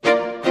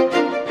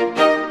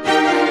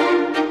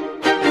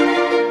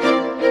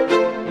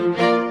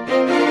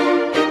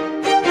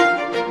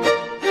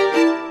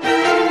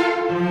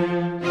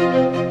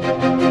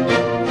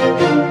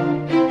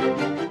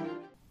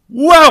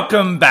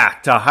Welcome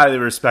back to Highly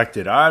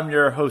Respected. I'm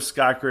your host,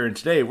 Scott Greer, and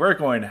today we're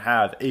going to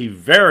have a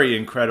very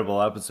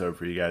incredible episode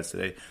for you guys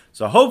today.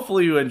 So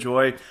hopefully you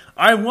enjoy.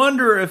 I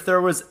wonder if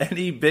there was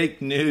any big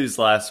news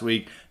last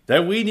week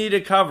that we need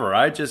to cover.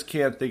 I just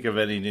can't think of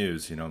any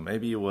news.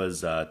 Maybe it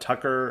was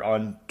Tucker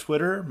on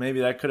Twitter. Maybe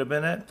that could have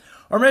been it.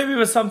 Or maybe it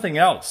was something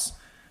else.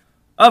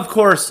 Of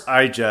course,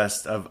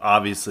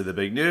 obviously the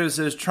big news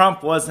is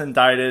Trump was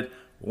indicted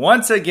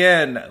once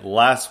again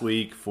last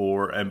week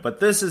but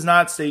this is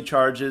not state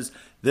charges.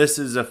 This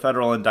is a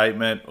federal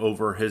indictment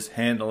over his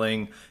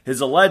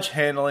alleged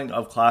handling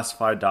of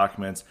classified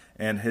documents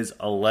and his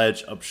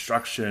alleged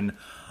obstruction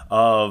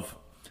of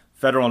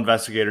federal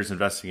investigators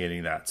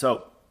investigating that.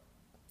 So,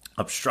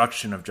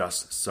 obstruction of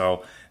justice.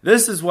 So,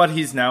 this is what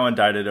he's now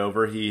indicted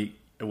over. He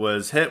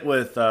was hit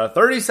with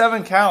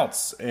 37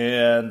 counts,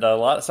 and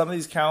some of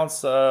these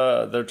counts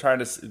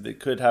they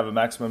could have a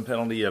maximum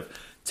penalty of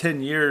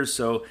 10 years.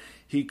 So,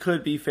 he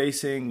could be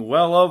facing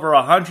well over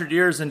 100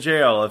 years in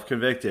jail if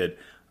convicted,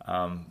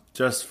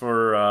 just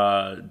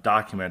for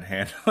document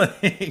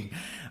handling.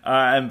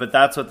 But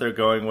that's what they're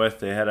going with.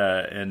 They had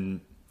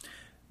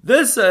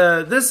this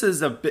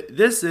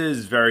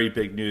is very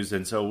big news,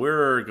 and so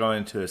we're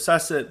going to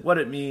assess it, what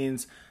it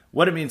means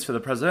for the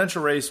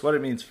presidential race, what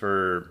it means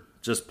for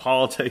just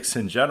politics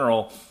in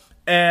general,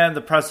 and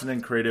the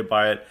precedent created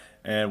by it,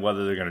 and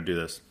whether they're going to do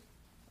this.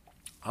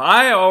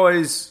 I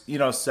always,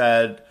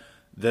 said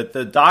that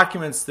the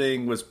documents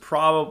thing was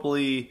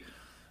probably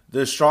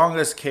the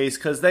strongest case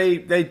because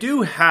they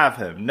do have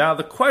him. Now,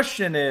 the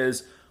question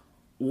is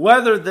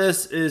whether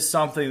this is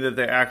something that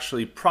they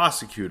actually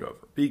prosecute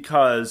over.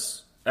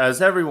 Because,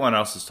 as everyone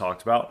else has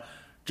talked about,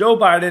 Joe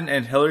Biden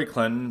and Hillary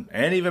Clinton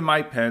and even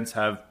Mike Pence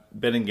have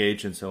been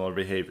engaged in similar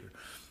behavior.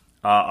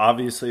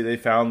 Obviously, they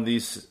found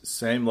these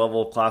same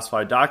level of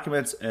classified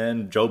documents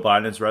in Joe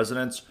Biden's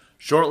residence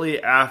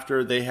shortly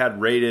after they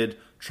had raided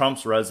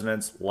Trump's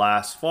residence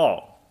last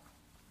fall.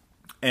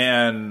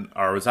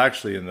 Or it was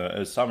actually in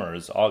the summer, it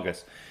was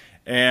August.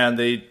 And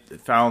they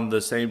found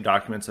the same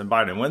documents in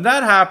Biden. When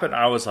that happened,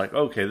 I was like,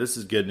 okay, this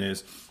is good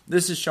news.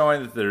 This is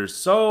showing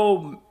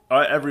that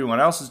everyone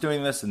else is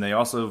doing this. And they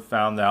also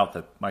found out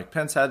that Mike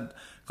Pence had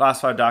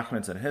classified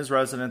documents in his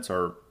residence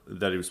or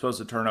that he was supposed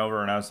to turn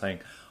over. And I was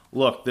saying,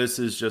 look, this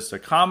is just a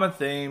common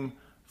theme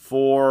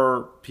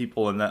for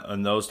people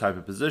in those type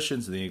of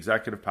positions in the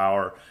executive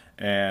power.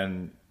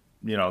 And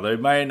they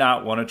may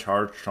not want to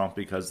charge Trump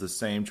because the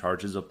same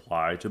charges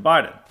apply to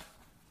Biden.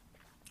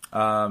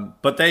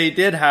 But they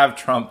did have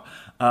Trump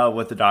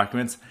with the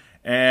documents,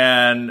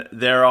 and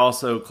they're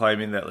also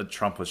claiming that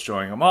Trump was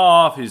showing them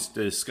off. He's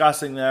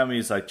discussing them.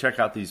 He's like, check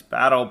out these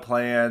battle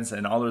plans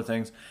and other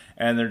things.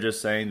 And they're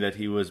just saying that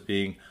he was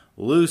being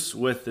loose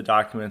with the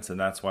documents, and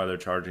that's why they're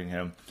charging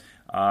him.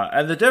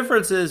 And the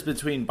difference is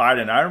between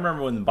Biden. I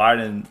remember when the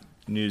Biden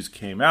news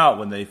came out,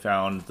 when they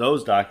found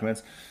those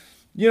documents,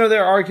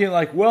 they're arguing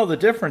like, well, the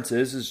difference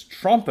is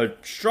Trump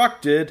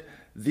obstructed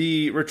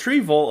the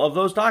retrieval of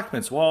those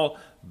documents. Well,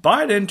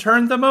 Biden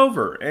turned them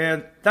over,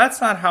 and that's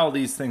not how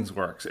these things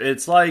work.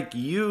 It's like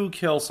you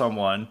kill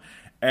someone,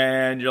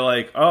 and you're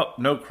like, oh,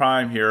 no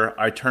crime here.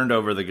 I turned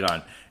over the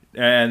gun.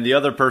 And the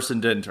other person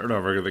didn't turn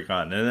over the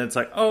gun. And it's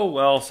like, oh,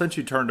 well, since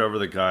you turned over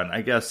the gun,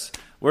 I guess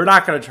we're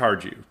not going to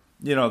charge you.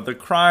 The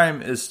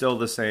crime is still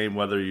the same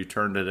whether you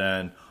turned it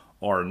in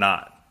or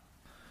not.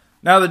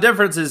 Now, the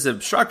difference is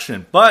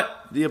obstruction,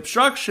 but the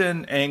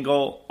obstruction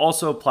angle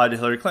also applied to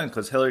Hillary Clinton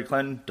because Hillary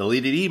Clinton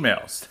deleted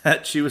emails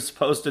that she was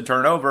supposed to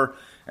turn over,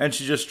 and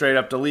she just straight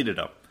up deleted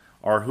them.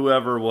 Or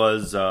whoever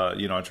was,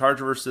 in charge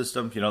of her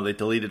system, they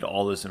deleted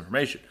all this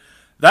information.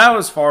 That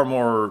was far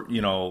more,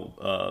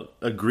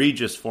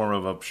 egregious form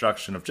of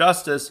obstruction of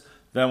justice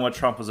than what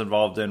Trump was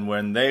involved in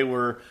when they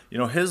were,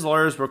 his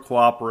lawyers were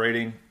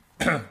cooperating,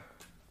 and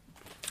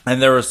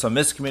there was some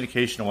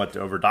miscommunication on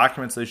over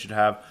documents they should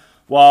have.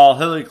 While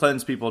Hillary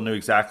Clinton's people knew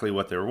exactly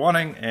what they were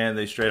wanting, and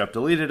they straight up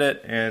deleted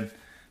it, and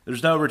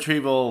there's no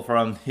retrieval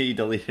from the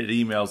deleted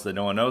emails that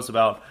no one knows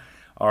about,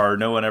 or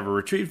no one ever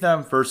retrieved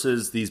them,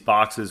 versus these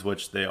boxes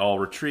which they all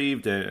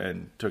retrieved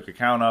and took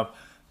account of.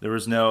 There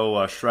was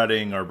no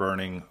shredding or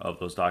burning of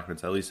those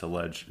documents, at least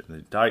alleged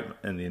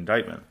in the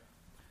indictment.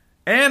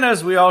 And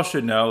as we all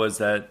should know, is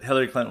that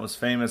Hillary Clinton was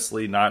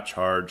famously not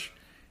charged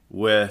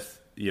with,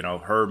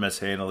 her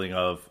mishandling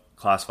of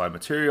classified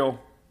material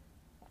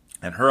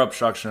and her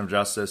obstruction of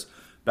justice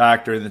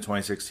back during the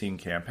 2016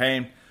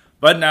 campaign.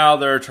 But now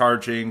they're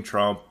charging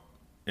Trump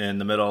in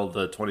the middle of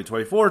the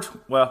 2024,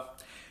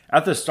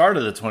 at the start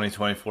of the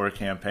 2024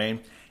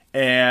 campaign.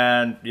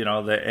 And,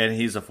 and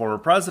he's a former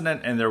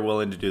president, and they're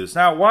willing to do this.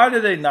 Now, why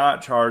did they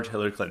not charge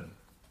Hillary Clinton?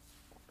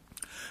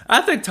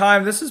 At the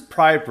time, this is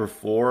probably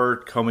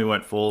before Comey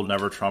went full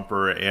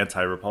never-Trumper,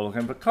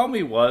 anti-Republican, but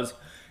Comey was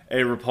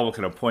a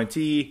Republican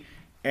appointee,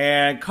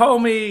 and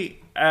Comey,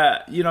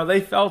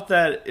 they felt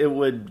that it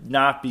would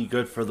not be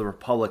good for the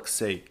Republic's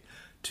sake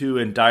to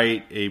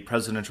indict a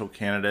presidential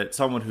candidate,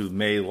 someone who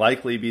may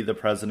likely be the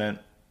president,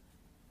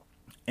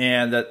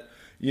 and that,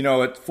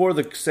 for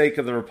the sake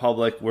of the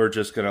Republic, we're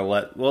just going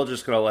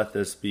to let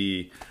this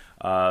be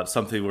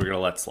something we're going to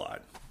let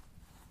slide.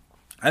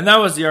 And that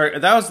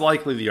was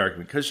likely the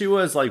argument, because she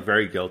was like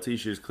very guilty.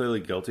 She was clearly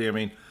guilty. I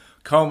mean,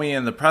 Comey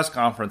in the press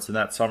conference in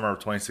that summer of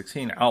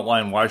 2016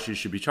 outlined why she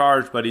should be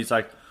charged, but he's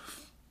like,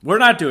 we're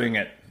not doing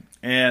it.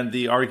 And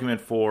the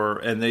argument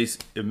and they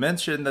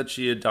mentioned that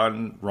she had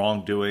done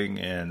wrongdoing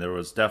and there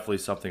was definitely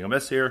something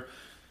amiss here,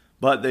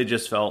 but they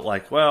just felt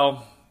like,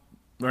 well,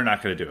 we're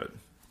not going to do it.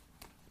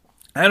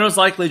 And it was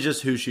likely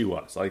just who she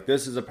was. Like,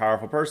 this is a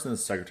powerful person, this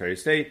is Secretary of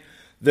State.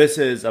 This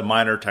is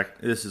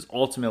this is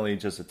ultimately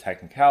just a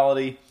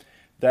technicality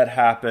that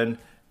happened,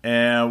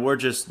 and we're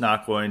just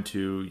not going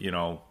to,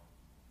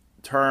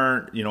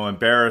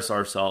 embarrass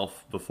ourselves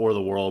before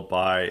the world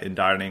by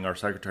indicting our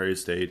Secretary of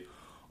State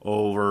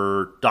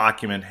over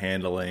document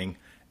handling,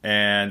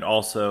 and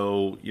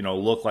also,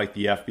 look like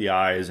the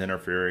FBI is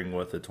interfering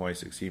with the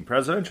 2016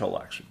 presidential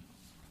election.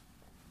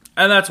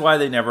 And that's why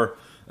they never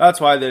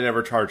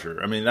charged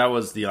her. I mean, that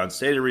was the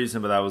unstated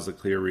reason, but that was the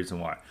clear reason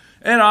why.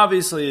 And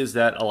obviously is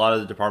that a lot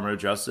of the Department of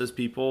Justice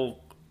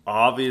people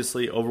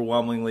obviously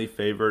overwhelmingly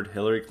favored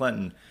Hillary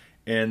Clinton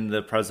in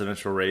the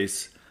presidential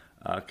race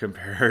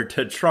compared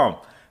to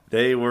Trump.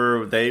 They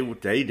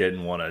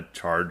didn't want to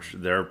charge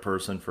their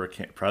person for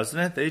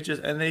president.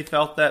 They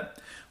felt that,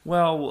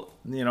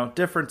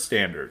 different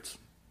standards.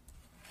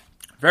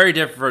 Very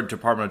different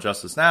Department of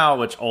Justice now,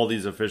 which all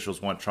these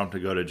officials want Trump to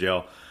go to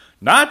jail,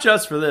 not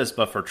just for this,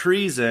 but for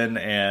treason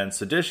and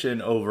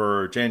sedition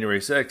over January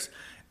 6th,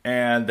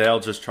 and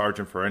they'll just charge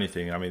him for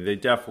anything. I mean, they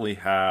definitely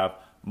have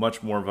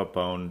much more of a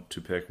bone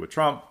to pick with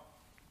Trump.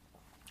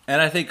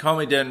 And I think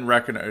Comey didn't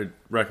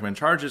recommend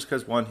charges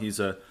because, one, he's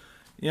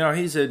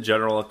in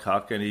general a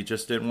cuck, and he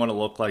just didn't want to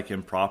look like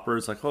improper.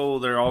 It's like, oh,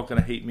 they're all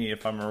going to hate me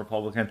if I'm a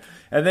Republican.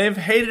 And they've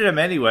hated him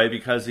anyway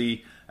because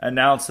he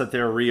announced that they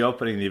were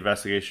reopening the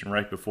investigation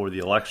right before the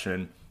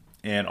election,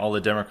 and all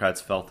the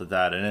Democrats felt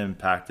that it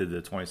impacted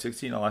the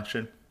 2016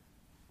 election.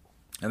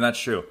 And that's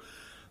true.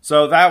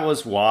 So that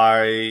was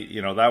why,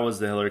 that was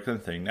the Hillary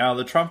Clinton thing. Now,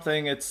 the Trump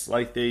thing, it's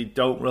like they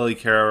don't really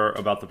care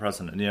about the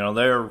president.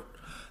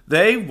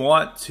 They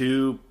want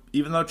to,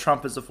 even though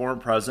Trump is a former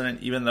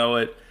president, even though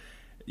it,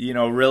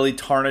 really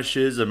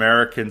tarnishes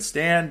American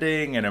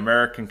standing and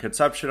American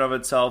conception of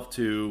itself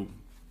to,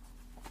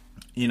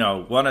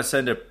 want to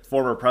send a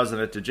former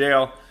president to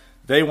jail,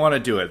 they want to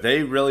do it.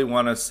 They really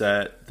want to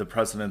set the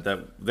precedent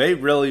that they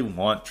really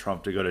want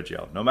Trump to go to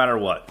jail, no matter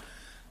what.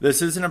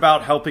 This isn't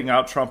about helping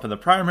out Trump in the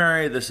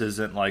primary. This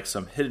isn't like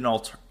some hidden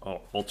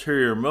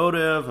ulterior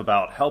motive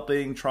about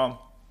helping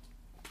Trump.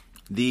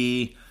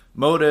 The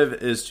motive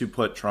is to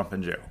put Trump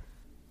in jail.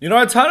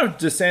 A ton of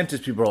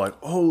DeSantis people are like,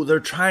 oh, they're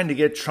trying to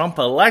get Trump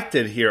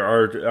elected here,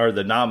 or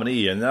the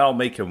nominee, and that'll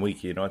make him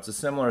weak. It's a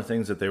similar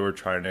things that they were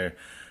trying to,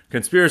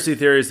 conspiracy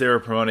theories they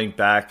were promoting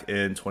back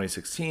in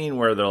 2016,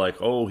 where they're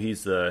like, oh,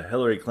 he's the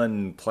Hillary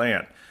Clinton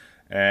plant.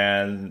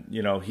 And,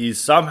 he's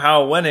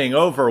somehow winning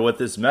over with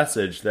this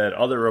message that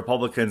other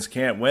Republicans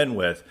can't win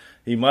with.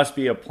 He must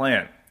be a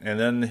plant. And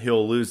then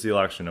he'll lose the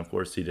election. Of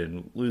course, he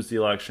didn't lose the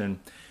election.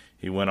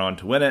 He went on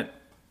to win it.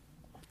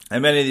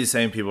 And many of these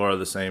same people are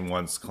the same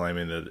ones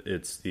claiming that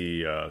it's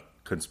the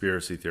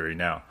conspiracy theory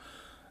now.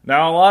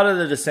 Now, a lot of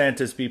the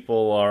DeSantis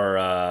people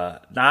are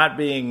not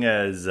being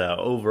as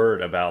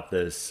overt about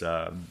this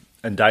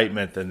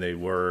indictment than they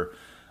were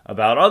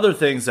about other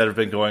things that have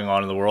been going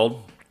on in the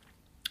world.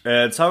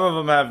 And some of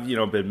them have,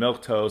 been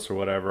milquetoast or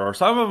whatever, or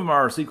some of them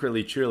are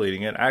secretly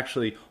cheerleading it.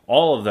 Actually,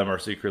 all of them are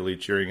secretly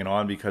cheering it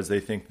on because they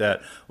think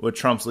that with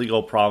Trump's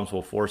legal problems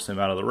will force him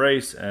out of the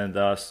race, and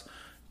thus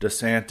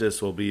DeSantis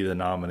will be the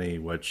nominee,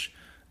 which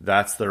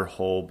that's their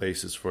whole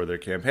basis for their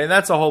campaign.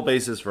 That's the whole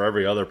basis for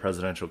every other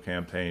presidential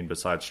campaign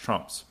besides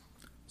Trump's.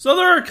 So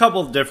there are a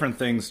couple of different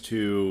things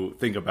to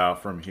think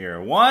about from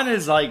here. One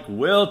is like,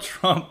 will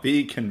Trump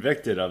be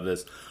convicted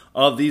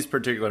of these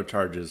particular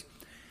charges?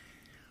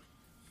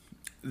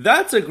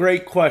 That's a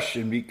great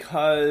question,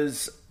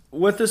 because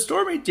with the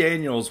Stormy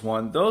Daniels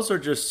one, those are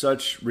just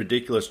such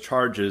ridiculous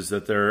charges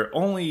that their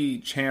only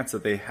chance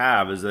that they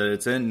have is that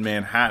it's in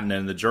Manhattan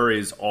and the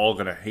jury's all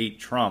going to hate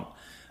Trump.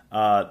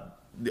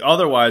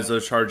 Otherwise,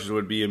 those charges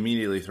would be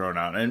immediately thrown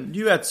out. And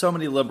you had so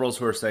many liberals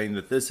who are saying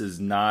that this is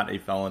not a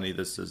felony,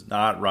 this does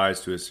not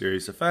rise to a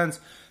serious offense.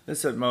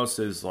 This at most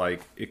is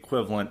like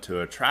equivalent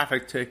to a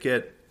traffic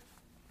ticket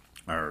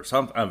or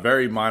a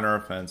very minor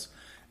offense.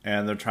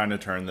 And they're trying to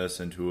turn this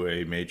into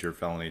a major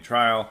felony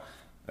trial,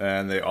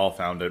 and they all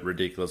found it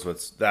ridiculous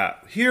with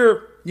that.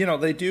 Here,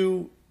 they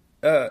do,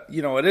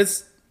 it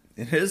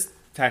is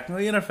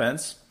technically an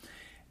offense,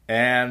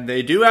 and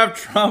they do have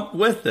Trump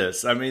with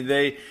this. I mean,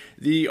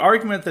 the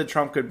argument that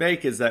Trump could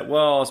make is that,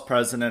 well, as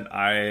president,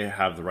 I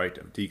have the right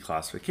of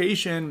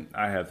declassification,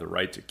 I have the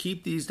right to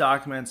keep these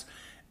documents,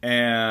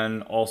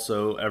 and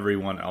also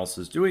everyone else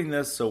is doing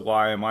this, so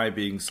why am I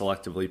being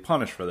selectively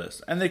punished for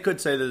this? And they could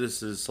say that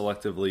this is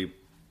selectively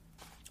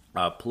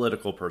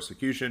political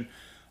persecution.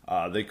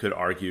 They could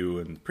argue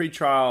in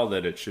pretrial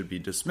that it should be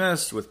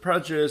dismissed with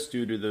prejudice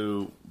due to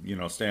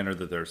the standard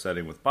that they're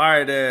setting with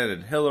Biden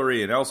and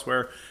Hillary and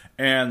elsewhere.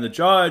 And the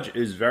judge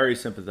is very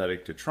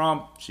sympathetic to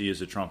Trump. She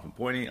is a Trump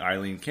appointee,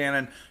 Eileen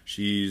Cannon.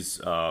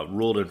 She's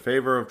ruled in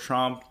favor of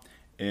Trump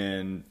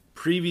in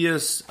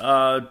previous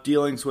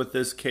dealings with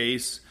this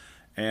case.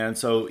 And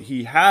so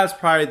he has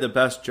probably the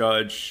best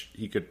judge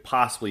he could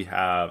possibly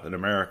have in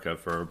America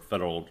for a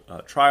federal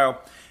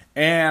trial.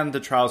 And the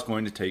trial is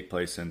going to take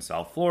place in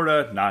South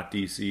Florida, not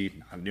D.C.,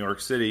 not New York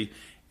City.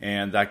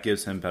 And that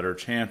gives him better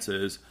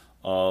chances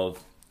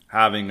of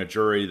having a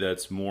jury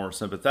that's more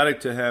sympathetic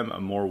to him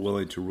and more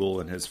willing to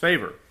rule in his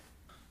favor.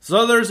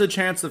 So there's a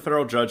chance the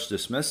federal judge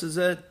dismisses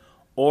it,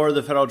 or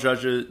the federal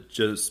judge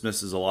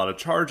dismisses a lot of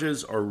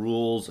charges or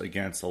rules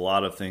against a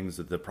lot of things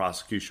that the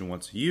prosecution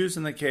wants to use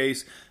in the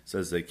case,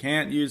 says they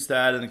can't use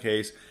that in the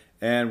case,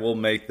 and will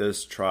make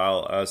this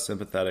trial as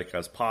sympathetic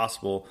as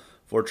possible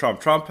for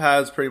Trump. Trump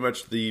has pretty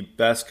much the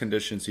best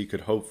conditions he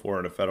could hope for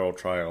in a federal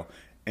trial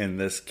in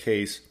this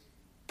case.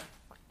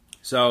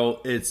 So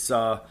it's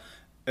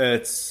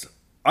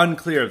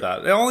unclear of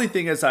that. The only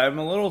thing is I'm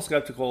a little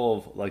skeptical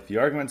of like the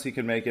arguments he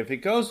can make. If it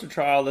goes to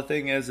trial, the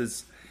thing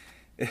is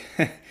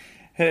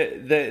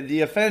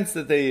the offense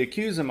that they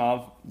accuse him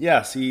of,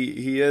 yes,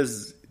 he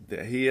is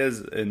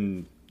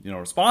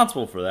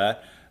responsible for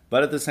that.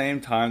 But at the same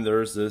time,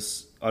 there's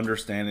this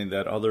understanding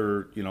that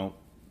other,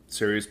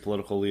 serious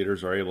political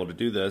leaders are able to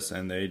do this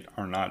and they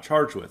are not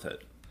charged with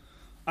it.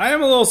 I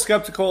am a little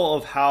skeptical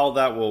of how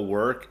that will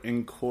work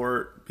in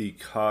court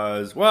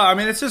because,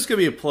 it's just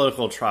going to be a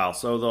political trial.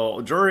 So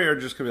the jury are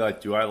just going to be like,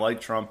 do I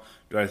like Trump?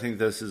 Do I think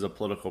this is a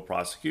political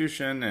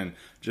prosecution and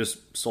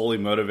just solely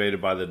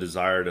motivated by the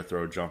desire to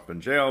throw Trump in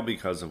jail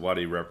because of what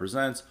he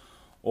represents?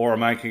 Or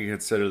am I going to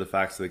consider the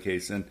facts of the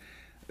case? And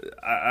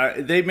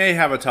they may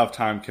have a tough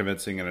time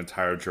convincing an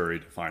entire jury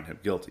to find him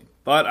guilty.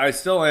 But I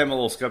still am a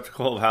little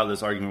skeptical of how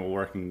this argument will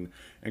work in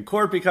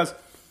court because,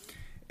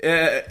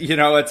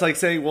 it's like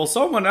saying, well,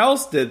 someone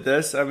else did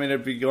this. I mean,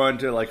 it'd be going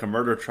to like a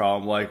murder trial.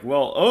 I'm like,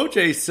 well,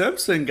 O.J.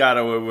 Simpson got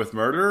away with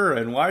murder,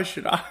 and why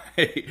should I?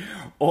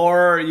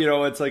 Or,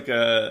 it's like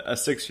a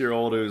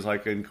 6-year-old who's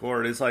like in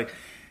court. It's like,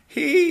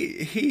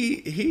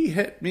 he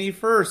hit me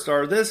first,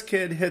 or this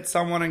kid hit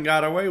someone and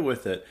got away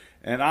with it.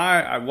 And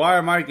why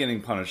am I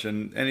getting punished?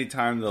 And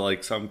anytime that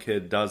like some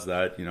kid does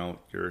that,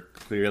 you're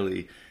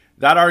clearly,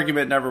 that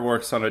argument never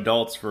works on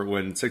adults for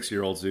when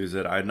 6-year-olds use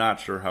it. I'm not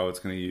sure how it's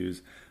going to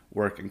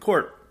work in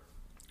court.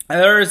 And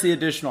there is the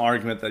additional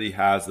argument that he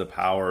has the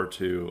power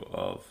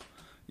of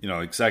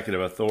executive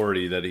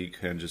authority, that he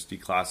can just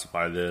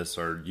declassify this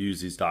or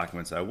use these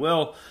documents at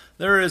will.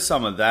 There is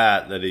some of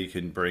that he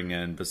can bring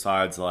in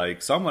besides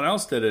like someone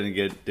else did it and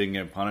didn't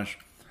get punished.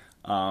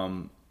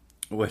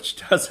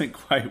 Which doesn't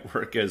quite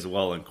work as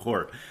well in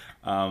court.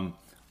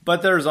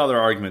 But there's other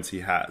arguments he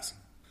has.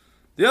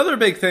 The other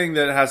big thing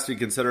that has to be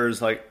considered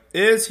is like,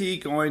 is he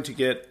going to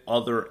get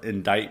other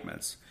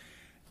indictments?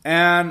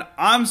 And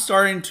I'm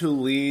starting to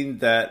lean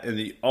that in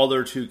the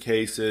other two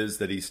cases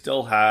that he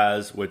still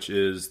has, which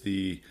is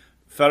the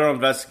federal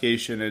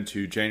investigation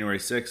into January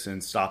 6th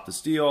and Stop the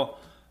Steal,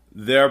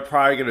 they're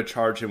probably going to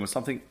charge him with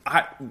something.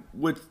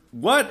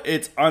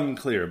 It's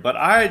unclear, but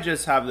I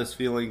just have this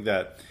feeling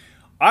that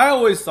I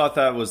always thought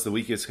that was the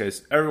weakest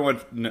case. Everyone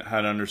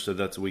had understood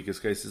that's the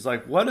weakest case. It's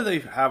like, what do they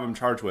have him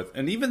charged with?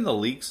 And even the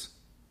leaks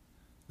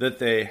that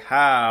they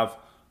have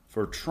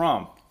for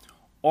Trump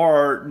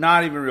are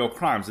not even real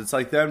crimes. It's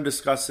like them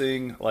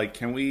discussing, like,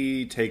 can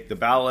we take the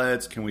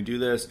ballots? Can we do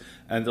this?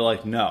 And they're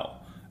like, no.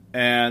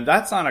 And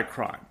that's not a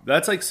crime.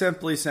 That's like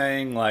simply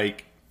saying,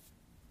 like,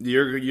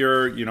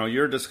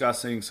 you're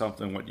discussing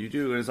something, what you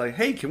do. And it's like,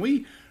 hey, can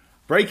we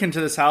break into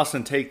this house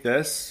and take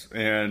this?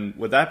 And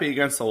would that be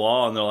against the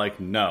law? And they're like,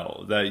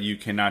 no, that you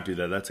cannot do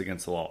that. That's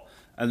against the law.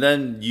 And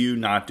then you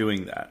not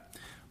doing that.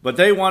 But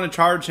they want to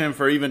charge him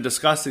for even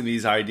discussing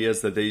these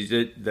ideas that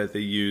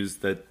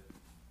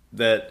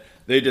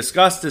they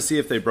discussed to see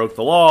if they broke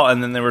the law.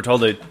 And then they were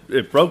told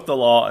it broke the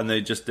law and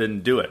they just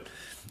didn't do it,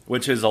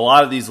 which is a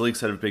lot of these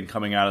leaks that have been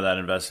coming out of that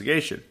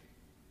investigation.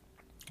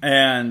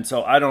 And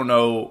so I don't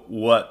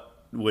know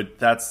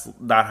that's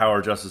not how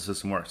our justice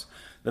system works.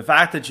 The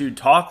fact that you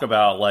talk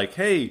about like,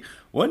 hey,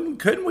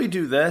 couldn't we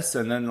do this?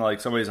 And then like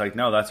somebody's like,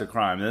 no, that's a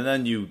crime. And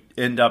then you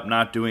end up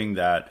not doing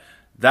that.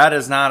 That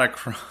is not a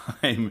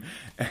crime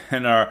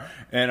in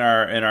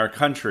our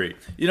country.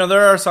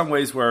 There are some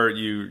ways where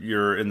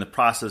you're in the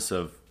process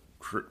of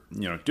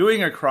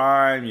doing a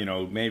crime.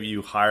 Maybe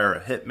you hire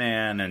a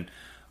hitman and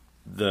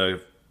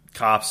the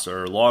cops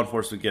or law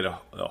enforcement get a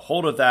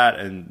hold of that,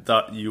 and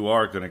you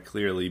are going to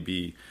clearly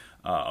be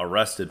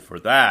arrested for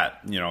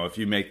that. If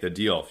you make the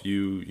deal, if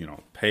you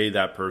pay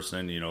that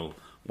person,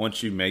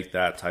 once you make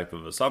that type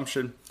of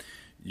assumption,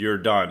 you're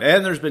done.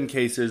 And there's been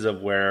cases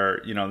of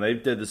where they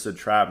did this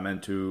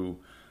entrapment to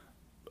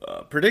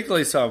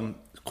particularly some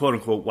quote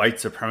unquote white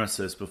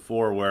supremacists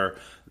before, where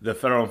the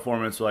federal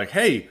informants were like,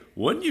 hey,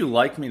 wouldn't you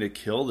like me to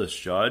kill this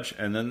judge?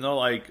 And then they're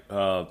like,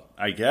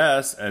 I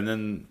guess. And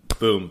then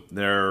boom,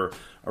 they're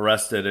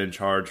arrested and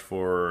charged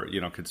for,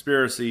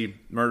 conspiracy,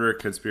 murder,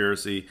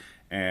 conspiracy,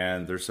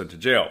 and they're sent to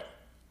jail.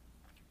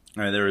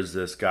 And there was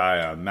this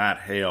guy, Matt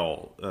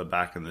Hale,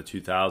 back in the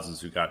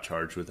 2000s who got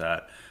charged with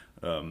that.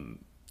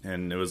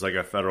 And it was like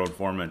a federal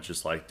informant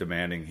just like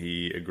demanding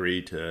he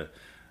agree to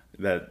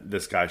that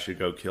this guy should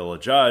go kill a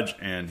judge.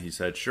 And he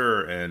said,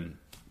 sure. And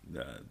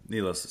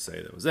needless to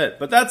say, that was it.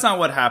 But that's not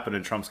what happened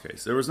in Trump's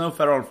case. There was no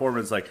federal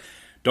informant. It's like,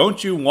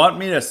 don't you want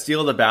me to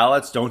steal the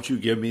ballots? Don't you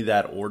give me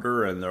that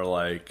order? And they're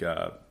like,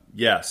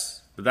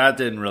 yes. But that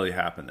didn't really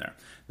happen there.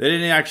 They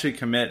didn't actually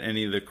commit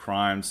any of the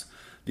crimes,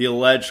 the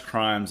alleged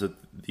crimes that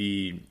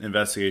the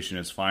investigation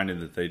is finding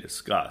that they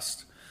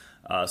discussed.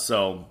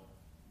 So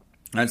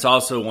it's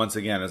also, once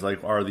again, it's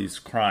like, are these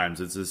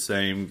crimes? It's the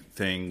same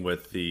thing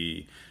with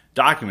the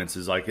documents.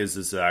 Is like, is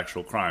this an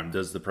actual crime?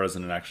 Does the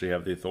president actually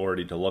have the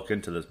authority to look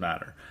into this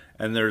matter?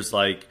 And there's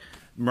like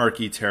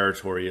murky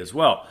territory as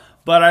well.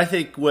 But I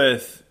think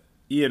with,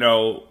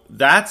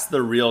 that's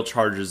the real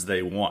charges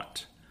they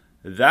want.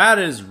 That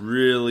is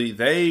really,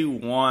 they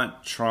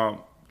want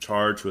Trump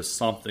charged with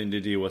something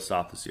to do with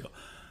Stop the Steal.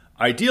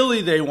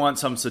 Ideally, they want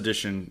some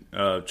sedition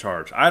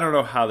charge. I don't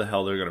know how the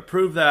hell they're going to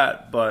prove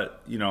that,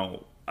 but,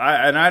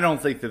 I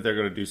don't think that they're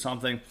going to do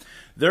something.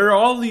 There are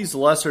all these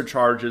lesser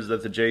charges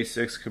that the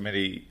J6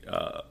 committee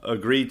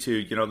agreed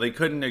to. They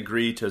couldn't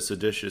agree to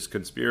seditious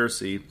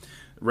conspiracy,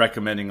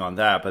 recommending on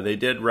that, but they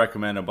did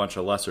recommend a bunch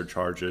of lesser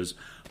charges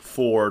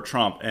for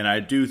Trump. And I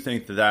do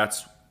think that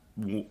that's,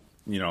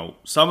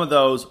 some of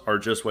those are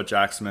just what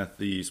Jack Smith,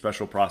 the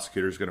special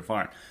prosecutor, is going to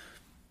find.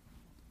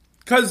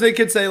 Because they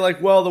could say,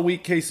 like, well, the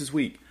weak case is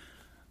weak.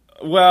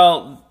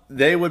 Well,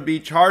 they would be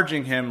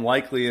charging him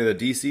likely in the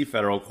D.C.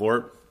 federal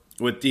court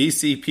with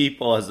D.C.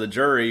 people as the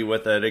jury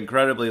with an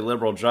incredibly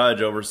liberal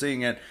judge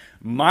overseeing it.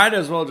 Might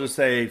as well just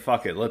say,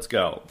 fuck it, let's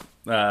go.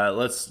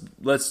 Let's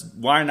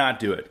why not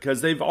do it?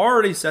 Because they've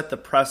already set the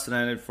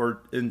precedent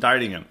for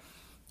indicting him.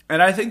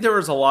 And I think there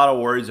was a lot of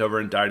worries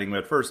over indicting him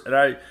at first. And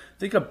I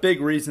think a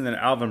big reason that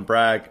Alvin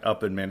Bragg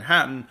up in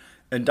Manhattan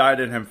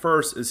indicted him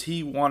first is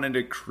he wanted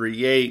to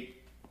create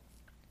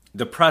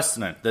the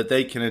precedent that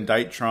they can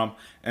indict Trump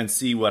and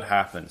see what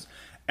happens.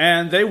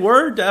 And they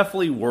were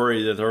definitely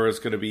worried that there was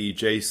going to be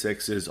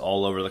J6s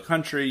all over the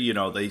country.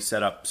 They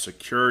set up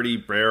security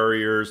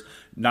barriers,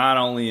 not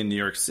only in New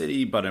York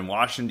City, but in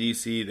Washington,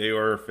 D.C. They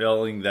were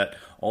feeling that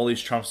all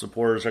these Trump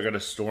supporters are going to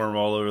storm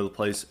all over the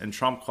place. And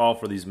Trump called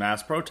for these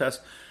mass protests.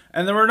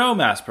 And there were no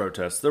mass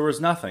protests. There was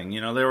nothing.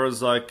 There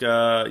was like,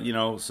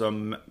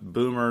 some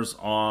boomers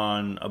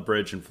on a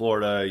bridge in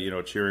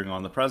Florida, cheering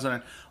on the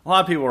president. A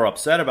lot of people were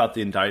upset about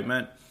the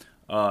indictment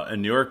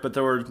in New York, but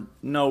there were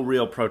no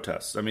real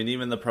protests. I mean,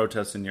 even the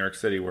protests in New York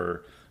City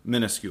were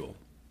minuscule.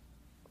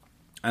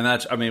 And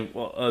that's,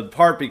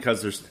 part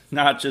because there's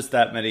not just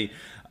that many,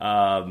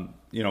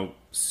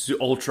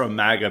 ultra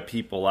MAGA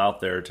people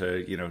out there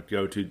to,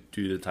 go to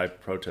do the type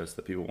of protest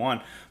that people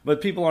want. But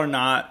people are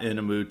not in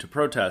a mood to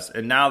protest.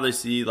 And now they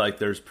see like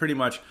there's pretty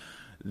much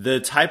the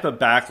type of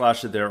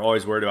backlash that they're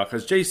always worried about.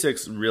 Because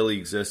J6 really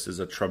exists as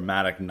a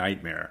traumatic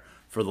nightmare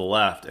for the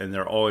left. And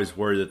they're always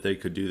worried that they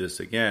could do this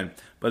again.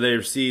 But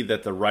they see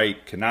that the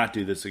right cannot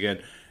do this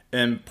again.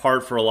 In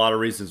part for a lot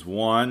of reasons.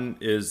 One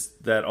is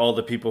that all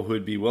the people who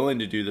would be willing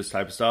to do this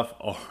type of stuff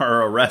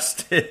are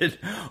arrested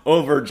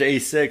over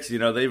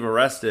J6. They've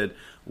arrested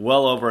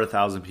well over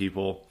 1,000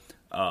 people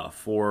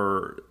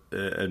for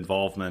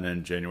involvement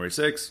in January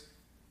 6th.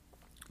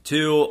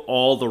 Two,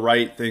 all the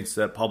right thinks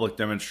that public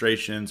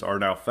demonstrations are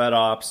now Fed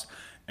ops.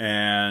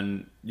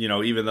 And,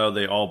 even though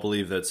they all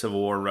believe that civil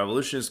war and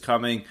revolution is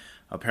coming,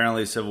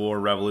 apparently civil war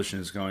and revolution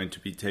is going to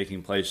be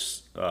taking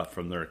place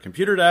from their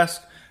computer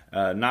desk.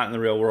 Not in the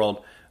real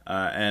world,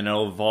 and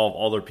it'll involve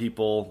other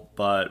people.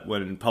 But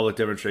when public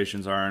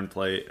demonstrations are in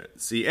play,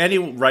 see any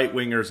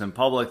right-wingers in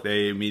public,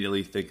 they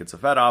immediately think it's a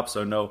Fed op,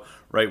 so no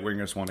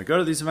right-wingers want to go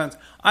to these events.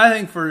 I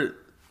think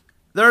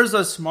there's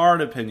a smart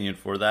opinion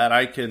for that.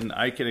 I can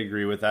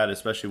agree with that,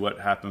 especially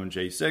what happened with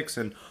J6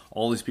 and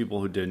all these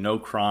people who did no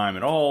crime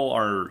at all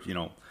are,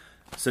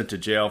 sent to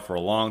jail for a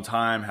long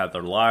time, had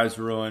their lives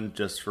ruined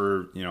just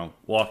for,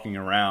 walking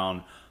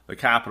around the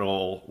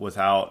Capitol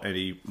without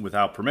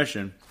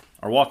permission.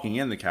 Are walking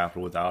in the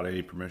Capitol without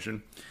any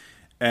permission.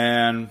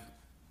 And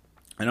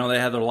I know they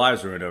had their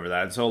lives ruined over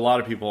that. And so a lot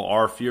of people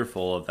are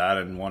fearful of that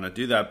and want to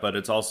do that. But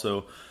it's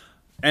also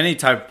any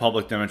type of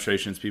public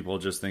demonstrations people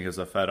just think is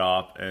a Fed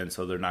op. And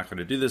so they're not going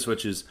to do this,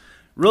 which is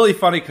really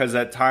funny because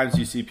at times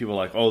you see people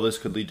like, oh, this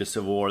could lead to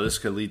civil war. This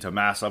could lead to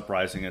mass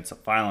uprising and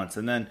violence.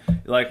 And then you're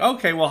like,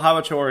 okay, well, how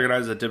about you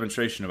organize a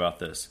demonstration about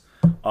this?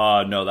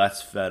 No,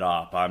 that's Fed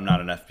op. I'm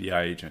not an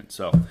FBI agent.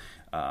 So,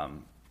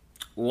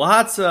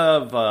 lots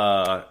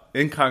of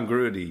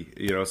incongruity,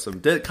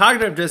 some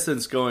cognitive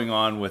dissonance going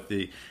on with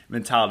the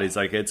mentalities.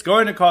 Like it's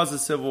going to cause a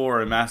civil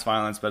war and mass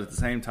violence, but at the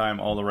same time,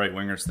 all the right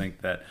wingers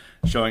think that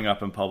showing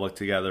up in public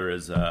together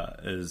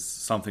is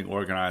something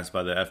organized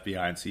by the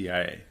FBI and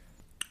CIA.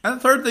 And the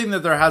third thing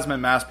that there has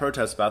been mass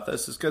protests about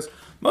this is because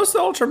most of the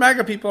ultra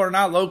mega people are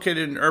not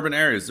located in urban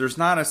areas. There's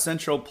not a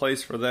central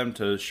place for them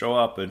to show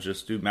up and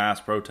just do mass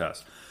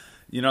protests.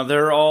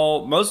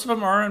 Most of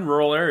them are in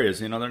rural areas.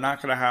 They're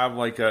not going to have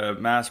like a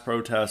mass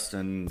protest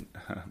in,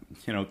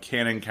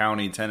 Cannon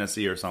County,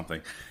 Tennessee or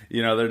something.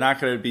 They're not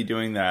going to be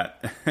doing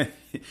that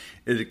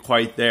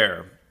quite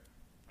there.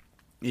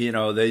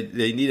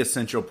 They need a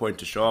central point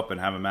to show up and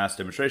have a mass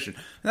demonstration.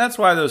 And that's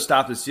why those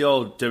Stop the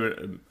Steal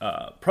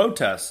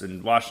protests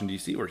in Washington,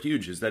 D.C. were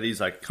huge, is that he's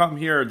like, come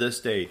here this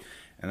day.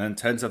 And then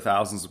tens of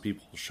thousands of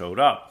people showed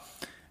up.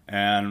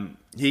 And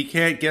he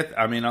can't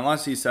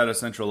unless he set a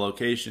central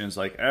location, it's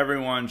like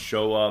everyone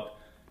show up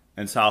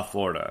in South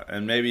Florida.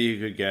 And maybe he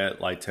could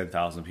get like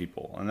 10,000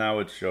 people. And that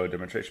would show a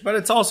demonstration. But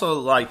it's also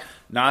like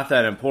not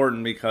that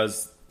important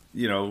because,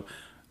 no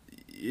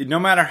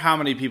matter how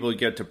many people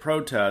get to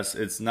protest,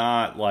 it's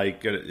not going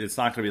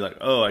to be like,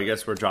 oh, I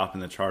guess we're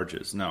dropping the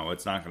charges. No,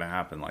 it's not going to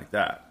happen like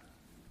that.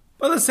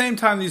 But at the same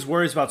time, these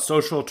worries about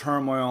social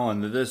turmoil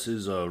and that this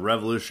is a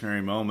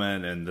revolutionary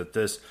moment and that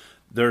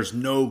there's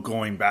no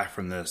going back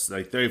from this.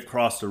 Like, they've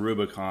crossed the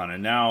Rubicon,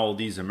 and now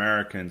these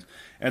Americans...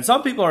 And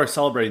some people are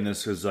celebrating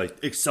this as, like,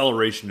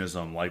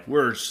 accelerationism. Like,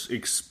 we're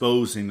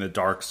exposing the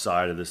dark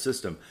side of the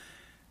system.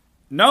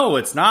 No,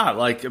 it's not.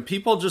 Like,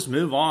 people just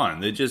move on.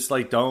 They just,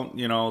 like, don't...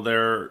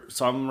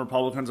 some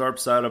Republicans are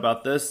upset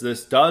about this.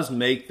 This does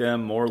make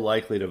them more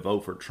likely to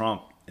vote for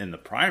Trump in the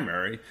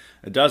primary.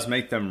 It does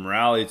make them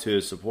rally to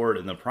his support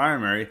in the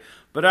primary.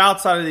 But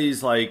outside of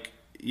these, like...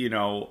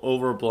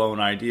 overblown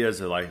ideas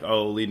of like,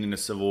 leading to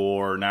civil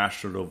war,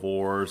 national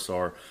divorce,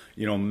 or,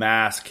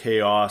 mass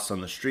chaos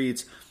on the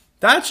streets.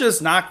 That's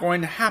just not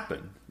going to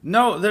happen.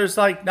 No, there's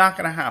not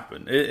going to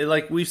happen.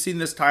 Like we've seen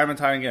this time and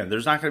time again.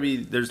 There's not going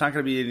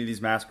to be any of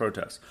these mass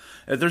protests.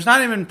 If there's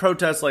not even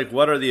protests, like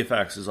what are the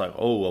effects? It's like,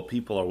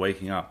 people are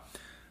waking up.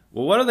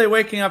 Well, what are they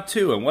waking up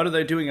to, and what are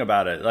they doing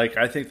about it? Like,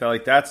 I think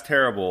that that's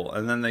terrible,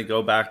 and then they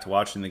go back to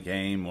watching the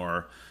game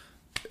or.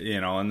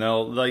 And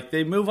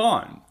they move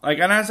on. Like,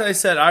 and as I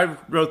said, I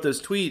wrote this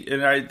tweet,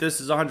 and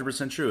this is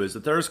 100% true, is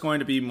that there's going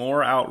to be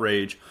more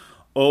outrage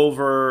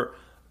over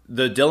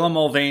the Dylan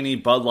Mulvaney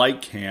Bud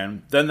Light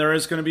can than there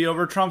is going to be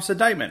over Trump's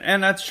indictment.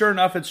 And that's sure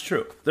enough, it's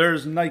true.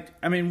 There's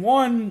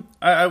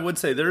I would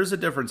say there is a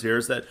difference here,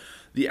 is that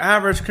the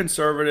average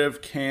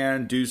conservative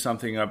can do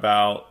something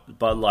about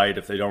Bud Light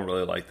if they don't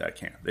really like that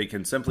can. They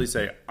can simply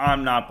say,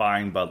 I'm not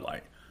buying Bud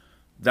Light.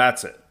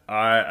 That's it.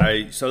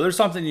 So there's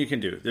something you can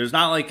do. There's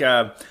not like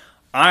I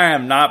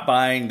am not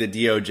buying the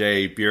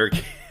DOJ beer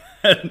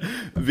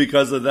can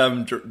because of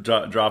them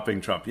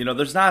dropping Trump.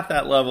 There's not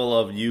that level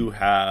of you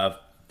have,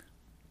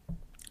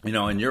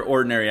 in your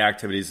ordinary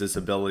activities, this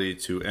ability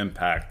to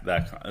impact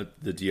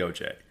the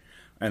DOJ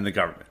and the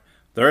government.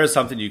 There is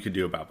something you can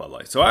do about Bud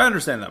Light. So I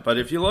understand that. But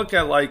if you look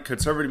at like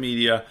conservative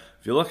media,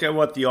 if you look at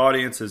what the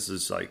audience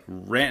is like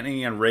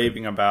ranting and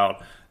raving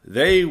about,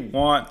 they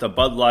want the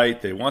Bud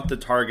Light, they want the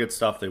Target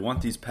stuff, they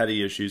want these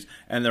petty issues,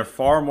 and they're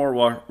far more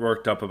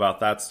worked up about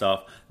that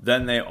stuff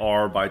than they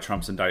are by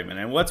Trump's indictment.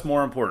 And what's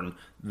more important,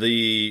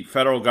 the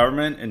federal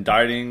government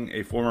indicting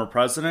a former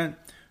president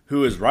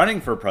who is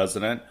running for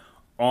president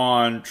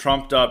on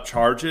trumped up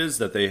charges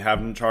that they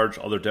haven't charged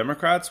other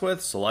Democrats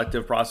with,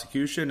 selective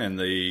prosecution and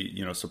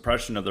the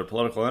suppression of their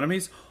political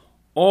enemies,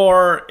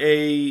 or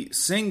a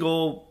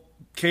single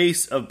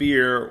case of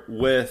beer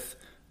with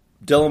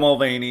Dylan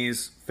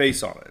Mulvaney's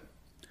face on it.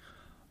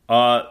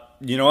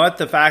 You know what?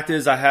 The fact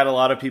is, I had a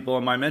lot of people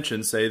in my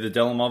mentions say the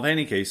Dylan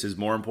Mulvaney case is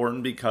more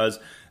important because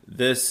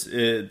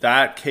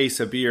that case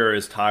of beer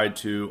is tied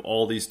to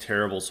all these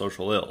terrible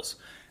social ills.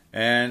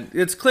 And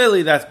it's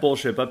clearly that's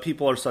bullshit, but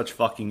people are such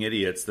fucking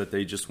idiots that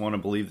they just want to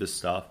believe this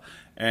stuff.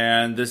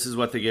 And this is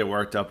what they get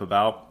worked up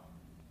about.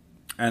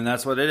 And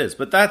that's what it is.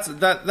 But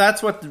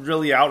that's what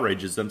really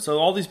outrages them. So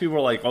all these people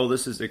are like,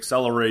 this is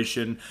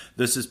acceleration.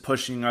 This is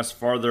pushing us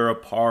farther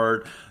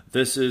apart.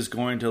 This is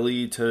going to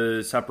lead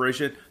to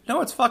separation.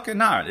 No, it's fucking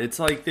not. It's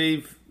like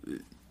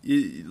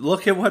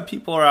look at what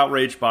people are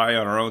outraged by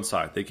on our own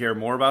side. They care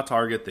more about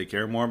Target. They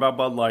care more about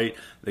Bud Light.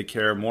 They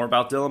care more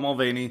about Dylan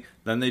Mulvaney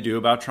than they do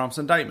about Trump's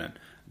indictment.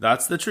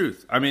 That's the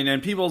truth. I mean,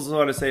 and people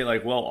want to say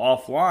like, well,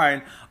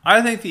 offline.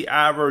 I think the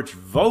average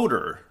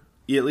voter,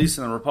 at least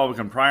in the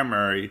Republican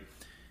primary,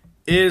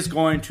 is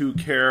going to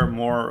care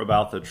more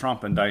about the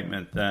Trump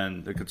indictment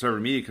than the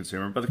conservative media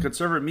consumer. But the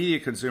conservative media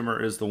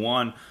consumer is the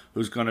one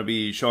who's going to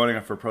be showing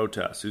up for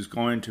protests, who's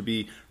going to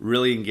be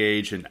really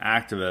engaged in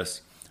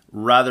activists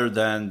rather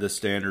than the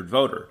standard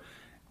voter.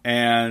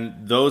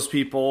 And those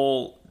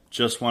people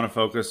just want to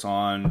focus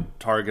on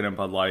Target and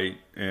Bud Light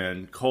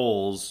and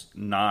Kohl's,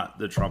 not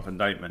the Trump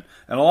indictment.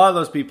 And a lot of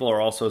those people are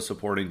also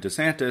supporting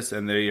DeSantis,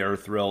 and they are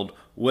thrilled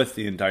with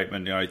the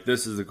indictment. Like,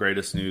 this is the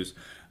greatest news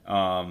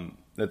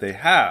that they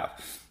have.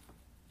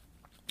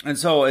 And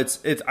so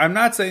it's I'm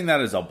not saying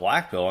that as a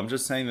black pill. I'm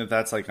just saying that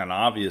that's like an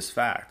obvious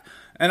fact.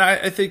 And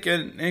I think,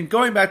 and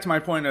going back to my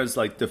point as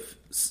like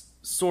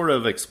sort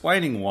of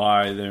explaining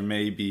why there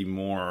may be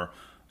more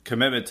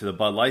commitment to the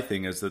Bud Light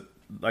thing, is that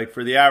like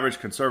for the average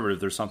conservative,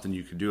 there's something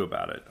you can do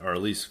about it, or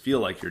at least feel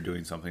like you're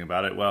doing something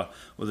about it. Well,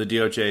 with the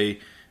DOJ,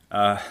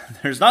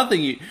 there's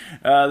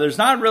there's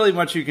not really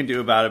much you can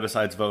do about it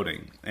besides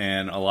voting.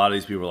 And a lot of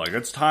these people are like,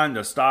 it's time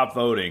to stop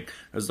voting,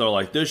 because they're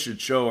like, this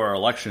should show our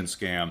election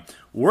scam.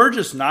 We're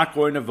just not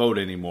going to vote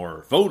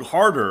anymore. Vote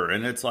harder.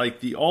 And it's like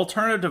the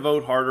alternative to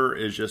vote harder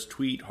is just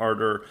tweet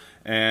harder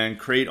and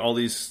create all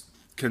these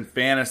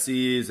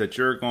fantasies that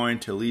you're going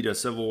to lead a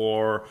civil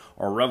war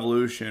or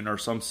revolution or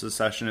some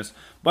secessionist.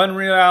 But in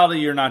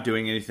reality, you're not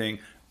doing anything.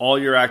 All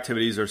your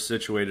activities are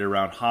situated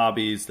around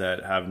hobbies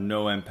that have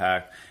no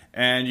impact.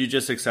 And you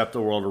just accept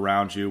the world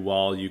around you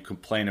while you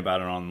complain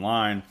about it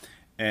online.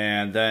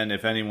 And then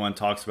if anyone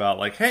talks about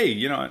like, hey,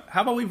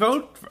 how about we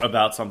vote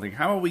about something?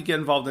 How about we get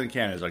involved in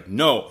Canada? It's like,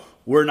 no,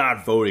 we're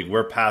not voting.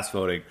 We're past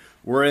voting.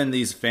 We're in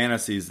these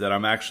fantasies that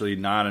I'm actually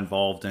not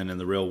involved in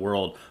the real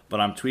world,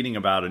 but I'm tweeting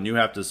about, and you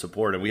have to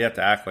support, and we have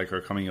to act like are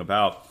coming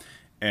about.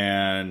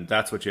 And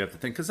that's what you have to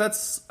think.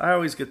 Because I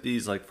always get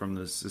these like from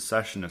the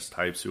secessionist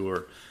types who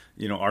are,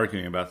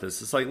 arguing about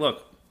this. It's like,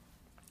 look,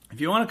 if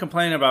you want to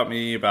complain about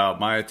me, about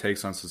my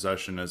takes on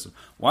secessionism,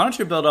 why don't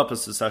you build up a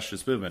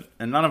secessionist movement?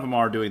 And none of them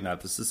are doing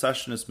that. The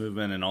secessionist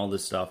movement and all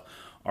this stuff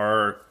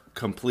are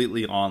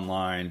completely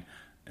online,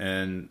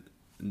 and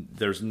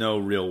there's no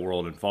real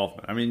world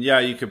involvement. I mean, yeah,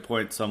 you could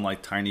point some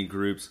like tiny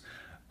groups.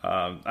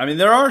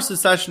 There are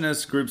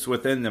secessionist groups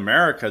within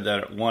America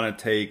that want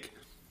to take,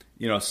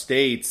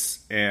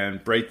 states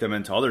and break them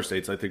into other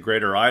states, like the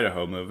Greater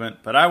Idaho movement.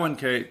 But I wouldn't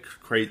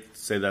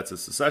say that's a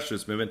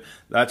secessionist movement.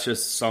 That's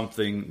just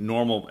something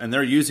normal. And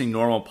they're using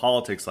normal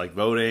politics like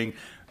voting,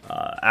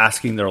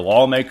 asking their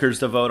lawmakers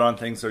to vote on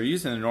things. They're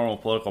using the normal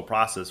political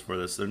process for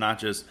this. They're not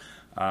just,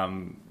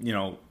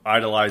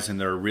 idolizing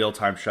their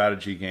real-time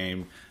strategy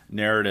game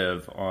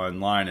narrative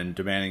online and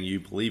demanding you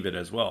believe it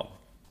as well.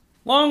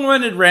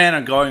 Long-winded rant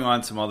on going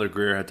on some other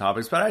Greerhead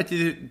topics, but I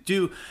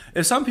do.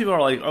 If some people are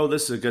like, "Oh,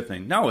 this is a good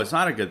thing," no, it's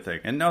not a good thing,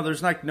 and no,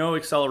 there's like no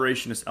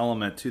accelerationist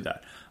element to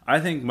that.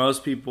 I think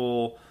most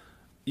people,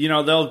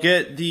 they'll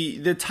get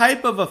the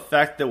type of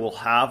effect that will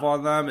have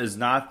on them is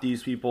not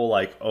these people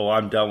like, "Oh,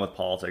 I'm done with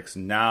politics.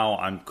 Now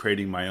I'm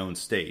creating my own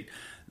state."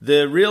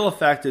 The real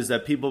effect is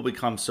that people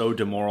become so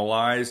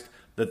demoralized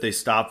that they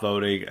stop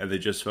voting and they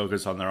just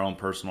focus on their own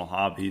personal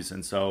hobbies.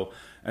 And so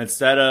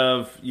instead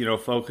of,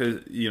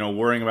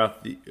 worrying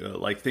about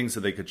the things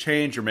that they could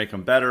change or make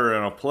them better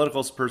in a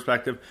political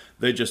perspective,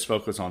 they just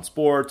focus on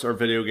sports or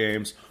video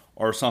games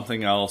or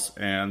something else,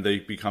 and they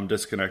become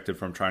disconnected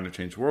from trying to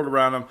change the world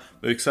around them.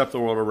 They accept the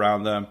world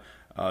around them,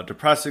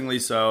 depressingly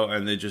so,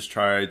 and they just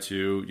try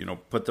to,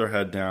 put their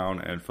head down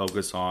and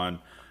focus on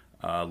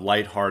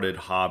lighthearted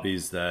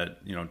hobbies that,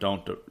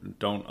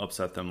 don't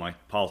upset them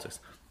like politics.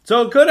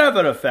 So it could have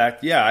an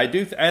effect. Yeah, I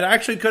do. It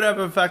actually could have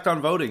an effect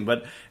on voting.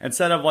 But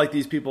instead of like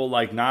these people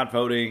like not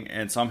voting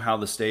and somehow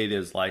the state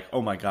is like,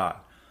 oh my God,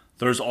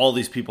 there's all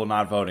these people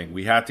not voting.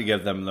 We have to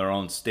give them their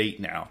own state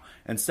now.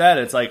 Instead,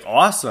 it's like,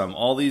 awesome.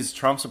 All these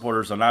Trump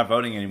supporters are not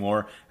voting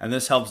anymore. And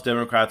this helps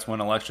Democrats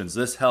win elections.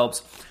 This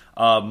helps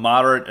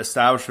moderate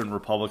establishment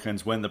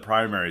Republicans win the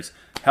primaries.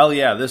 Hell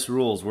yeah, this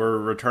rules. We're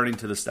returning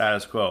to the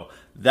status quo.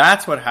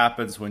 That's what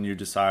happens when you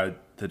decide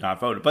to not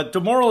vote. But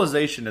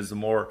demoralization is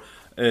more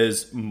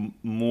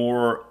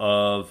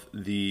of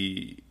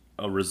a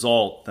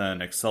result than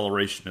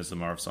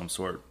accelerationism or of some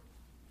sort.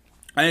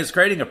 And it's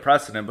creating a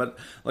precedent, but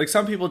like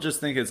some people just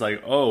think it's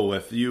like, oh,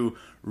 if you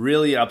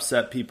really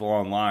upset people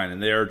online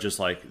and they're just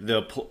like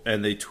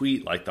and they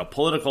tweet like the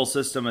political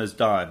system is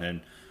done,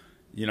 and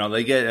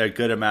they get a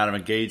good amount of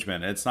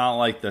engagement. It's not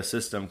like the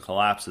system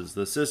collapses.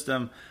 The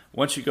system,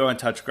 once you go and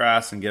touch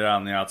grass and get out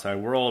in the outside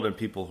world, and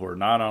people who are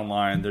not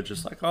online, they're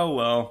just like, oh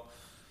well,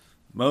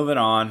 moving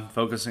on,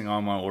 focusing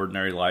on my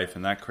ordinary life,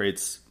 and that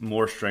creates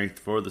more strength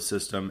for the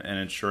system and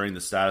ensuring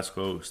the status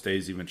quo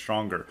stays even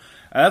stronger.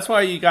 And that's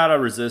why you got to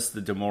resist the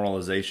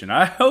demoralization.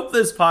 I hope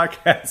this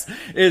podcast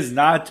is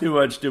not too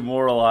much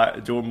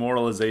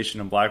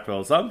demoralization and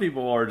blackpill. Some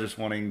people are just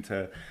wanting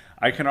to.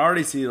 I can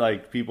already see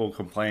like people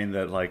complain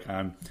that like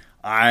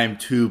I'm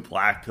too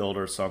blackpilled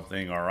or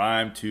something, or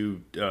I'm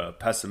too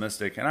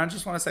pessimistic, and I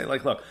just want to say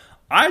like, look.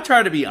 I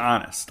try to be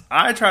honest.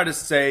 I try to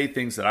say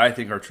things that I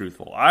think are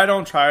truthful. I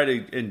don't try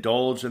to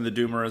indulge in the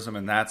doomerism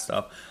and that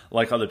stuff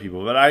like other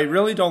people. But I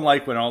really don't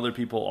like when other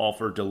people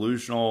offer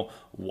delusional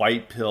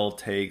white pill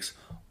takes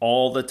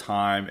all the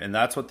time, and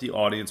that's what the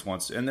audience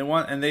wants. And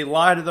they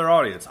lie to their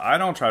audience. I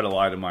don't try to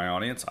lie to my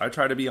audience. I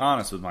try to be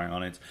honest with my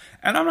audience.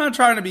 And I'm not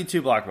trying to be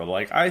too blackpilled.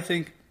 Like I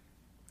think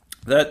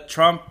that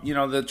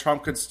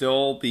Trump could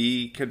still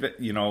be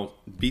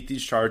beat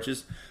these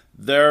charges.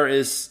 There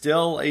is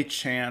still a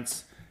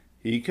chance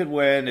he could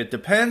win. It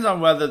depends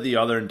on whether the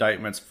other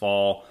indictments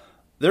fall.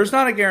 There's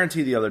not a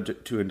guarantee the other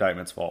two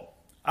indictments fall.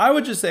 I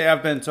would just say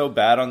I've been so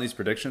bad on these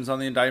predictions on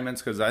the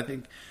indictments because I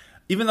think,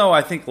 even though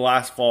I think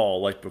last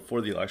fall, like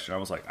before the election, I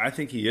was like, I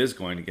think he is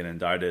going to get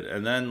indicted.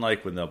 And then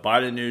like when the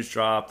Biden news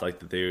dropped, like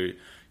that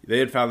they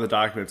had found the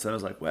documents, and I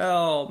was like,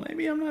 well,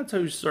 maybe I'm not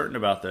too certain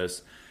about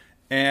this.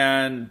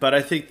 But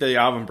I think the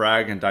Alvin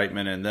Bragg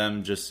indictment and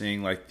them just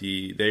seeing like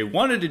they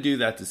wanted to do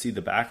that to see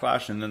the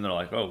backlash, and then they're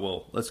like, oh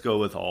well, let's go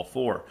with all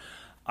four.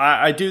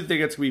 I do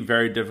think it's going to be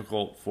very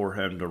difficult for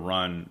him to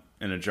run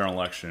in a general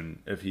election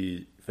if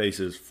he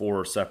faces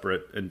four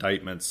separate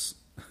indictments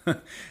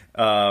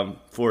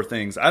for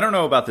things. I don't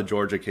know about the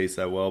Georgia case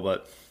that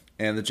well,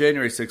 and the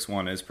January 6th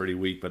one is pretty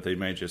weak, but they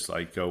may just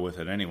like go with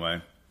it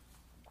anyway.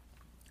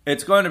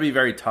 It's going to be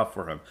very tough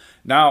for him.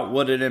 Now,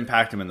 would it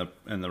impact him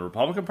in the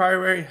Republican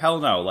primary? Hell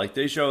no. Like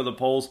they show the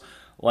polls,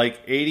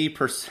 like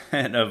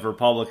 80% of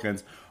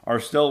Republicans are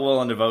still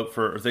willing to vote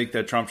for or think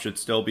that Trump should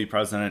still be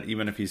president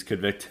even if he's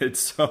convicted.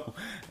 So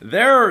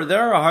they're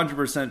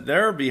 100%.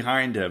 They're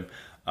behind him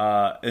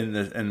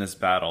in this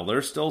battle.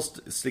 They're still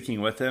sticking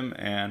with him,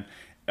 and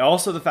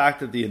also the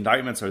fact that the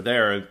indictments are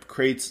there, it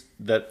creates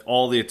that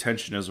all the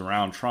attention is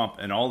around Trump,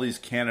 and all these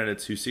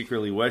candidates who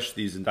secretly wish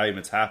these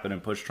indictments happen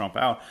and push Trump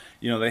out,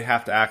 they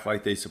have to act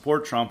like they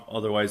support Trump,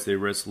 otherwise they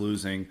risk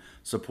losing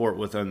support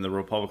within the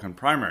Republican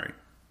primary.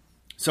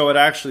 So it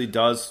actually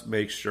does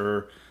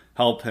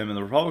help him in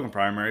the Republican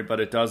primary, but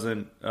it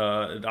doesn't.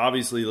 It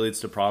obviously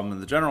leads to problem in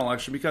the general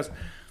election because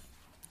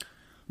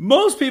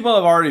most people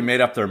have already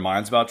made up their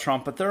minds about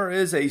Trump, but there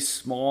is a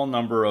small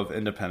number of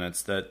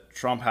independents that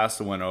Trump has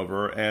to win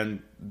over,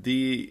 and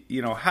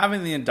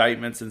having the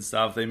indictments and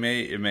stuff, it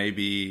may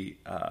be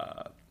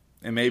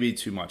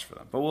too much for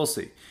them, but we'll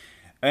see.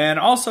 And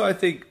also, I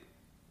think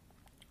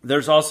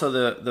there's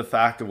also the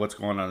fact of what's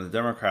going on the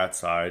Democrat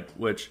side,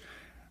 which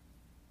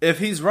if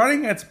he's running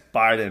against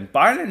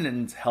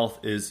Biden's health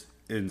is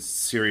in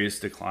serious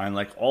decline.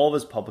 Like all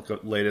of his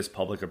latest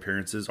public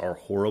appearances are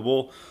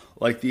horrible.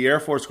 Like the Air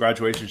Force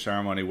graduation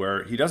ceremony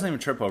where he doesn't even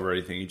trip over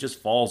anything. He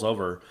just falls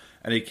over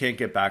and he can't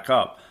get back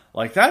up.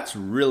 Like that's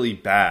really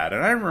bad.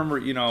 And I remember,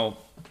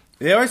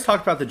 they always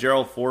talk about the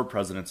Gerald Ford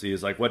presidency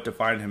is like what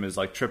defined him is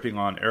like tripping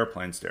on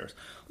airplane stairs.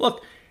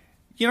 Look,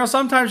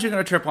 sometimes you're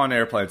going to trip on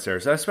airplane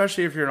stairs,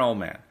 especially if you're an old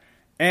man.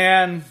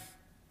 And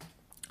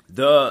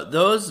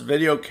those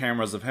video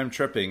cameras of him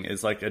tripping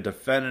is like a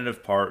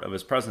definitive part of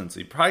his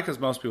presidency. Probably because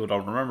most people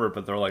don't remember it,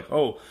 but they're like,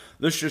 oh,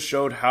 this just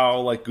showed how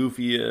like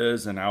goofy he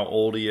is and how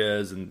old he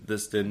is, and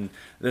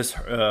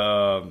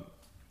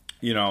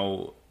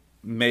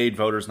made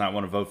voters not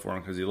want to vote for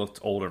him because he looked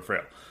old and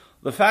frail.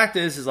 The fact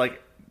is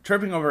like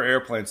tripping over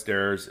airplane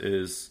stairs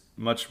is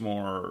much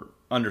more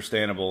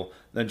understandable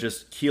than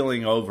just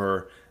keeling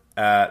over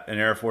at an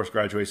Air Force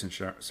graduation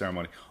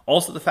ceremony.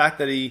 Also, the fact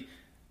that he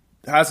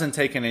hasn't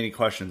taken any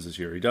questions this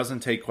year. He doesn't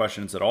take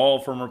questions at all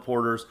from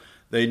reporters.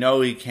 They know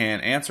he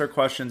can't answer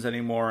questions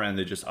anymore, and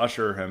they just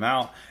usher him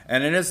out.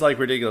 And it is like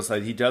ridiculous.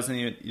 Like he doesn't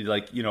even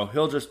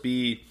he'll just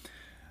be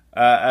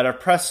at a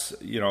press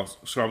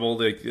scramble.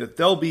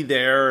 They'll be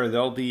there.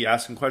 They'll be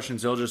asking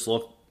questions. They'll just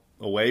look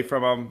away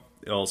from him.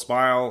 They'll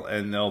smile,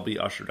 and they'll be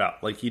ushered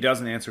out. Like he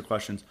doesn't answer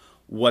questions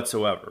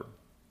whatsoever.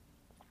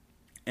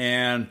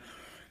 And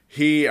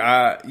he,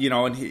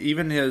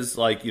 even his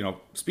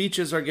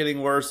speeches are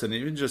getting worse, and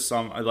even just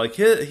some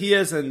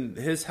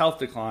his health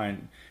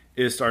decline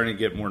is starting to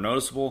get more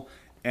noticeable.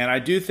 And I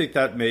do think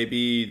that may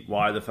be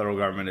why the federal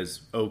government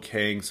is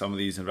okaying some of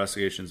these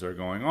investigations that are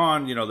going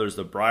on. There's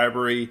the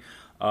bribery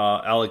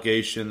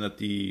allegation that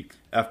the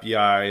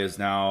FBI is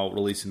now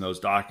releasing those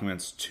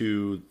documents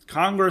to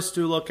Congress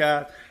to look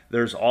at.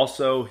 There's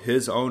also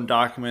his own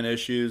document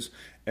issues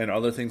and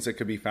other things that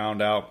could be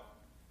found out.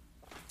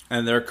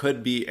 And there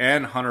could be,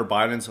 and Hunter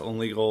Biden's own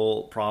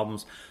legal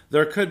problems,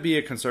 there could be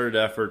a concerted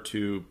effort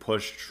to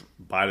push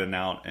Biden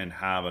out and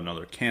have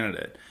another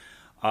candidate.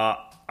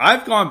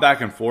 I've gone back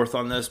and forth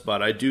on this,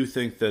 but I do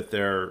think that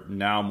they're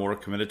now more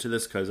committed to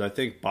this because I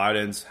think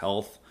Biden's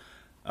health,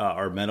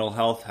 or mental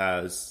health,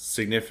 has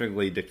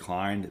significantly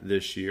declined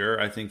this year.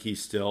 I think he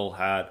still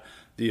had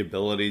the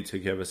ability to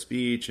give a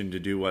speech and to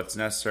do what's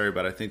necessary,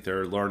 but I think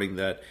they're learning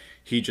that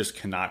he just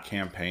cannot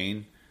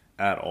campaign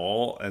at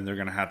all, and they're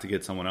going to have to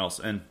get someone else.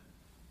 And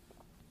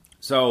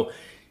so,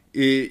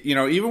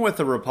 even with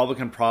the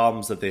Republican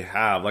problems that they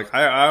have, like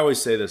I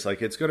always say this,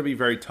 like it's going to be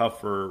very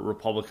tough for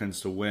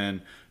Republicans to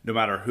win no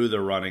matter who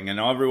they're running. And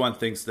everyone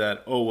thinks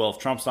that, oh, well, if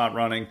Trump's not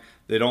running,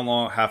 they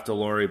don't have to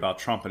worry about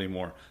Trump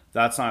anymore.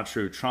 That's not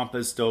true. Trump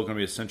is still going to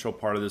be a central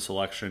part of this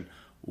election,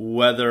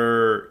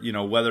 whether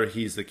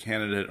he's the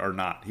candidate or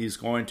not. He's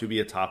going to be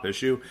a top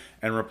issue,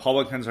 and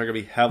Republicans are going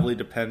to be heavily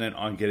dependent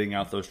on getting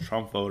out those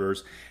Trump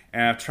voters.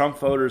 And if Trump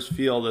voters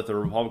feel that the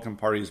Republican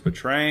Party is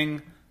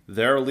betraying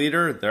their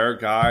leader, their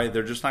guy,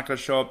 they're just not going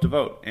to show up to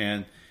vote.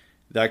 And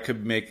that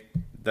could make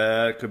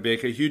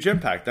a huge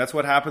impact. That's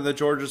what happened in the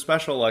Georgia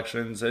special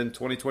elections in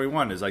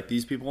 2021, is like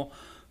these people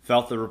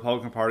felt the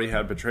Republican Party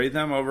had betrayed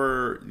them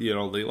over, the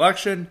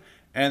election,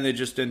 and they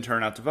just didn't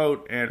turn out to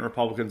vote, and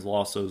Republicans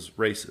lost those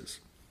races.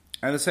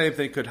 And the same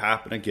thing could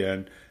happen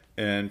again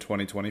in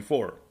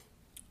 2024.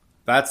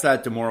 That's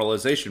that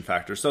demoralization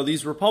factor. So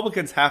these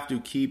Republicans have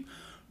to keep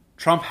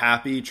Trump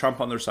happy, Trump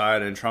on their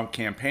side, and Trump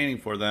campaigning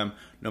for them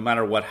no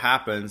matter what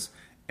happens,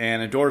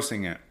 and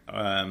endorsing it,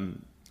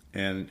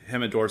 and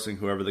him endorsing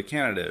whoever the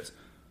candidate is.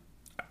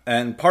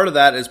 And part of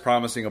that is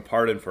promising a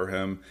pardon for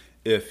him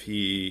if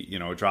he,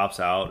 drops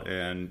out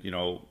and,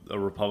 a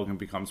Republican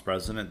becomes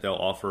president, they'll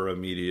offer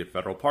immediate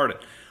federal pardon.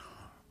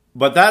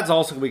 But that's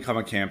also become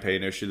a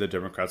campaign issue that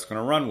Democrats are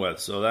going to run with.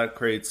 So that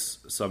creates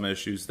some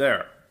issues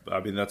there. I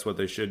mean, that's what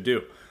they should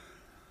do.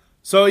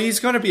 So he's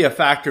going to be a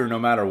factor no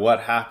matter what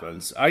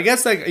happens. I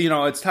guess,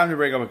 it's time to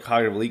bring up a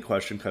cognitive elite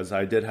question, because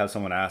I did have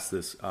someone ask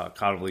this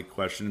cognitive elite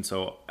question.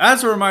 So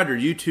as a reminder,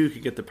 you too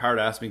can get the power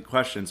to ask me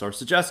questions or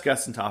suggest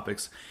guests and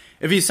topics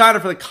if you sign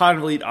up for the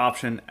cognitive elite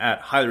option at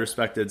Highly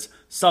Respected's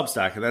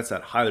Substack, and that's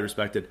at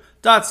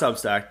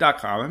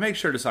highlyrespected.substack.com. And make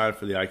sure to sign up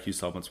for the IQ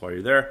supplements while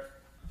you're there.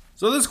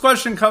 So this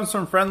question comes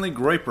from Friendly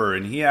Groiper,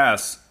 and he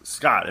asks,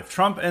 Scott, if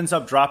Trump ends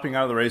up dropping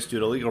out of the race due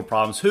to legal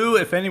problems, who,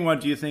 if anyone,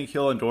 do you think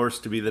he'll endorse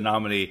to be the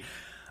nominee?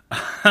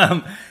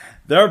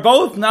 They're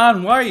both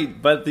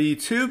non-white, but the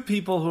two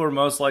people who are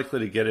most likely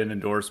to get an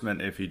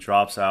endorsement if he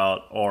drops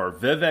out are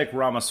Vivek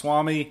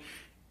Ramaswamy,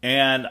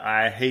 and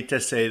I hate to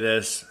say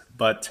this,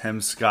 but Tim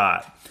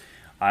Scott.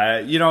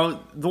 The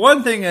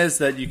one thing is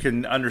that you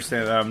can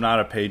understand that I'm not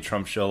a paid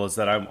Trump shill is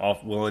that I'm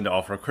willing to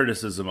offer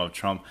criticism of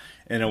Trump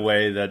in a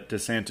way that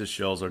DeSantis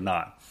shills are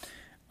not.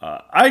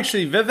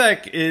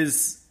 Vivek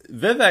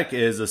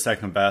is a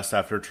second best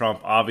after Trump.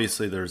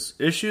 Obviously, there's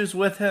issues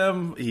with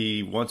him.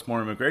 He wants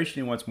more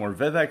immigration. He wants more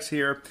Viveks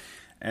here.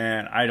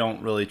 And I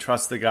don't really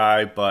trust the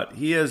guy, but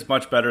he is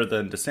much better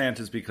than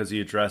DeSantis because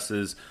he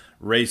addresses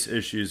race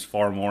issues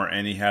far more,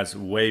 and he has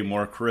way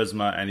more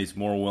charisma, and he's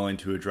more willing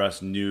to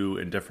address new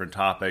and different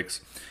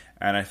topics.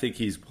 And I think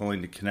he's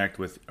willing to connect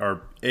with,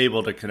 or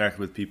able to connect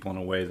with people in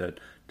a way that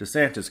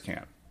DeSantis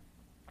can't.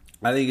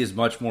 I think he's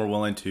much more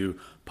willing to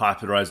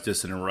popularize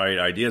dissident right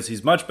ideas.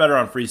 He's much better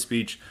on free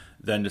speech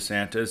than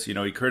DeSantis.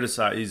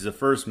 He's the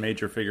first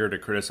major figure to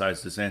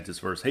criticize DeSantis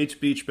for his hate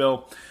speech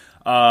bill,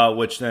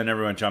 which then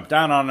everyone jumped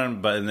down on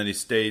him, and then he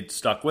stayed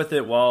stuck with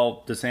it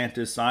while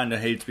DeSantis signed a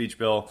hate speech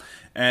bill.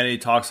 And he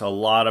talks a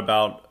lot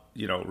about,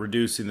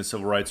 reducing the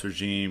civil rights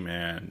regime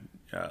and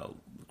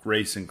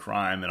race and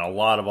crime and a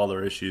lot of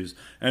other issues,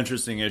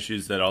 interesting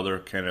issues that other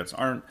candidates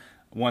aren't.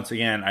 Once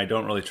again, I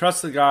don't really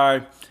trust the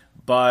guy,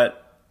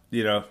 but,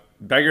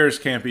 beggars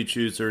can't be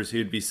choosers.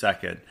 He'd be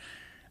second.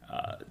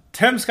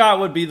 Tim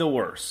Scott would be the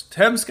worst.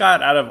 Tim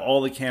Scott, out of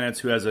all the candidates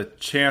who has a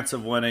chance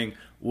of winning,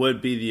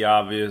 would be the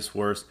obvious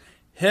worst.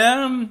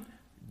 Him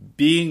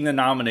being the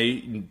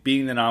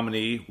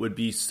nominee would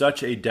be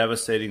such a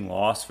devastating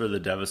loss for the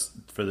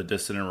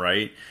dissident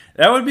right.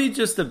 That would be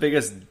just the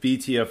biggest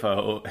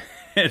BTFO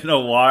in a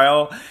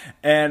while.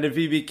 And if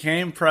he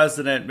became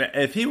president,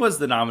 if he was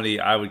the nominee,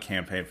 I would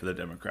campaign for the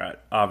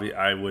Democrat.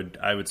 I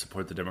would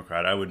support the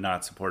Democrat. I would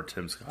not support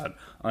Tim Scott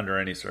under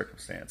any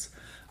circumstance.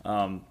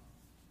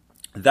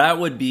 That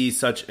would be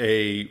such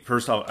a,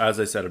 first off, as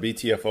I said, a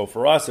BTFO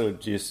for us. It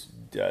would just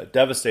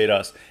devastate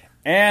us.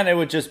 And it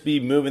would just be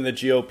moving the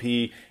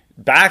GOP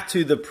back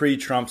to the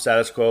pre-Trump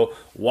status quo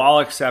while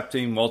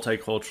accepting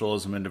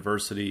multiculturalism and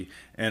diversity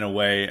in a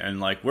way.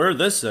 And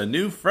this is a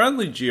new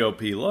friendly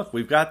GOP. Look,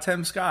 we've got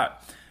Tim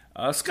Scott.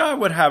 Scott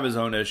would have his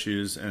own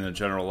issues in a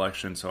general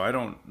election, so I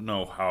don't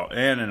know how,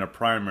 and in a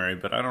primary,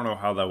 but I don't know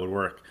how that would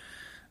work.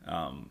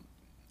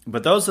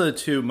 But those are the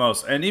two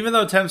most. And even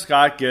though Tim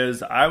Scott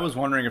gives, I was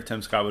wondering if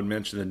Tim Scott would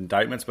mention the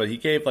indictments, but he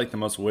gave the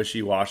most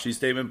wishy-washy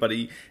statement, but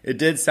it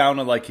did sound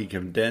like he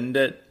condemned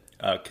it.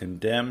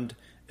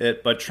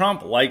 But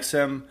Trump likes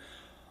him.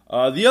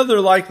 The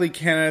other likely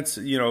candidates,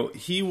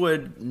 he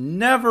would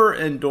never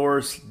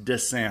endorse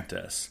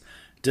DeSantis.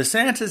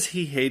 DeSantis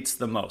he hates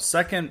the most.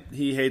 Second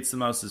he hates the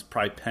most is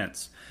probably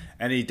Pence.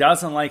 And he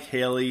doesn't like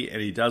Haley, and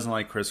he doesn't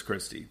like Chris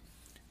Christie.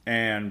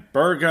 And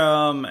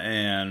Burgum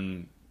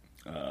and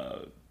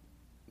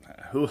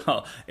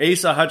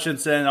Asa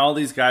Hutchinson, all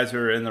these guys who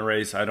are in the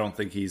race, I don't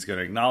think he's going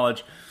to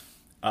acknowledge.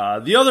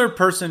 The other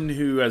person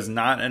who has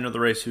not entered the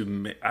race,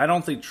 I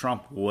don't think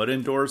Trump would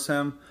endorse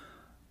him,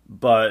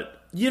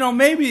 but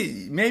maybe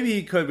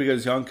he could,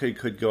 because Youngkin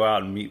could go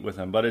out and meet with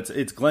him. But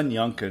it's Glenn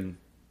Youngkin.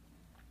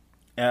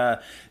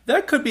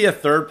 That could be a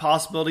third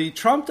possibility.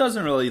 Trump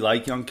doesn't really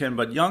like Youngkin,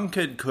 but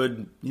Youngkin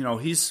could,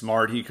 he's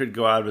smart. He could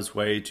go out of his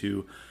way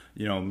to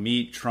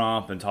meet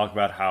Trump and talk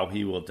about how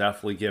he will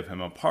definitely give him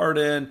a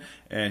pardon,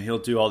 and he'll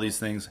do all these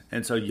things.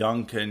 And so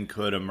Youngkin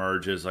could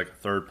emerge as a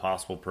third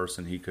possible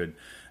person he could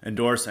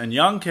endorse. And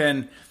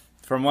Youngkin,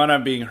 from what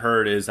I'm being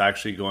heard, is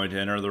actually going to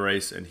enter the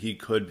race, and he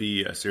could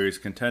be a serious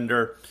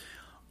contender.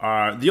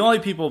 The only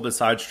people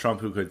besides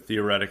Trump who could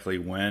theoretically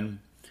win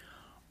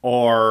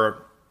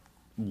are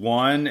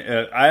one.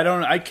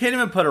 I can't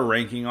even put a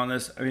ranking on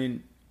this. I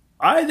mean,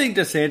 I think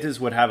DeSantis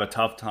would have a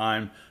tough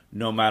time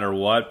no matter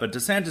what, but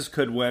DeSantis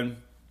could win.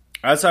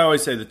 As I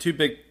always say, the two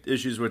big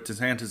issues with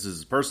DeSantis is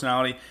his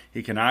personality.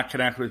 He cannot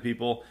connect with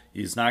people.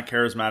 He's not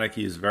charismatic.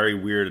 He is very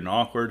weird and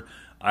awkward.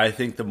 I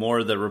think the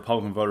more the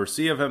Republican voters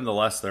see of him, the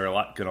less they're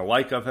going to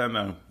like of him,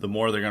 and the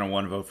more they're going to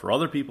want to vote for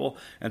other people.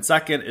 And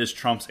second is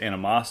Trump's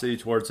animosity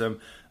towards him.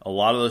 A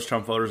lot of those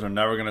Trump voters are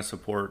never going to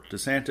support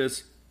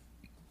DeSantis,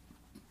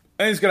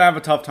 and he's going to have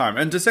a tough time.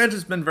 And DeSantis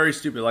has been very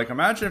stupid.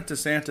 Imagine if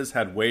DeSantis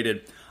had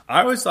waited.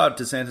 I always thought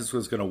DeSantis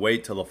was going to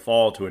wait till the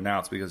fall to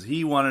announce because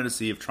he wanted to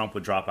see if Trump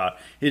would drop out.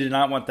 He did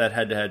not want that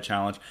head-to-head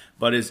challenge,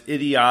 but his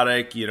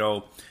idiotic,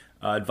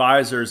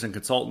 advisors and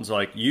consultants are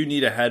like, you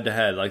need a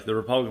head-to-head, like the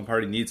Republican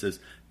Party needs this.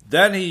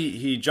 Then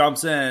he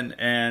jumps in,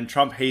 and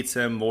Trump hates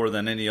him more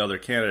than any other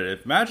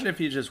candidate. Imagine if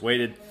he just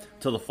waited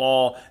till the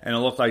fall and it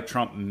looked like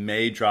Trump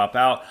may drop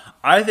out.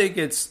 I think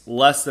it's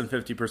less than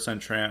 50%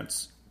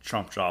 chance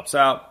Trump drops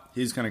out.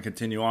 He's going to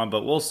continue on,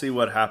 but we'll see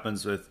what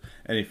happens with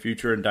any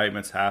future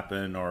indictments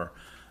happen, or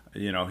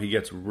he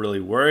gets really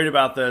worried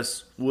about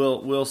this.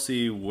 We'll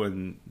see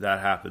when that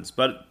happens.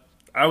 But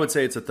I would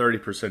say it's a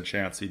 30%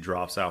 chance he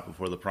drops out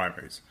before the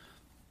primaries.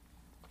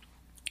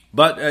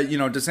 But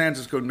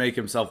DeSantis could make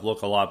himself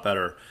look a lot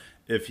better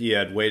if he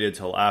had waited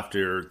till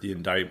after the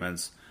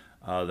indictments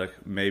that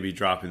maybe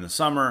drop in the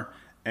summer.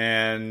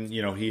 And,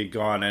 he had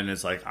gone in and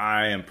it's like,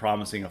 I am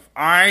promising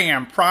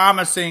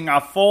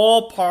a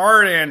full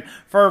pardon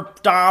for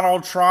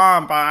Donald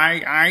Trump.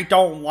 I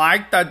don't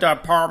like the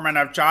Department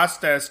of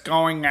Justice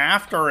going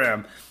after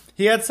him.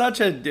 He had such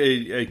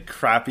a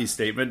crappy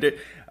statement.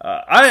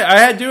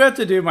 I do have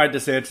to do my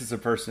DeSantis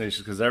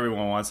impersonation because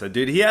everyone wants it.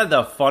 Dude, he had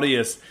the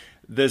funniest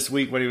this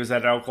week when he was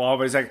at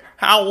Oklahoma. He's like,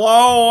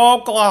 hello,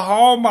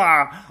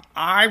 Oklahoma.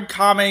 I'm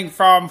coming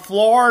from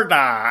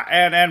Florida,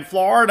 and in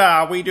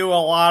Florida, we do a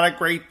lot of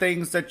great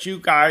things that you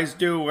guys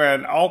do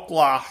in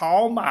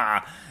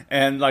Oklahoma.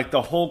 And like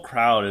the whole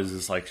crowd is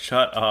just like,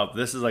 shut up.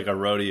 This is like a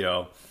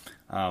rodeo.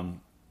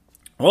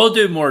 We'll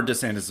do more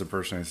DeSantis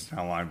impersonations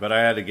down the line, but I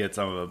had to get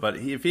some of it. But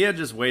if he had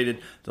just waited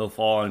till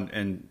fall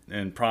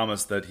and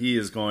promised that he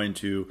is going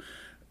to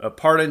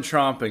pardon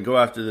Trump and go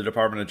after the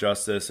Department of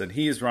Justice, and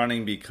he's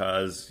running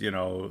because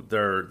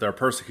they're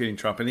persecuting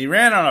Trump, and he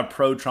ran on a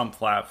pro-Trump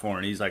platform.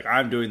 And he's like,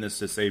 I'm doing this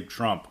to save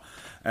Trump,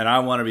 and I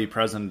want to be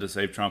president to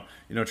save Trump.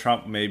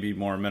 Trump may be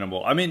more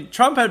amenable. I mean,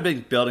 Trump had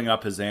been building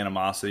up his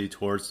animosity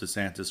towards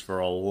DeSantis for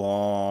a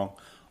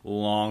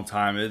long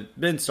time. It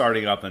had been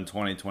starting up in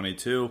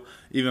 2022,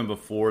 even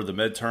before the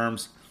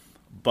midterms.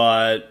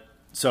 But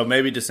so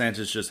maybe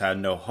DeSantis just had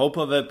no hope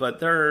of it.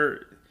 But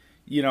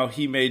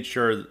he made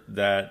sure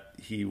that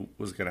he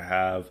was going to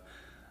have,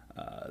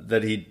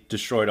 that he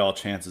destroyed all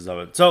chances of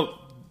it. So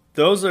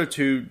those are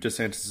two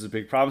DeSantis'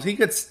 big problems. He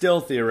could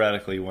still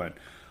theoretically win.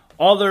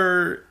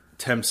 Other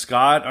Tim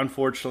Scott,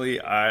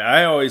 unfortunately,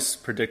 I always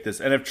predict this.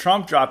 And if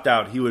Trump dropped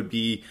out,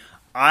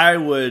 I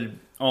would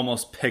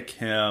almost pick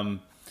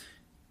him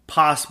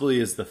possibly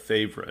as the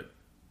favorite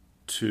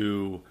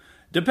to,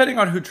 depending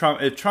on who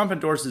Trump, if Trump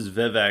endorses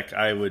Vivek,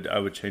 I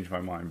would change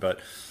my mind.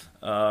 But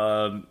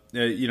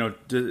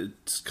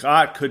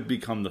Scott could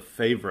become the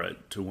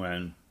favorite to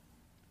win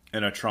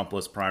in a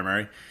Trumpless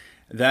primary.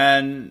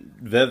 Then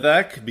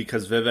Vivek,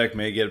 because Vivek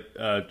may get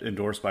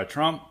endorsed by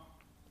Trump.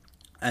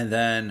 And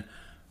then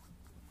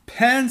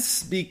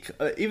Pence,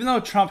 even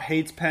though Trump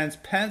hates Pence,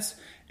 Pence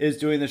is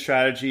doing the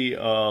strategy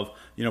of,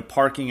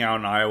 parking out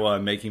in Iowa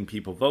and making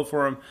people vote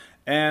for him.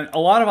 And a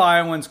lot of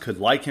Iowans could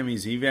like him.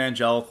 He's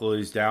evangelical.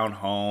 He's down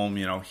home.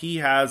 He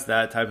has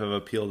that type of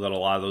appeal that a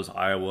lot of those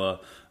Iowa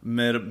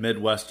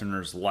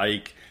Midwesterners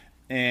like.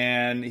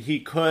 And he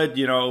could,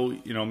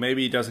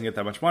 maybe he doesn't get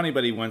that much money,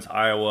 but he wins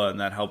Iowa, and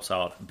that helps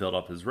out build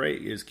up his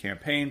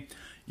campaign.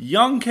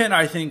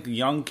 I think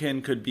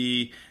Youngkin could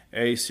be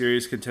a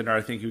serious contender.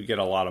 I think he would get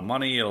a lot of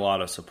money, a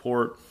lot of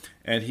support.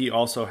 And he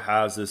also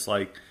has this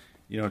like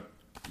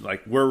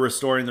we're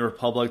restoring the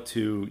republic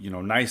to,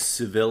 nice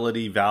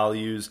civility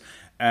values.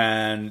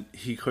 And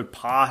he could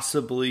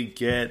possibly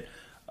get,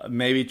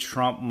 maybe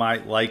Trump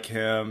might like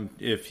him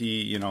if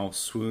he,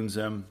 swoons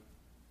him.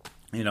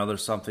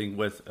 There's something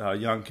with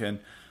Youngkin.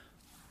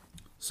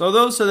 So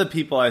those are the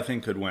people I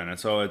think could win. And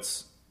so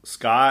it's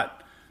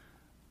Scott,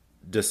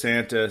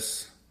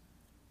 DeSantis,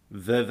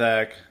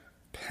 Vivek,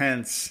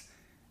 Pence,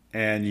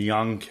 and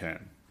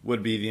Youngkin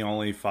would be the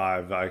only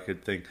five I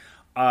could think.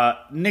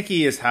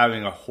 Nikki is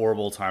having a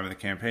horrible time in the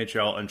campaign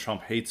trail, and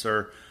Trump hates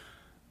her.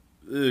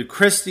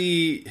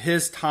 Christie,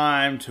 his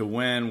time to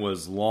win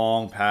was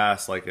long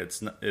past. Like it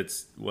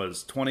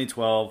was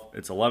 2012.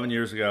 It's 11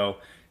 years ago.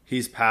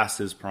 He's past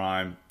his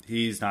prime.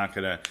 He's not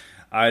gonna.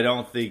 I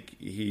don't think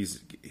he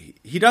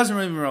doesn't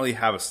even really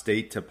have a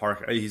state to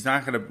park. He's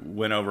not gonna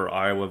win over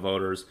Iowa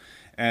voters,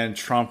 and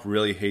Trump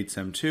really hates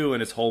him too.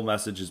 And his whole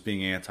message is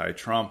being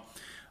anti-Trump.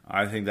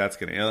 I think that's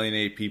going to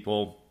alienate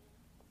people.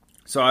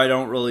 So I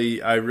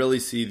really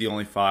see the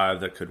only five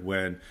that could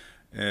win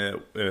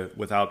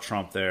without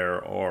Trump there,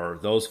 or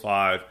those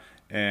five.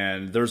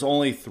 And there's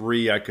only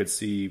three I could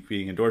see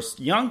being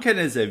endorsed. Youngkin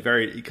is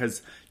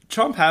because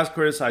Trump has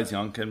criticized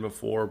Youngkin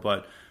before,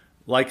 but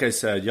like I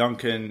said,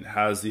 Youngkin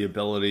has the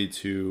ability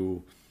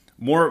to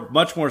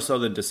much more so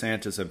than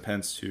DeSantis and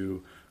Pence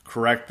to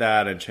correct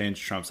that and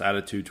change Trump's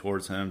attitude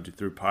towards him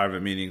through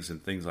private meetings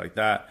and things like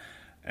that.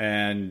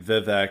 And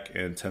Vivek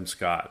and Tim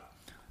Scott.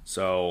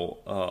 So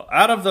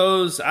out of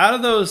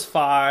those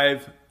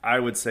five, I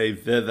would say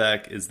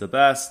Vivek is the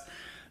best.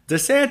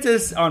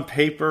 DeSantis on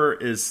paper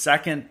is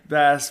second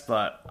best,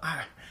 but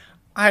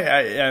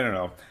I don't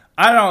know.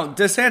 I don't.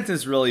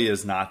 DeSantis really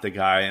is not the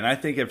guy, and I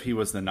think if he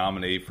was the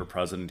nominee for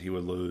president, he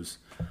would lose.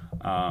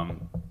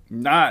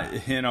 Not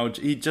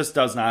he just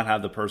does not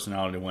have the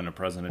personality to win a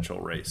presidential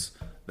race.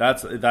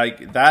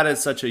 That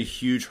is such a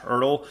huge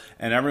hurdle,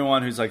 and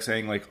everyone who's like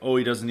saying like, oh,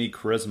 he doesn't need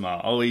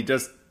charisma, oh, he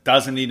just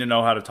doesn't need to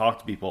know how to talk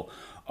to people,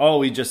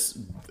 oh, he just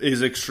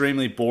is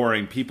extremely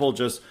boring. People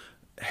just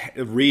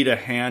read a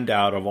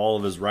handout of all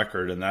of his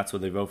record and that's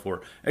what they vote for.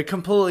 It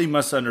completely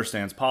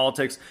misunderstands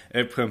politics.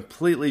 It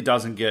completely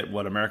doesn't get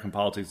what American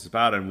politics is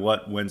about and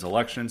what wins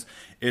elections.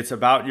 It's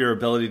about your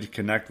ability to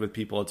connect with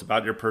people. It's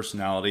about your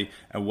personality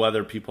and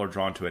whether people are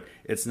drawn to it.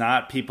 It's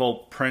not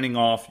people printing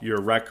off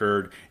your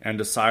record and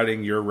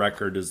deciding your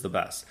record is the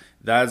best.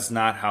 That's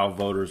not how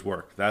voters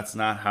work. That's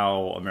not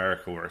how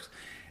America works.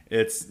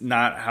 It's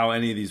not how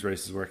any of these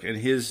races work. And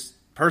his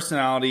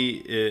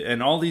personality,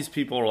 and all these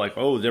people are like,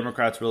 oh,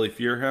 Democrats really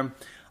fear him.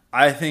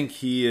 I think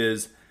he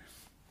is,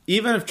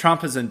 even if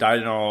Trump is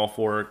indicted on all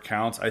 4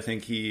 counts, I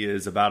think he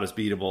is about as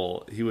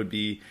beatable. He would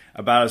be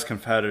about as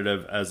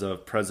competitive as a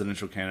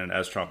presidential candidate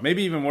as Trump.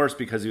 Maybe even worse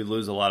because he would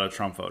lose a lot of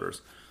Trump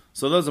voters.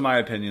 So those are my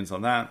opinions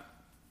on that,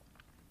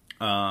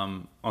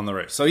 on the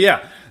race. So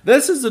yeah,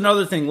 this is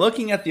another thing.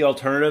 Looking at the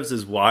alternatives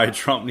is why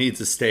Trump needs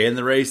to stay in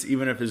the race,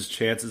 even if his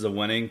chances of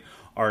winning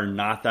are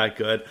not that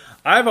good.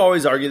 I've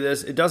always argued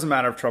this. It doesn't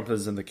matter if Trump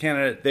is in the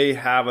candidate. They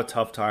have a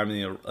tough time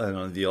in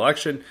the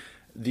election.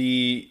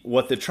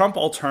 What the Trump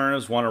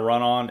alternatives want to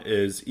run on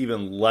is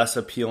even less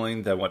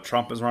appealing than what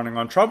Trump is running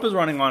on. Trump is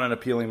running on an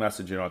appealing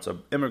message. It's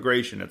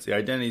immigration. It's the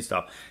identity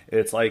stuff.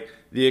 It's like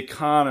the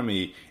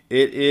economy.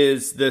 It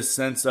is this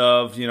sense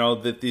of,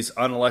 that these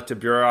unelected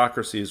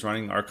bureaucracy is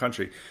running our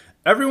country.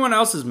 Everyone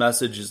else's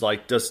message is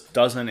like just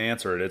doesn't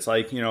answer it. It's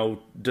like,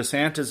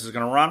 DeSantis is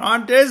going to run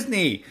on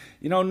Disney.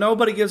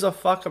 Nobody gives a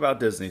fuck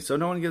about Disney, so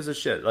no one gives a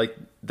shit. Like,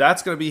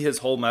 that's going to be his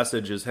whole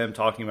message, is him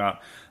talking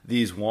about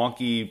these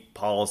wonky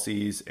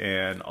policies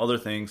and other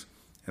things.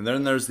 And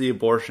then there's the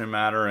abortion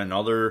matter and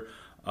other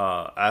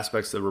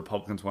aspects that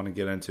Republicans want to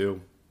get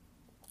into.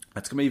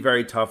 It's going to be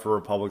very tough for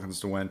Republicans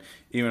to win,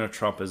 even if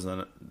Trump is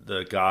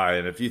the guy.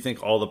 And if you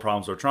think all the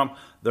problems are Trump,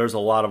 there's a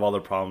lot of other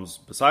problems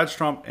besides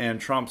Trump, and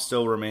Trump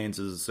still remains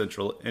as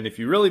essential. And if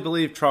you really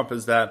believe Trump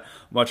is that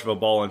much of a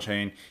ball and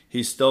chain,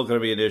 he's still going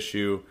to be an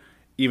issue,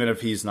 even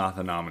if he's not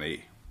the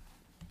nominee.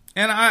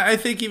 And I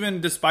think even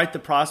despite the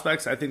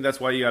prospects, I think that's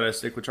why you got to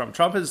stick with Trump.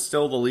 Trump is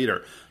still the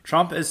leader.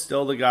 Trump is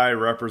still the guy who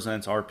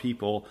represents our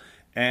people.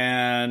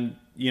 And,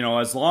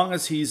 as long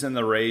as he's in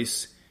the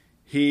race,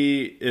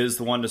 he is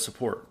the one to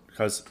support.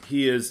 Because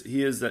he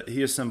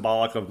is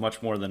symbolic of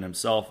much more than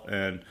himself,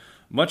 and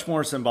much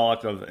more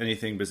symbolic of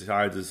anything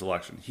besides this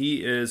election.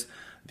 He is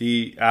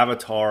the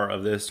avatar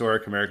of the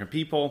historic American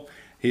people.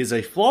 He is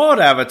a flawed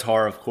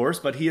avatar, of course,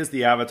 but he is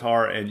the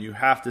avatar, and you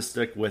have to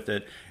stick with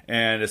it.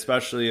 And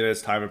especially in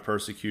his time of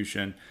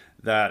persecution,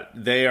 that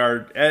they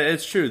are.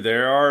 It's true. They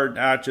are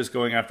not just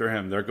going after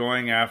him. They're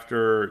going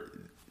after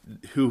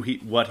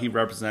what he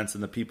represents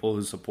and the people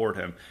who support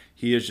him.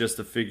 He is just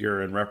a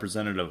figure and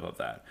representative of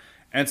that.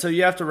 And so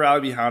you have to rally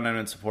behind him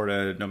and support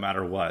it no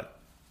matter what.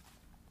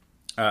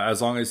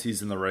 As long as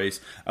he's in the race.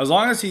 As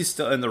long as he's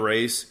still in the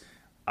race,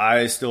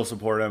 I still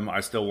support him. I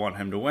still want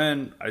him to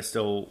win. I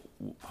still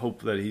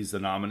hope that he's the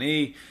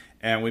nominee.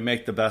 And we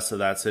make the best of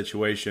that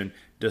situation,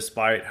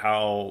 despite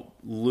how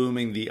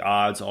looming the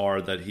odds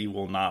are that he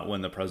will not win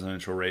the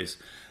presidential race.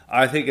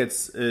 I think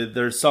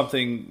there's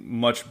something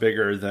much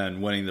bigger than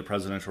winning the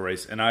presidential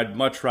race. And I'd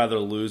much rather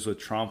lose with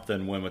Trump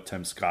than win with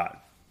Tim Scott.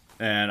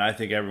 And I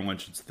think everyone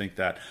should think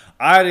that.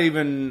 I'd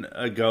even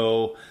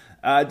go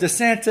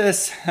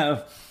DeSantis.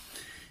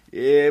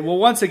 Well,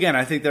 once again,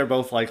 I think they're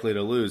both likely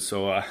to lose.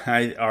 So I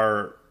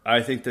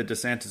think that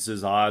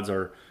DeSantis's odds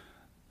are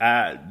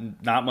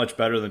not much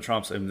better than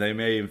Trump's, and they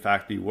may in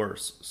fact be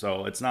worse.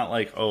 So it's not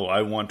like, oh,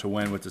 I want to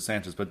win with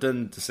DeSantis, but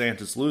then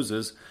DeSantis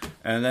loses,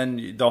 and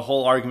then the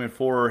whole argument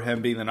for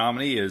him being the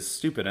nominee is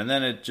stupid, and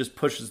then it just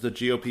pushes the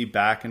GOP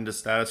back into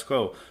status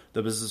quo,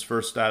 the business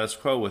first status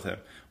quo with him.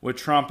 With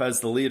Trump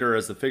as the leader,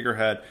 as the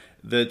figurehead,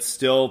 that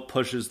still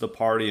pushes the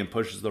party and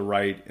pushes the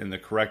right in the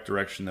correct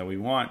direction that we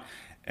want.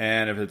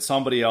 And if it's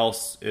somebody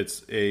else,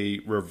 it's a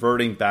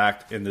reverting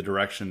back in the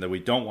direction that we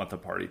don't want the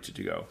party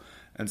to go.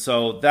 And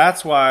so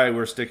that's why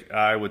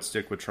I would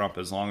stick with Trump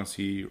as long as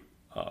he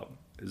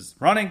is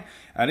running.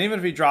 And even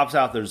if he drops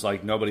out, there's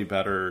like nobody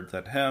better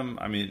than him.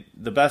 I mean,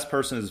 the best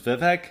person is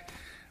Vivek,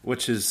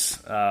 which is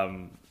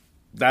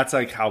that's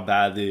like how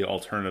bad the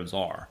alternatives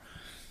are.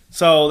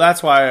 So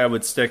that's why I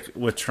would stick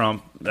with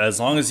Trump as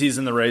long as he's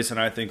in the race, and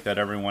I think that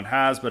everyone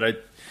has. But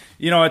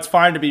it's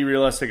fine to be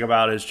realistic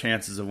about his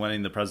chances of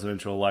winning the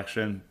presidential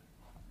election.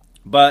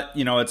 But,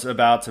 it's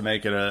about to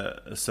make it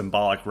a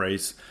symbolic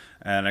race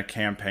and a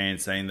campaign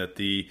saying that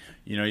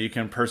you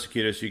can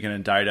persecute us, you can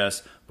indict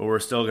us, but we're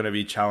still going to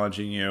be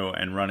challenging you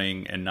and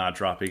running and not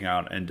dropping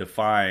out and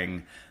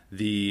defying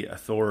the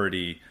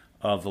authority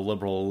of the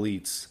liberal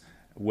elites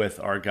with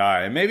our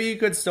guy. And maybe he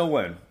could still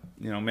win.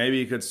 Maybe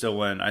he could still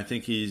win. I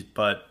think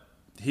but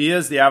he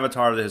is the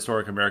avatar of the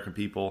historic American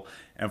people,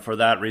 and for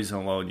that reason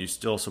alone, you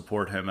still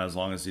support him as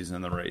long as he's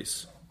in the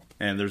race.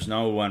 And there's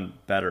no one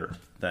better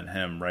than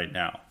him right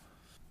now.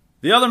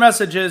 The other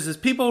message is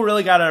people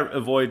really got to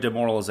avoid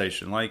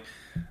demoralization. Like,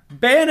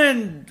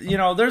 Bannon,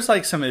 there's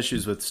like some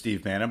issues with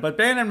Steve Bannon, but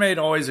Bannon made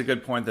always a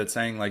good point that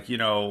saying, like,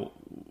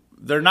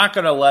 they're not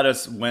going to let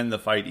us win the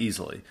fight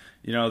easily.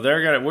 We're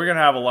going to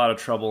have a lot of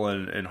trouble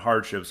and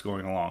hardships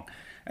going along.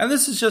 And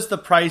this is just the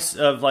price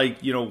of, like,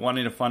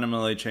 wanting to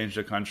fundamentally change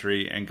the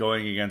country and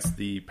going against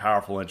the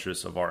powerful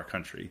interests of our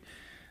country.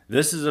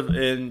 This is,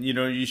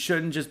 you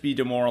shouldn't just be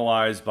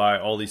demoralized by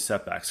all these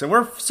setbacks. And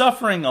we're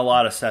suffering a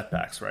lot of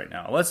setbacks right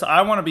now.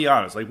 I want to be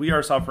honest. Like, we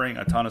are suffering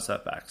a ton of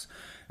setbacks.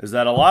 Is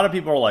that a lot of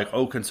people are like,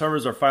 oh,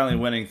 conservatives are finally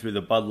winning through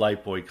the Bud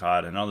Light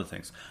boycott and other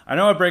things. I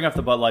know I bring up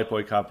the Bud Light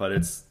boycott, but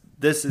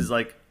this is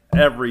like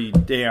every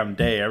damn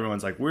day.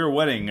 Everyone's like, we're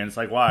winning. And it's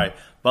like, why?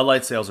 Bud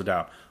Light sales are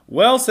down.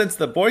 Well, since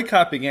the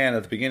boycott began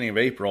at the beginning of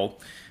April,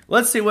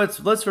 let's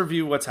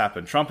review what's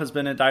happened. Trump has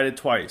been indicted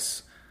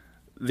twice.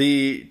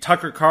 The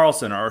Tucker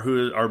Carlson,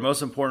 our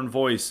most important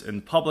voice in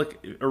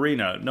public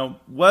arena, no,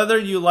 whether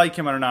you like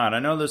him or not, I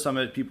know there's some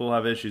people who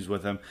have issues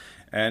with him,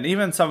 and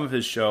even some of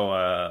his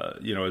show,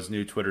 his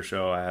new Twitter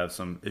show, I have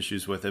some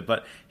issues with it,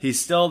 but he's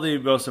still the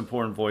most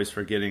important voice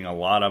for getting a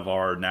lot of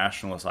our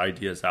nationalist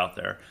ideas out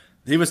there.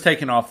 He was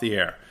taken off the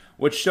air,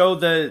 which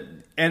showed that,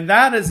 and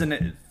that is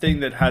a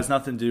thing that has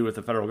nothing to do with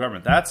the federal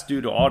government. That's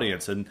due to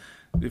audience, and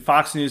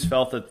Fox News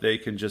felt that they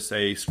can just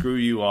say, screw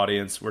you,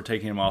 audience, we're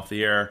taking him off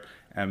the air,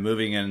 and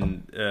moving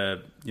in,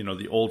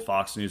 the old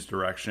Fox News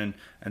direction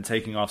and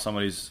taking off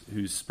somebody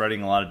who's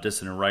spreading a lot of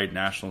dissident right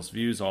nationalist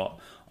views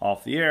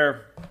off the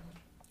air.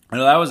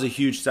 That was a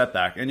huge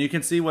setback. And you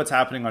can see what's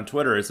happening on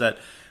Twitter is that,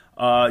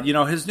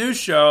 his new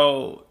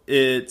show,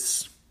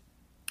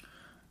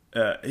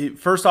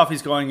 first off,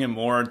 he's going in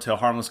more into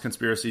harmless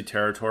conspiracy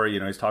territory.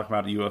 He's talking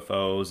about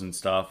UFOs and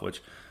stuff,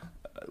 which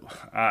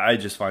I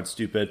just find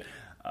stupid.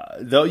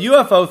 The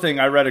UFO thing,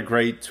 I read a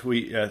great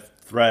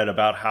thread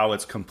about how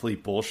it's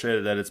complete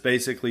bullshit, that it's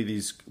basically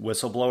these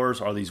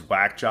whistleblowers are these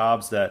whack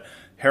jobs that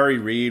Harry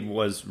Reid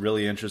was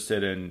really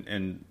interested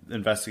in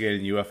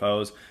investigating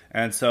UFOs.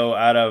 And so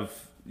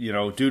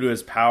due to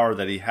his power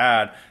that he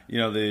had,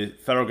 the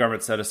federal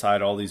government set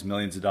aside all these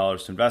millions of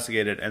dollars to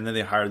investigate it, and then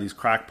they hired these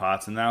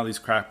crackpots, and now these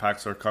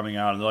crackpots are coming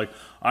out, and they're like,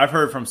 I've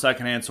heard from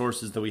secondhand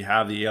sources that we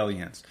have the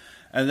aliens.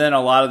 And then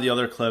a lot of the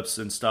other clips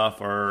and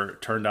stuff are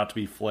turned out to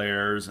be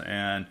flares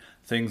and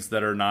things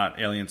that are not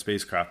alien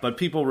spacecraft. But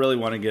people really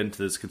want to get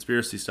into this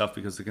conspiracy stuff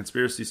because the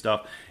conspiracy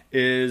stuff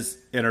is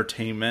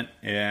entertainment,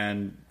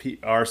 and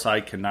our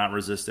side cannot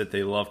resist it.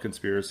 They love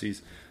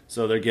conspiracies,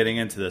 so they're getting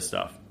into this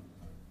stuff.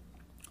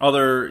 I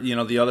don't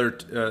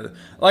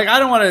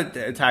want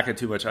to attack it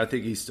too much. I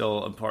think he's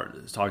still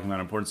talking about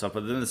important stuff.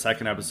 But then the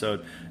second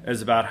episode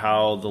is about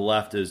how the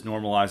left is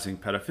normalizing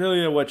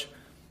pedophilia, which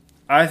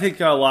I think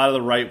a lot of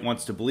the right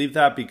wants to believe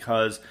that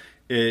because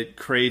it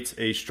creates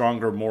a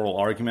stronger moral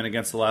argument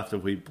against the left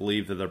if we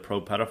believe that they're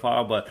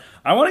pro-pedophile. But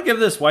I want to give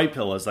this white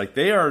pill as like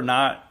they are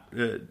not.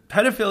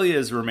 Pedophilia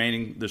is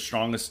remaining the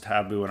strongest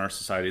taboo in our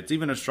society. It's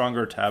even a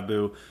stronger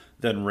taboo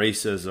than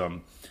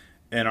racism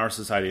in our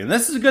society. And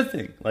this is a good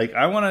thing. Like,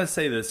 I want to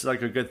say this is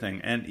like a good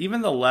thing. And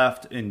even the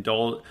left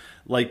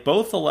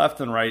both the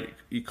left and right,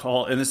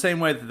 in the same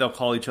way that they'll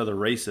call each other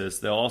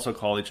racist, they'll also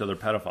call each other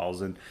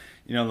pedophiles. And,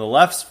 the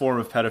left's form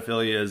of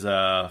pedophilia is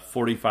a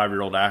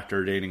 45-year-old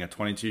actor dating a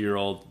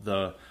 22-year-old.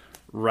 The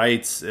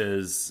right's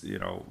is,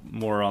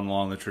 more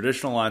along the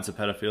traditional lines of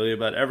pedophilia,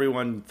 but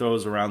everyone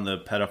throws around the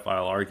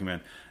pedophile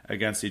argument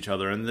against each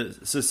other. And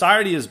the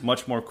society is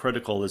much more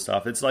critical of this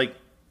stuff. It's like,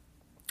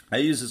 I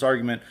use this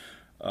argument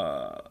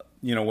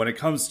when it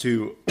comes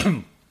to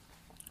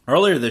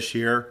earlier this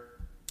year,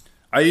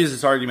 I used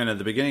this argument at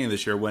the beginning of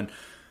this year when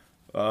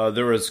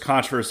there was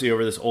controversy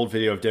over this old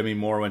video of Demi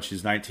Moore when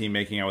she's 19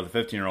 making out with a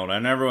 15-year-old.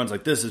 And everyone's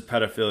like, this is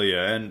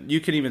pedophilia. And you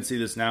can even see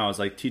this now as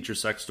like teacher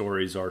sex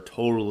stories are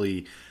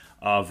totally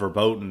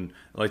verboten.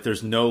 Like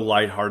there's no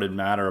lighthearted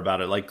matter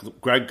about it.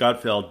 Like Greg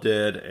Gutfeld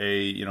did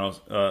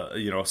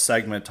a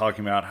segment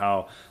talking about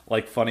how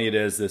like funny it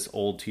is this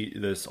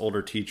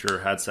older teacher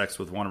had sex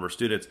with one of her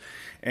students.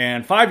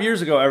 And 5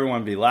 years ago, everyone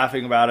would be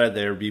laughing about it.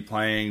 They would be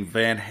playing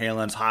Van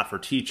Halen's Hot for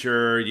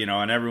Teacher,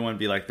 and everyone would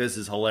be like, this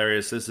is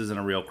hilarious. This isn't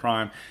a real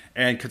crime.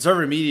 And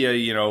conservative media,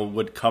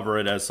 would cover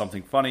it as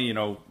something funny.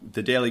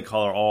 The Daily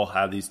Caller all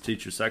had these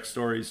teacher sex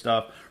stories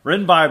stuff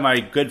written by my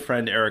good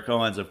friend Eric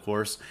Owens, of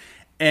course.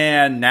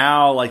 And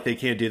now, like, they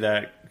can't do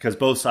that because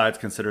both sides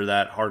consider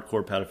that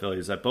hardcore pedophilia.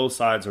 Is that both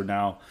sides are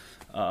now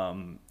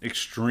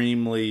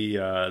extremely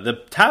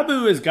the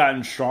taboo has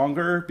gotten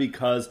stronger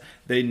because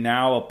they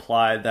now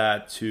apply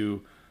that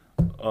to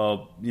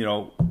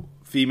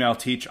female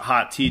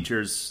hot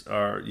teachers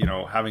are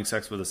having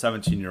sex with a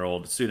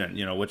 17-year-old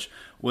student, which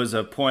was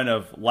a point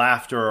of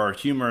laughter or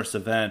humorous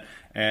event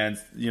and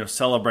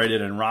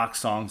celebrated in rock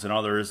songs and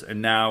others,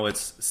 and now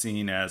it's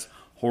seen as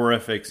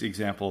horrific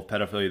example of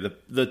pedophilia.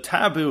 The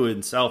taboo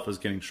itself is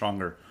getting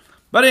stronger.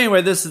 But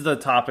anyway, this is the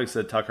topics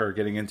that Tucker are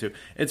getting into.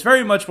 It's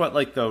very much what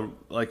like a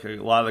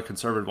lot of the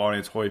conservative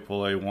audience hoi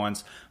polloi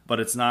wants, but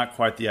it's not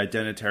quite the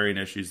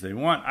identitarian issues they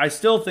want. I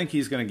still think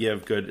he's going to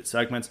give good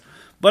segments,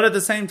 but at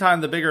the same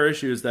time, the bigger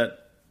issue is that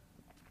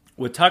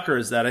with Tucker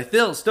is that I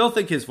still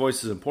think his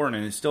voice is important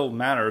and it still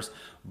matters.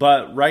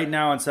 But right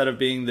now, instead of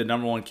being the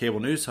number one cable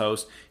news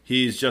host,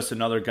 he's just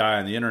another guy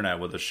on the internet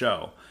with a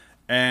show.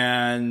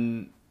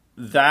 And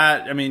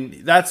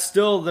that's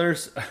still,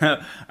 there's,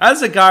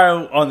 as a guy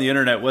on the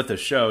internet with a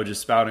show,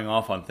 just spouting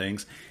off on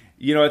things,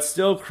 it's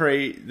still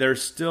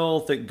there's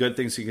still good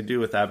things he can do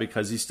with that,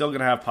 because he's still going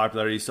to have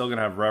popularity, he's still going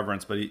to have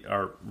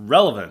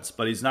relevance,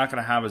 but he's not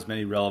going to have as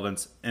many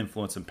relevance,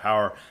 influence, and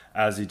power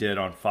as he did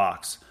on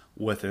Fox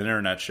with an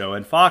internet show.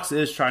 And Fox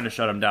is trying to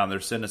shut him down. They're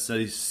sending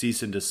a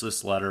cease and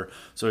desist letter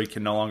so he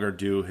can no longer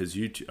do his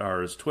YouTube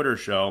or his Twitter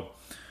show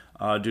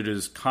due to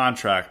his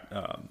contract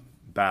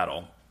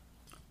battle.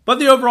 But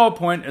the overall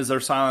point is they're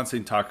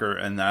silencing Tucker,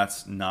 and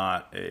that's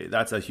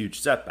a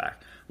huge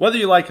setback. Whether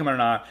you like him or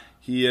not,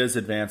 he is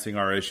advancing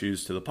our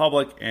issues to the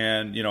public.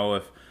 And,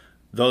 if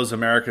those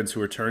Americans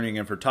who are tuning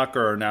in for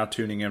Tucker are now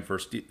tuning in for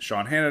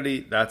Sean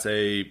Hannity, that's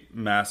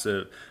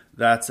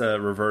a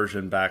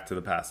reversion back to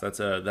the past.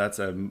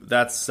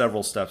 That's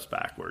several steps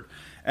backward.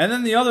 And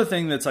then the other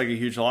thing that's like a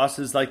huge loss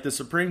is like the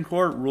Supreme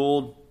Court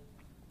ruled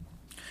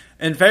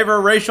in favor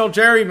of racial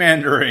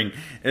gerrymandering.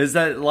 Is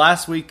that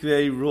last week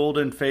they ruled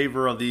in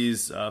favor of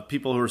these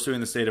people who are suing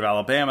the state of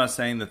Alabama,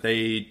 saying that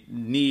they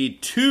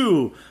need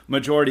 2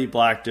 majority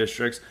black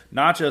districts,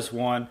 not just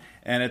one.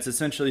 And it's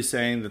essentially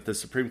saying that the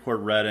Supreme Court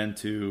read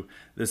into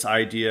this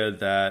idea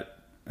that,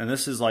 and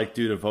this is like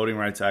due to Voting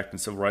Rights Act and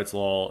Civil Rights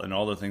Law and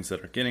all the things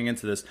that are getting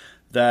into this,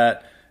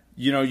 that,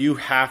 you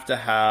have to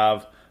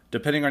have,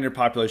 depending on your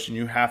population,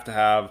 you have to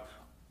have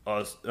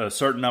a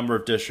certain number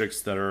of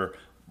districts that are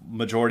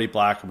majority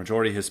black or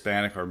majority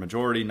Hispanic or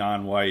majority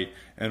non-white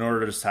in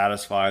order to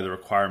satisfy the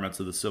requirements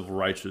of the civil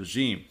rights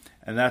regime.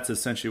 And that's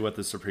essentially what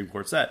the Supreme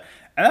Court said.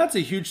 And that's a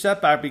huge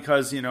setback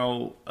because,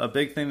 a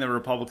big thing that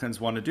Republicans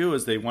want to do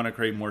is they want to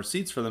create more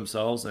seats for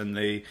themselves, and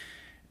they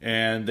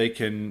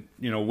can,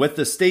 with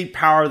the state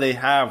power they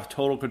have,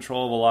 total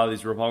control of a lot of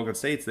these Republican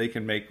states, they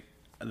can make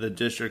the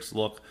districts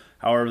look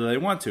however they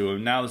want to.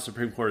 And now the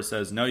Supreme Court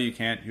says, no, you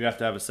can't. You have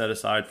to have a set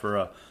aside for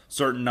a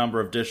certain number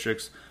of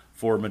districts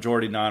for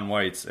majority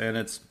non-whites. And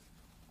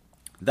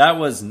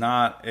that's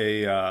not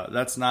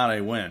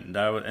a win.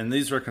 And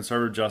these were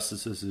conservative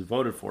justices who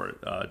voted for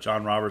it,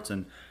 John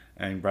Robertson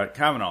and Brett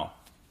Kavanaugh.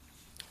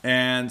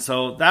 And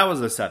so that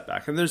was a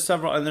setback. And there's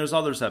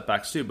other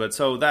setbacks too. But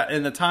so that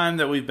in the time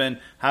that we've been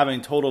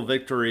having total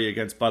victory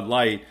against Bud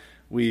Light,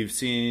 we've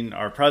seen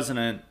our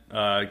president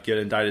get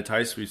indicted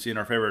twice. We've seen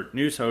our favorite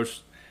news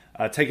host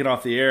taken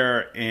off the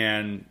air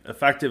and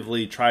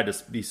effectively try to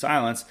be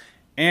silenced.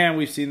 And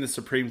we've seen the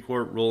Supreme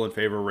Court rule in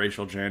favor of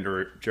racial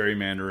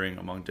gerrymandering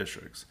among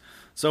districts.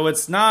 So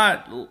it's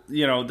not,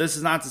 this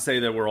is not to say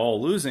that we're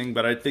all losing,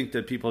 but I think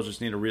that people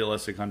just need a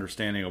realistic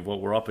understanding of what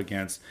we're up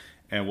against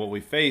and what we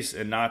face,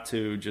 and not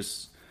to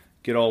just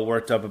get all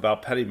worked up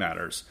about petty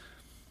matters.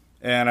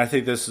 And I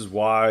think this is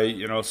why,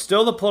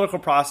 still the political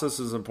process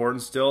is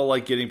important, still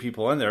like getting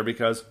people in there,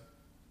 because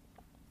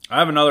I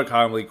have another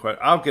commonly question.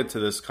 I'll get to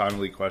this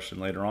commonly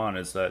question later on,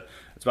 is that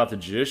it's about the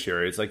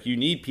judiciary. It's like you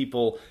need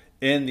people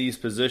in these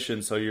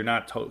positions so you're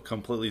not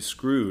completely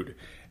screwed.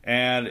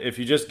 And if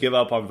you just give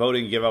up on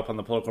voting, give up on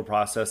the political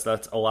process,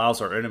 that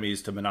allows our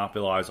enemies to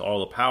monopolize all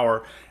the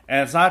power.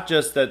 And it's not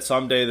just that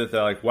someday that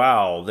they're like,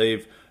 wow,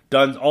 they've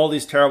done all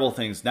these terrible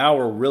things, now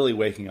we're really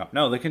waking up.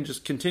 No, they can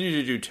just continue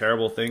to do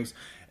terrible things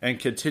and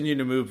continue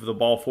to move the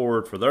ball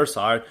forward for their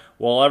side,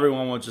 while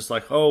everyone was just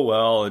like, oh,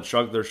 well, and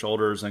shrug their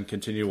shoulders and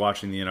continue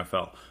watching the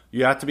NFL.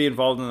 You have to be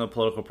involved in the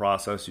political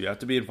process. You have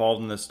to be involved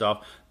in this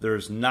stuff.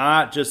 There's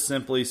not just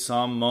simply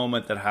some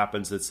moment that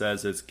happens that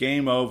says it's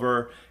game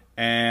over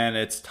and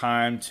it's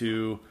time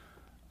to,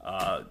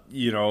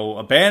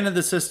 abandon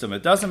the system.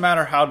 It doesn't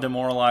matter how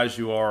demoralized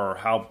you are or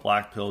how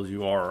black-pilled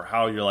you are or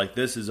how you're like,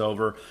 this is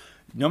over.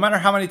 No matter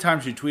how many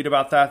times you tweet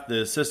about that,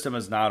 the system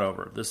is not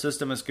over. The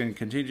system is going to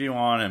continue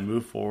on and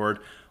move forward,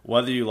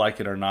 whether you like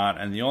it or not.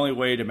 And the only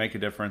way to make a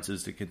difference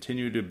is to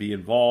continue to be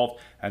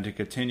involved and to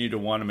continue to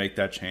want to make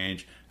that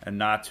change, and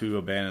not to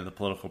abandon the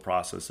political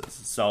process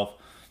itself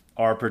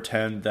or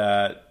pretend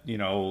that,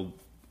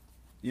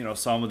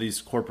 some of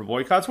these corporate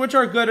boycotts, which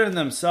are good in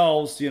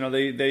themselves,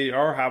 they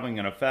are having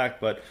an effect,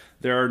 but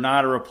they're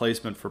not a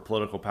replacement for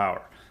political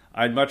power.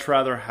 I'd much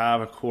rather have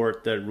a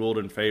court that ruled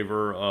in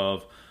favor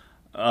of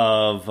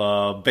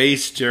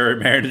base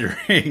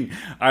gerrymandering.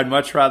 I'd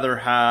much rather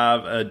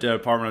have a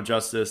Department of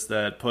Justice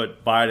that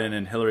put Biden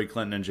and Hillary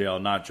Clinton in jail,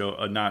 not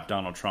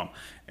Donald Trump.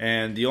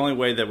 And the only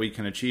way that we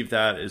can achieve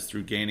that is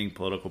through gaining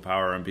political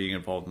power and being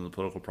involved in the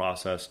political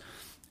process.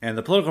 And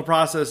the political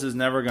process is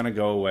never going to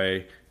go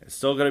away. It's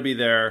still going to be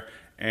there.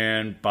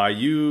 And by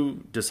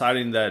you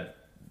deciding that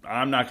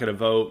I'm not going to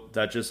vote,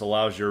 that just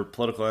allows your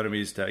political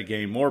enemies to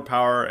gain more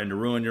power and to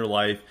ruin your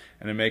life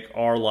and to make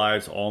our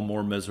lives all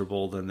more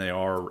miserable than they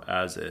are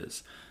as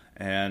is.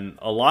 And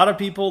a lot of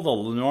people, the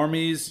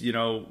normies,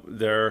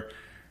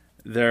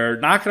 they're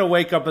not going to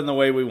wake up in the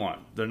way we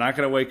want. They're not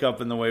going to wake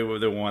up in the way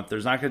they want.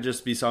 There's not going to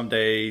just be some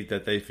day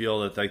that they feel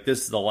that like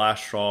this is the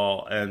last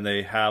straw and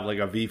they have like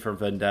a V for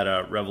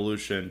Vendetta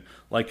revolution,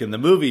 like in the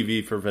movie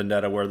V for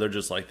Vendetta, where they're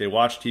just like, they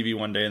watch TV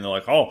one day and they're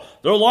like, oh,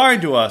 they're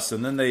lying to us.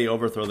 And then they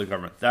overthrow the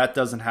government. That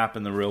doesn't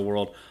happen in the real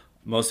world.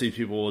 Most of these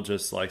people will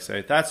just like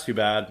say, that's too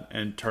bad,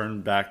 and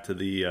turn back to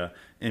the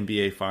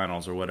NBA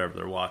finals or whatever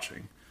they're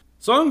watching.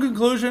 So in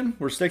conclusion,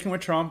 we're sticking with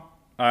Trump.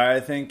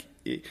 I think...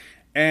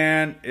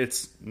 And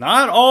it's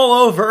not all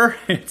over.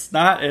 It's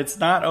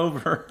not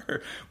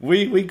over.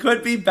 We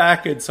could be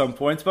back at some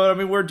points, but I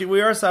mean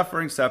we are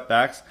suffering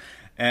setbacks,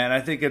 and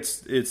I think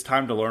it's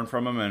time to learn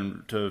from them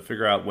and to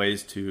figure out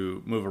ways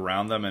to move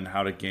around them and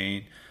how to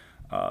gain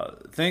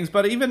things.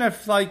 But even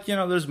if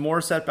there's more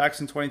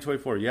setbacks in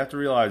 2024, you have to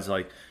realize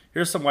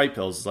here's some white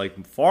pills.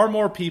 Far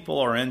more people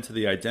are into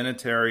the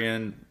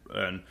identitarian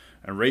and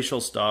racial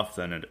stuff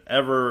than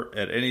ever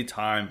at any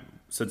time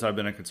since I've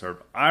been a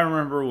conservative. I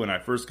remember when I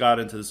first got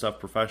into this stuff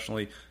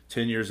professionally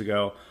 10 years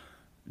ago,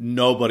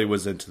 nobody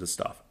was into the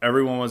stuff.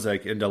 Everyone was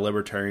into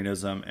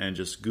libertarianism and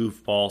just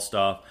goofball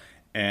stuff,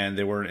 and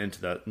they weren't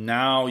into that.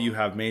 Now you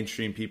have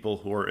mainstream people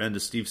who are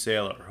into Steve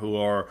Saylor, who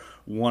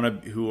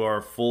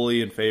are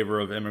fully in favor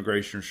of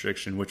immigration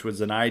restriction, which was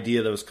an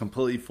idea that was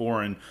completely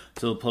foreign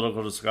to the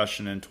political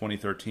discussion in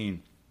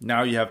 2013.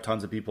 Now you have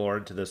tons of people who are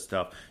into this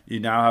stuff. You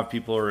now have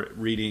people who are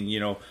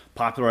reading,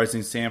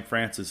 popularizing Sam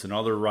Francis and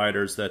other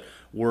writers that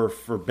were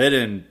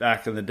forbidden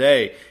back in the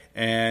day.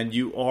 And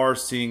you are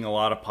seeing a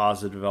lot of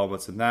positive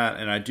developments in that.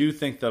 And I do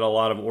think that a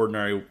lot of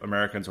ordinary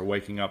Americans are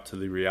waking up to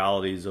the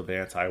realities of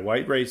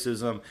anti-white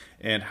racism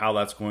and how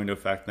that's going to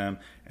affect them.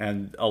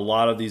 And a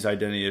lot of these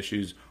identity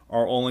issues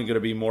are only going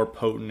to be more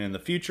potent in the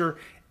future.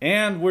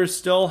 And we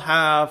still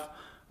have...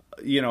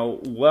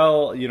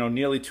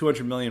 nearly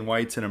 200 million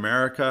whites in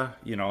America,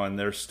 and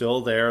they're still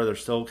there. They're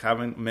still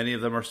many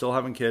of them are still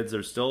having kids.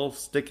 They're still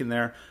sticking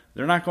there.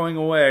 They're not going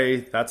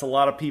away. That's a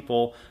lot of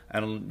people,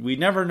 and we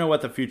never know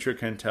what the future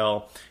can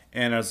tell.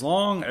 And as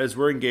long as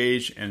we're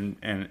engaged and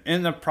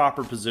in the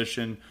proper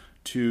position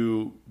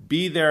to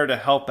be there to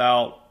help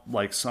out,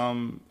 like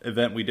some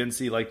event we didn't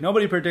see,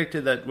 nobody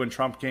predicted that when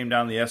Trump came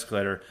down the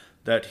escalator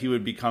that he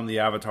would become the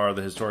avatar of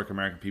the historic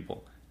American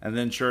people. And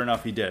then sure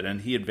enough, he did.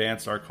 And he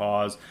advanced our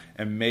cause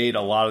and made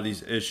a lot of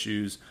these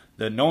issues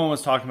that no one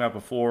was talking about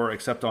before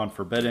except on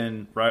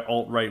forbidden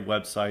alt-right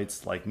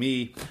websites like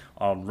me,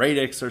 on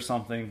Radix or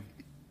something.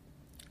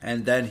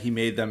 And then he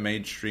made them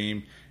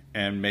mainstream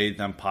and made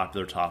them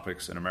popular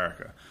topics in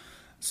America.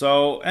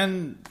 So,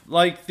 and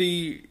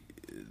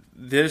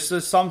this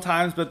is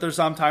sometimes, but there's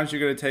sometimes you're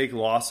going to take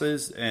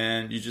losses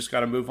and you just got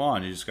to move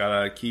on. You just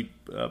got to keep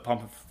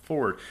pumping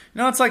forward.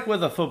 It's like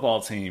with a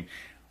football team.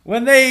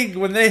 When they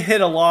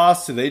hit a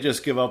loss, do they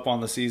just give up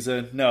on the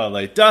season? No,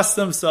 they dust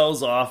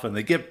themselves off and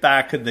they get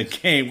back in the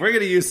game. We're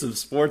going to use some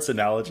sports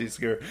analogies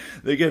here.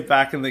 They get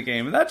back in the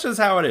game. And that's just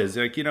how it is.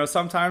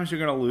 Sometimes you're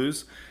going to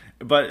lose,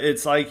 but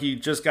it's you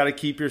just got to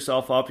keep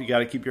yourself up. You got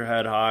to keep your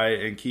head high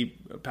and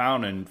keep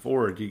pounding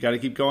forward. You got to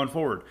keep going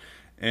forward.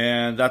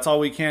 And that's all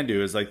we can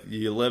do is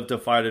you live to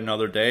fight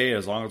another day.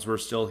 As long as we're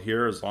still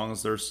here, as long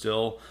as there's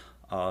still,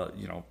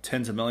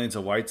 tens of millions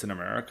of whites in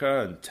America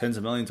and tens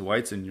of millions of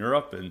whites in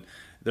Europe, and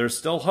there's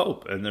still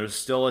hope, and there's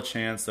still a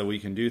chance that we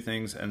can do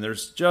things, and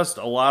there's just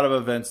a lot of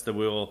events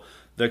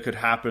that could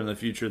happen in the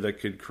future that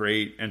could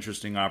create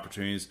interesting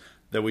opportunities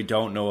that we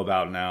don't know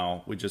about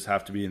now. We just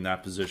have to be in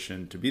that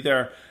position to be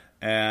there,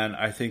 and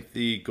I think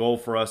the goal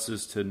for us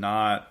is to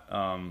not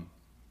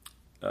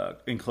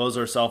enclose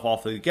ourselves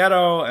off the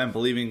ghetto and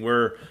believing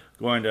we're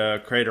going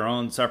to create our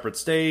own separate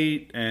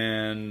state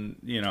and,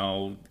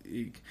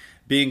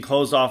 being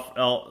closed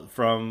off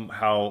from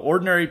how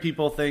ordinary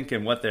people think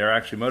and what they're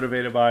actually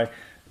motivated by.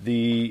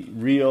 The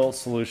real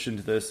solution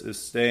to this is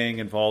staying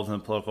involved in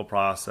the political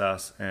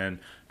process and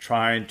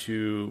trying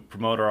to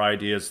promote our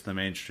ideas to the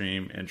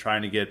mainstream and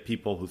trying to get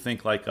people who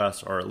think like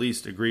us or at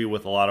least agree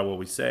with a lot of what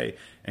we say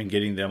and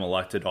getting them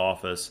elected to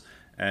office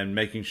and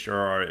making sure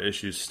our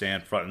issues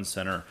stand front and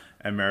center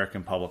in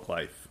American public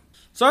life.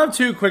 So I have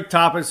two quick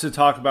topics to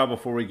talk about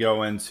before we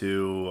go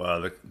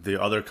into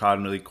the other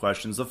commonly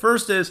questions. The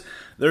first is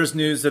there's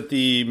news that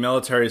the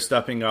military is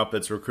stepping up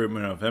its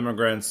recruitment of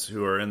immigrants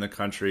who are in the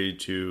country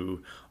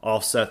to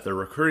offset the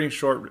recruiting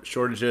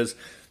shortages.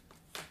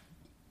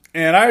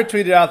 And I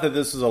tweeted out that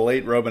this is a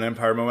late Roman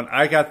Empire moment.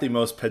 I got the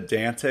most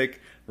pedantic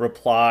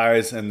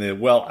replies and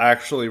the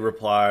actually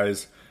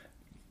replies.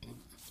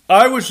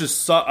 I was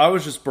just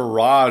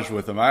barraged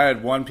with them. I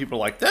had one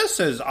people this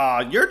is,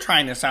 you're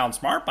trying to sound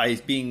smart by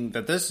being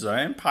that this is an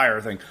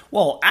empire thing.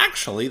 Well,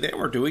 actually, they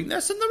were doing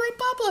this in the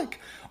Republic.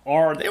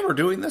 Or they were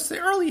doing this in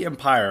the early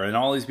empire. And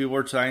all these people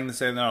were saying the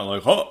same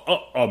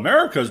thing.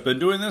 America's been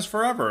doing this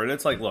forever. And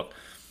it's look,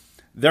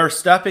 they're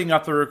stepping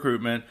up the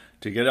recruitment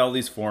to get all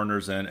these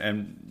foreigners in.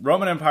 And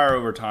Roman Empire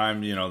over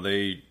time,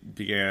 they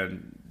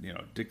began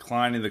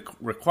declining the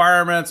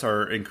requirements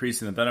or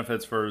increasing the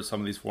benefits for some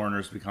of these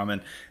foreigners to come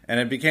in. And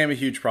it became a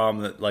huge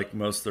problem that like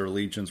most of their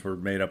legions were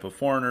made up of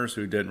foreigners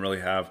who didn't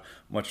really have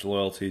much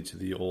loyalty to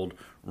the old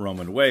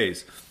Roman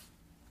ways.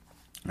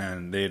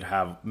 And they'd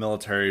have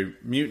military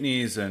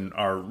mutinies and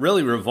are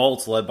really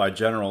revolts led by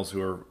generals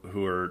who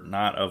are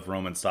not of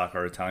Roman stock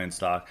or Italian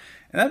stock.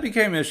 And that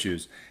became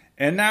issues.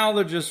 And now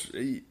they're just...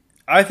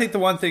 I think the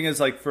one thing is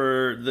like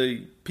for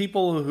the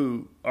people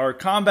who are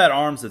combat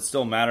arms that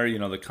still matter,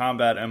 the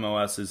combat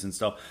MOSs and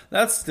stuff,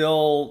 that's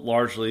still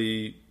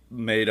largely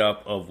made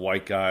up of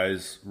white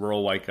guys,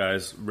 rural white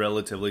guys,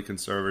 relatively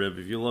conservative.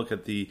 If you look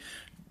at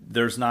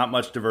there's not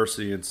much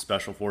diversity in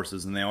special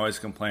forces, and they always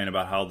complain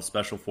about how the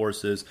special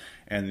forces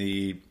and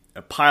the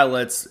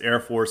pilots, Air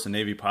Force and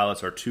Navy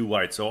pilots are too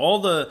white. So all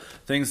the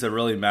things that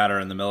really matter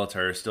in the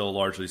military are still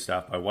largely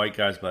staffed by white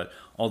guys, but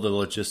all the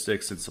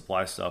logistics and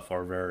supply stuff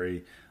are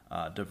very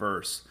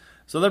diverse.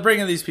 So they're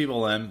bringing these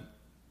people in.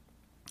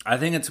 I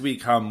think it's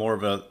become more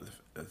of a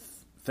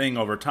thing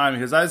over time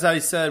because, as I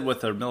said,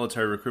 with the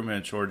military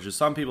recruitment shortages,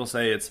 some people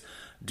say it's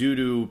due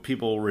to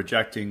people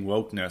rejecting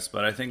wokeness,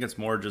 but I think it's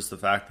more just the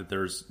fact that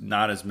there's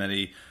not as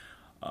many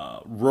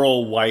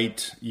rural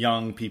white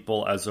young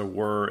people as there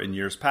were in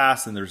years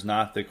past, and there's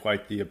not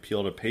quite the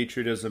appeal to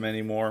patriotism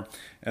anymore,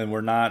 and we're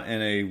not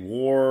in a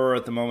war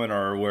at the moment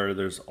or where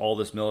there's all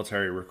this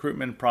military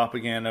recruitment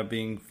propaganda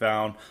being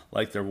found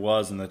like there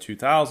was in the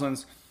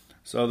 2000s.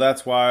 So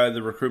that's why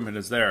the recruitment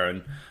is there,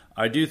 and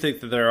I do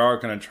think that they are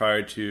going to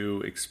try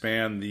to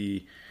expand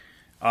the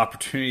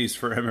opportunities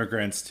for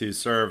immigrants to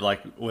serve,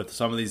 like with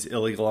some of these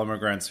illegal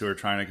immigrants who are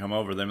trying to come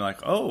over. They're like,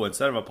 oh,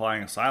 instead of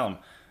applying asylum,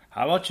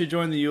 how about you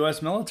join the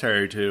U.S.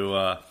 military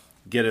to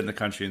get in the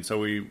country? And so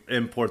we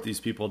import these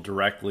people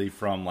directly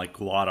from like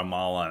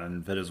Guatemala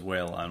and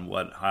Venezuela and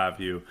what have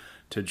you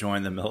to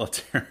join the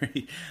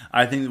military.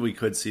 I think that we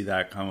could see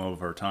that come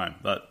over time.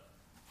 But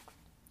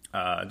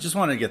just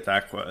want to get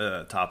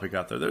that topic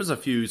out there. There's a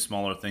few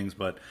smaller things,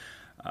 but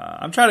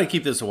I'm trying to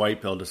keep this a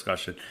white pill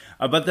discussion.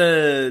 But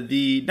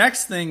the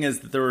next thing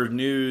is that there were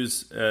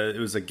news. It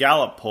was a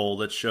Gallup poll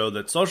that showed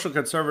that social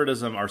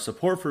conservatism, our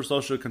support for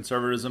social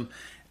conservatism,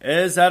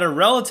 is at a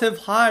relative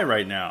high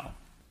right now.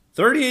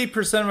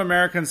 38% of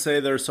Americans say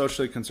they're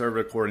socially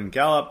conservative according to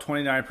Gallup.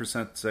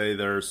 29% say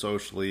they're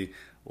socially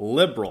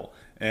liberal.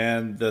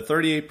 And the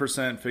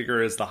 38%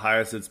 figure is the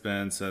highest it's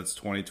been since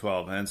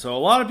 2012. And so a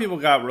lot of people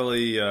got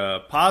really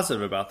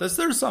positive about this.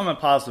 There's some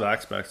positive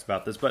aspects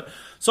about this, but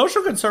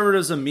social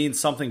conservatism means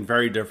something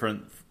very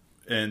different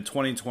in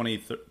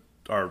 2020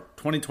 or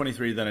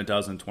 2023 than it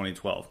does in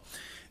 2012.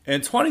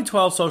 In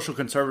 2012, social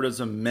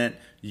conservatism meant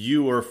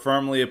you were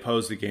firmly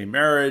opposed to gay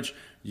marriage.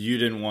 You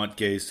didn't want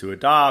gays to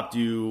adopt.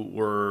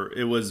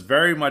 It was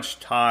very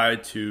much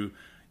tied to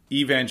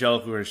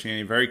evangelical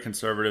Christianity, very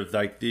conservative.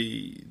 Like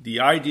the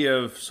idea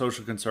of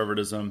social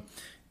conservatism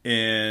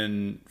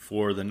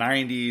for the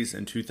 90s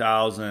and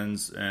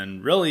 2000s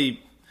and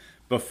really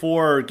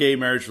before gay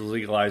marriage was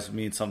legalized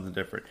means something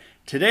different.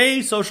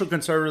 Today, social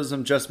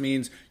conservatism just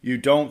means you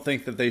don't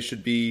think that they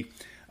should be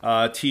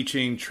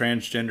teaching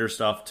transgender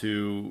stuff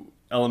to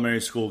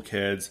elementary school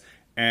kids,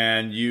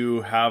 and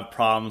you have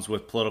problems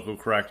with political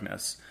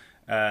correctness.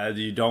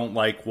 You don't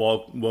like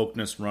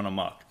wokeness run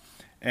amok.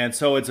 And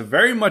so it's a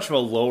very much of a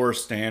lower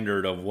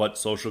standard of what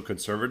social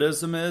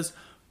conservatism is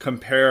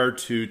compared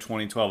to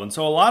 2012. And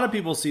so a lot of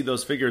people see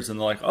those figures and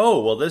they're like,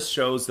 oh, well, this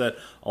shows that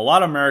a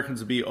lot of Americans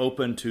would be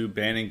open to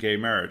banning gay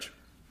marriage.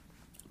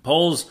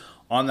 Polls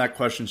on that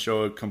question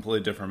show a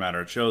completely different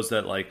matter. It shows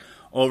that like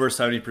over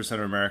 70%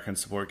 of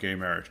Americans support gay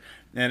marriage.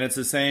 And it's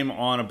the same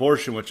on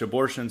abortion, which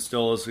abortion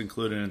still is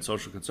included in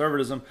social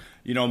conservatism.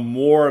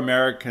 More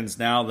Americans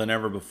now than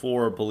ever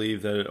before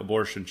believe that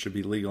abortion should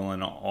be legal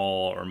in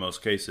all or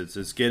most cases.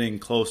 It's getting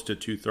close to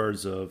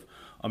 2/3 of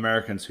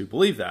Americans who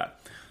believe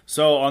that.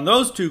 So on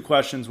those two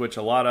questions, which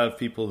a lot of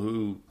people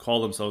who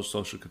call themselves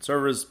social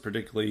conservatives,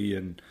 particularly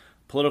in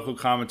political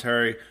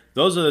commentary,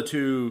 those are the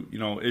two,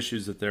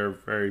 issues that they're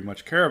very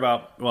much care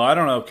about. Well, I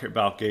don't know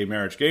about gay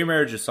marriage. Gay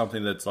marriage is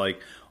something that's like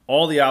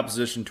all the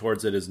opposition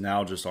towards it is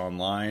now just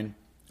online,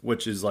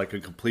 which is like a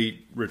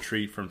complete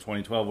retreat from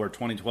 2012, where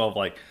 2012,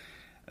 like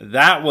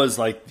that was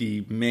like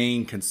the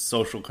main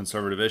social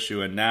conservative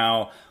issue. And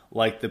now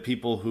like the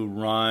people who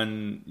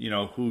run,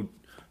 who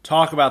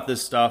talk about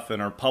this stuff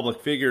and are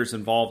public figures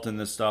involved in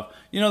this stuff,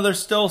 there's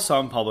still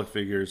some public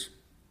figures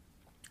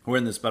who are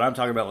in this, but I'm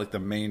talking about like the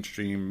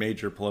mainstream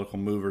major political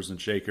movers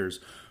and shakers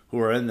who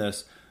are in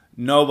this.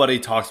 Nobody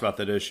talks about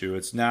that issue.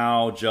 It's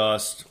now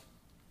just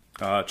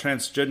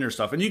transgender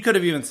stuff. And you could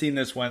have even seen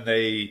this when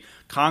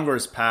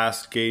Congress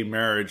passed gay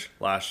marriage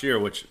last year,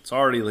 which it's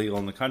already legal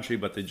in the country,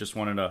 but they just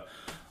wanted to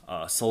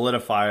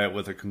solidify it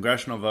with a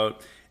congressional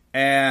vote.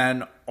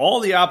 And all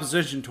the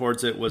opposition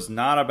towards it was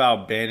not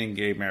about banning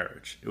gay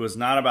marriage. It was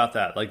not about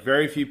that. Like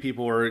very few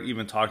people were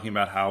even talking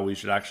about how we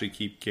should actually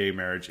keep gay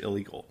marriage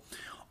illegal.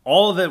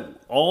 All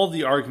of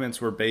the arguments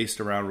were based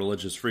around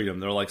religious freedom.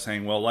 They're like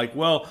saying, well,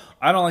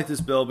 I don't like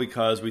this bill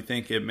because we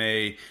think it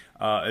may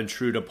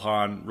intrude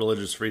upon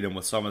religious freedom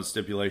with some of the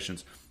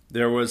stipulations.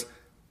 There was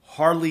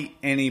hardly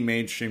any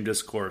mainstream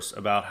discourse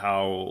about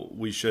how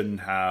we shouldn't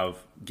have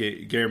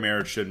gay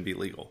marriage shouldn't be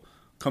legal.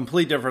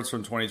 Complete difference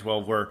from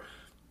 2012, where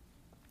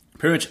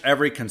pretty much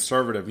every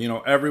conservative,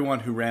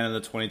 everyone who ran in the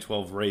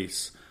 2012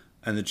 race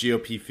and the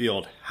GOP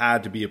field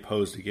had to be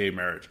opposed to gay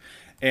marriage.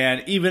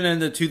 And even in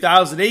the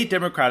 2008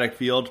 Democratic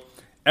field,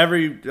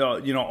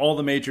 all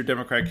the major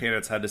Democratic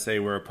candidates had to say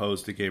we're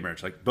opposed to gay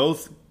marriage. Like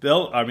both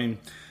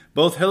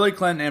Hillary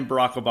Clinton and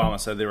Barack Obama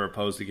said they were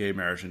opposed to gay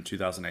marriage in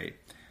 2008.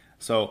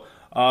 So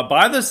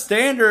by the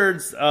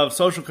standards of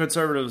social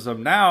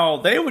conservatism now,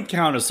 they would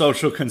count as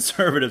social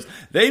conservatives.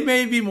 They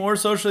may be more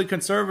socially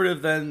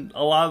conservative than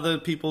a lot of the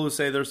people who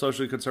say they're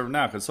socially conservative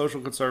now, because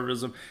social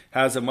conservatism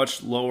has a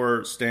much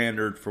lower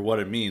standard for what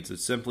it means. It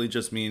simply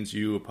just means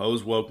you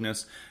oppose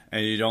wokeness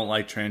and you don't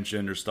like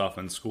transgender stuff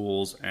in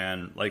schools.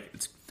 And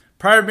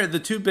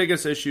the two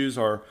biggest issues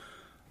are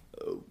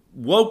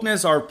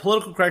wokeness, our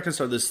political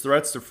correctness, are these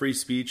threats to free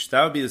speech.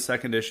 That would be the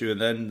second issue. And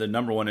then the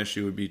number one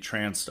issue would be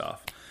trans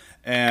stuff.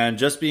 And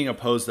just being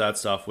opposed to that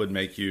stuff would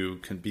make you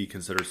be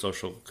considered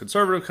social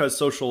conservative, because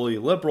socially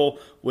liberal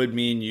would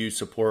mean you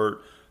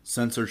support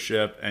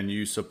censorship and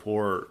you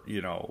support,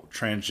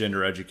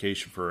 transgender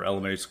education for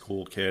elementary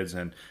school kids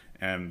and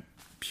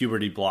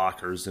puberty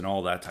blockers and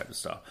all that type of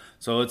stuff.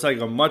 So it's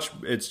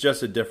it's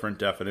just a different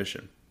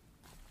definition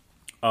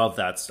of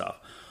that stuff.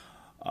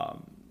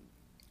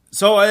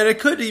 So it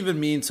could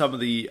even mean some of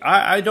the,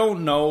 I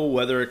don't know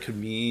whether it could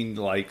mean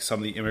like some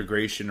of the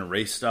immigration and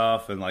race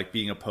stuff and like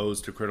being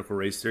opposed to critical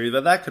race theory,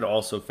 but that could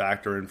also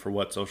factor in for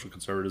what social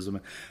conservatism,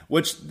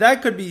 which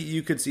that could be,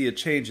 you could see it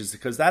changes,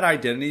 because that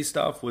identity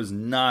stuff was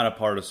not a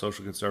part of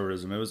social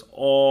conservatism. It was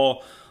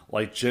all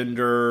like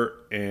gender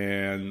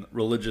and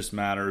religious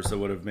matters that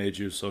would have made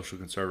you social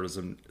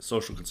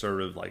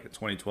conservative like in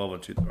 2012 or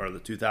the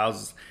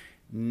 2000s.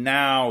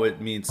 Now it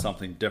means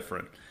something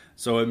different.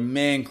 So it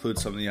may include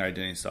some of the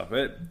identity stuff.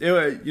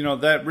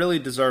 That really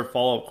deserved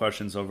follow-up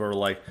questions over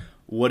like,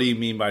 what do you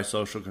mean by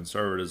social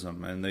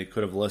conservatism? And they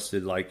could have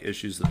listed like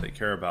issues that they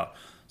care about.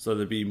 So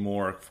there'd be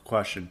more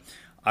question.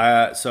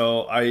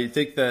 So I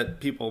think that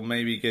people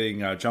may be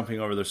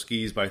jumping over their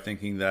skis by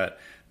thinking that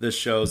this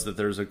shows that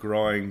there's a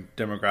growing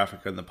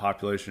demographic in the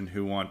population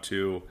who want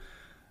to,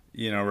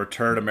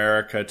 return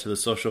America to the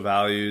social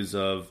values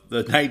of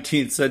the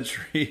 19th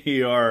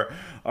century or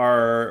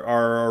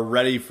are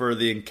ready for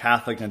the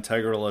Catholic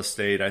integralist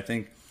state. I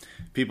think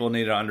people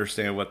need to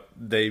understand what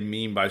they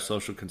mean by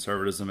social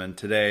conservatism. And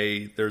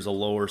today there's a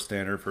lower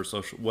standard for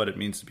what it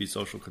means to be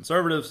social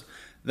conservatives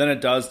than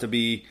it does to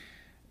be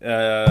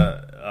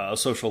a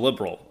social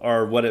liberal,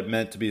 or what it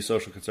meant to be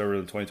social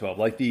conservative in 2012.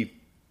 Like the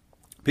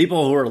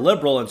people who were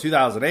liberal in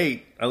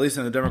 2008, at least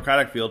in the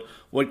Democratic field,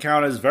 would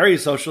count as very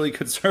socially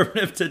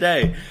conservative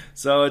today.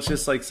 So it's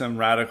just like some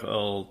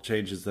radical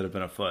changes that have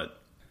been afoot.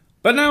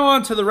 But now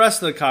on to the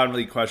rest of the Cotton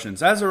League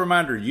questions. As a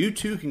reminder, you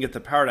too can get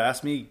the power to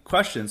ask me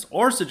questions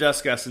or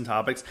suggest guests and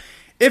topics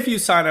if you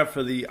sign up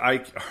for the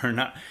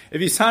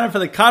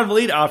Cotton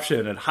League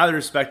option at Highly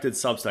Respected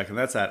Substack, and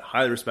that's at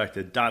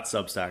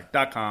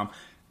highly-respected.substack.com.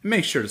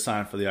 Make sure to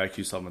sign up for the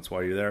IQ supplements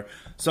while you're there.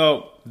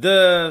 So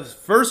the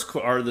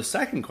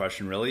second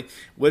question really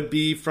would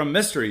be from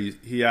Mystery.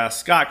 He asked,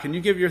 Scott, can you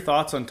give your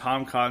thoughts on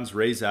Tom Cotton's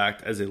RAISE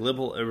Act as a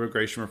liberal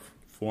immigration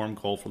reform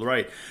goal for the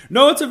right?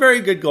 No, it's a very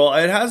good goal.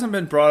 It hasn't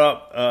been brought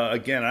up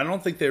again. I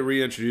don't think they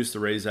reintroduced the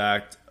RAISE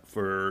Act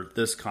for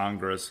this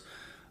Congress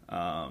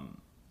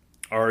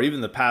or even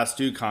the past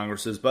two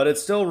Congresses, but it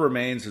still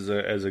remains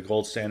as a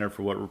gold standard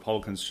for what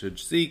Republicans should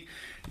seek.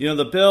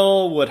 The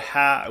bill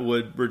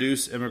would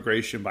reduce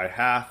immigration by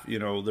half.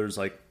 There's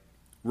like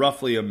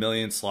roughly 1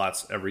 million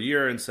slots every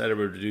year. Instead, it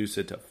would reduce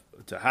it to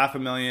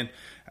 500,000,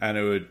 and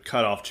it would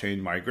cut off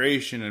chain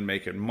migration and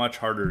make it much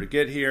harder to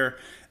get here,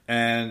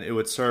 and it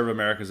would serve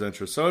America's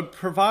interests. So it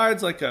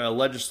provides like a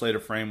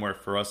legislative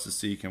framework for us to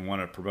seek and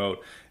want to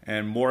promote,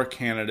 and more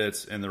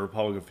candidates in the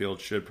Republican field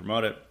should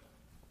promote it.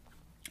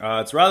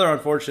 It's rather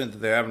unfortunate that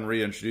they haven't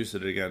reintroduced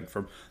it again,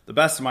 from the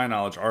best of my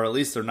knowledge, or at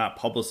least they're not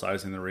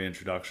publicizing the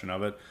reintroduction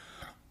of it.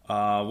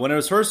 When it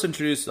was first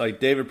introduced,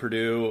 like David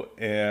Perdue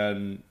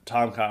and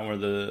Tom Cotton were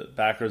the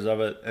backers of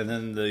it, and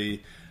then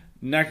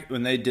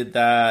when they did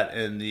that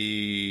in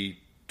the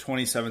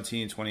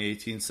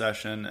 2017-2018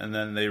 session, and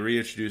then they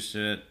reintroduced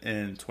it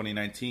in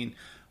 2019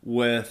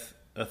 with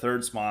a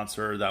third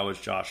sponsor, that was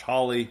Josh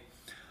Hawley.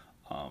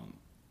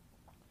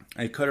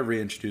 I could have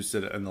reintroduced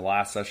it in the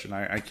last session.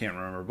 I can't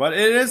remember. But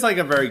it is like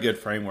a very good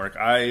framework.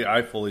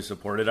 I fully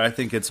support it. I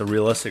think it's a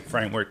realistic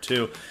framework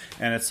too.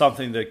 And it's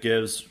something that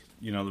gives,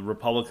 the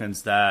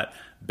Republicans that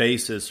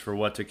basis for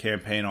what to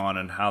campaign on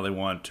and how they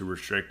want to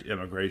restrict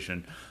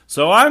immigration.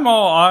 So I'm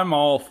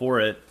all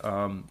for it.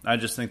 I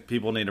just think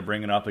people need to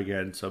bring it up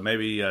again. So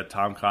maybe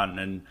Tom Cotton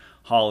and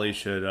Hawley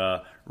should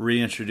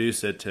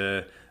reintroduce it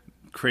to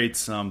create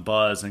some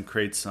buzz and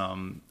create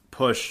some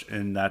push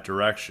in that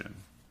direction.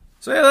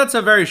 So yeah, that's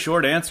a very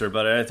short answer,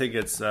 but I think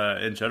it's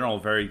in general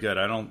very good.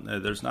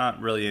 There's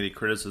not really any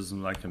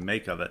criticism I can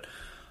make of it.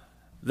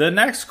 The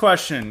next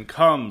question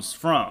comes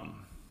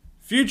from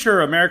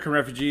future American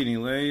refugee, and he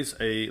lays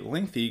a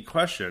lengthy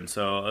question.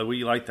 So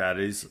we like that.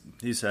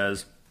 He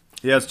says,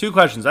 he has two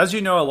questions. As you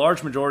know, a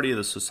large majority of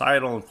the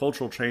societal and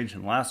cultural change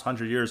in the last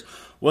 100 years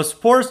was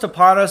forced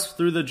upon us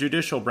through the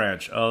judicial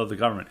branch of the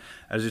government.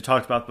 As you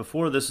talked about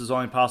before, this is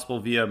only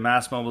possible via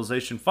mass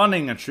mobilization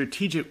funding and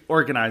strategic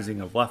organizing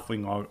of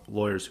left-wing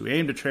lawyers who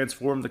aim to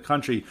transform the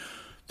country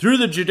through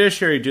the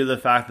judiciary due to the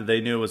fact that they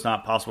knew it was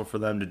not possible for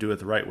them to do it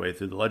the right way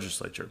through the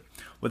legislature.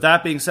 With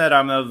that being said,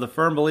 I'm of the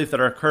firm belief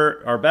that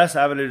our best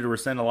avenue to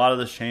rescind a lot of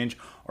this change,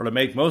 or to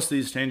make most of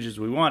these changes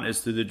we want,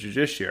 is through the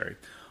judiciary.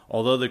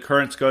 Although the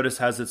current SCOTUS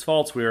has its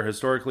faults, we are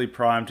historically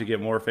primed to get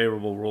more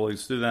favorable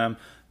rulings through them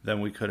than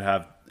we could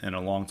have in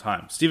a long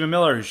time. Stephen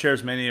Miller, who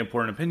shares many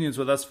important opinions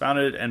with us,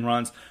 founded and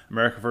runs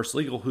America First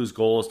Legal, whose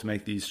goal is to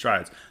make these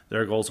strides.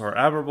 Their goals are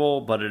admirable,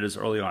 but it is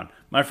early on.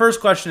 My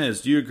first question is,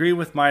 do you agree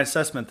with my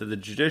assessment that the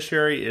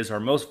judiciary is our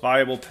most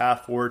viable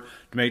path forward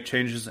to make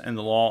changes in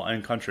the law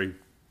and country?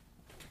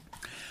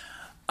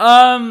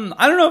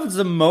 I don't know if it's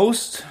the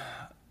most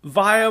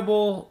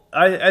viable.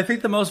 I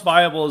think the most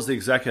viable is the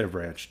executive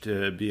branch,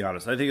 to be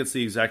honest. I think it's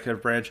the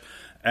executive branch,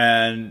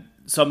 and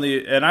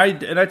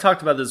I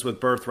talked about this with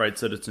birthright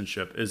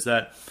citizenship, is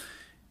that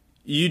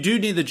you do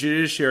need the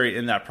judiciary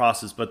in that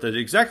process, but the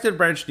executive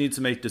branch needs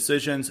to make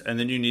decisions, and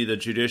then you need the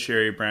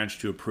judiciary branch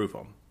to approve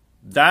them.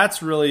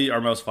 That's really our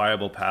most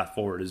viable path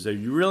forward, is that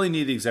you really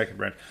need the executive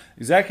branch.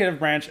 Executive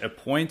branch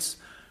appoints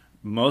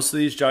most of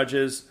these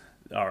judges,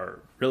 are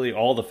really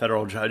all the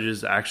federal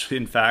judges, actually,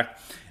 in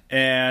fact.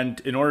 And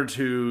in order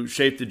to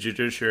shape the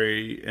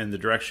judiciary in the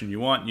direction you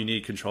want, you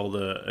need control of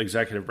the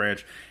executive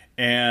branch.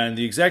 And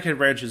the executive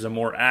branch is a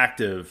more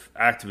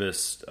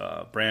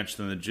activist branch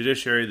than the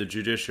judiciary. The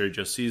judiciary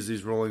just sees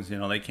these rulings.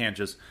 They can't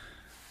just,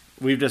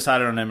 we've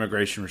decided on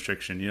immigration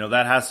restriction.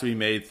 That has to be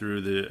made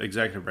through the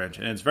executive branch.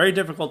 And it's very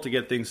difficult to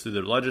get things through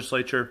the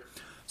legislature.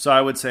 So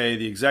I would say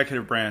the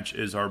executive branch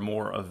is our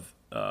more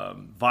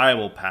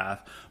viable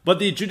path. But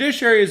the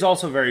judiciary is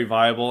also very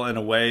viable in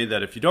a way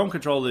that if you don't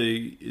control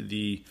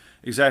the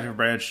executive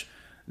branch,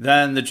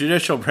 then the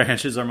judicial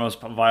branch is our most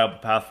viable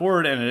path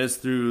forward, and it is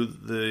through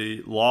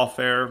the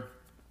lawfare.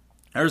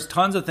 There's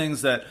tons of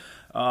things that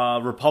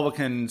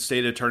Republican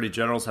state attorney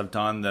generals have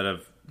done that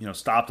have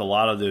stopped a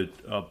lot of the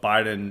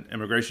Biden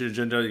immigration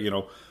agenda.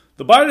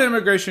 The Biden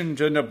immigration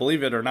agenda,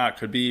 believe it or not,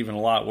 could be even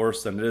a lot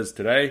worse than it is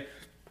today.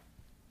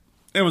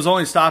 It was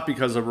only stopped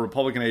because of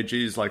Republican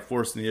AGs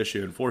forcing the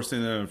issue and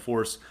forcing them to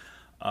enforce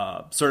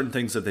certain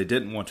things that they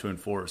didn't want to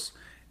enforce.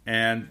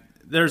 And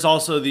there's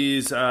also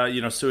these,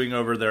 suing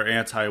over their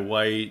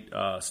anti-white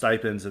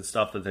stipends and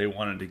stuff that they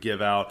wanted to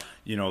give out.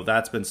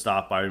 That's been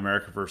stopped by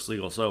America First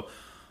Legal. So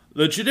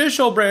the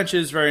judicial branch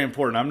is very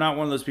important. I'm not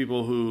one of those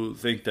people who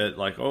think that,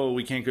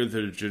 we can't go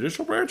through the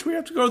judicial branch. We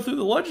have to go through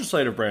the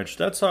legislative branch.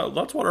 That's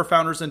what our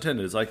founders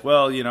intended.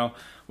 It's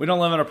we don't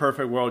live in a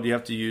perfect world. You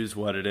have to use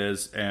what it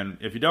is. And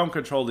if you don't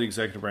control the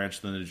executive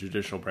branch, then the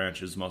judicial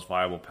branch is the most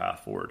viable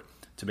path forward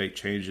to make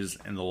changes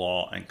in the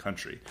law and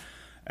country.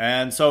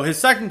 And so his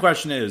second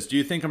question is, do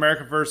you think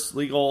America First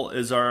Legal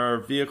is our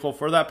vehicle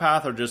for that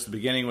path, or just the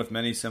beginning with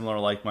many similar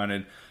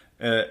like-minded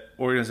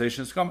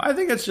organizations to come? I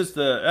think it's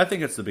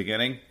the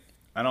beginning.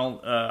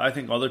 I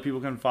think other people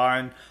can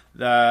find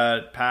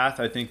that path.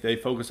 I think they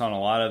focus on a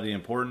lot of the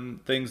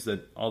important things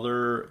that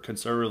other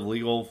conservative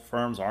legal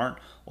firms aren't,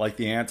 like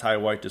the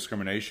anti-white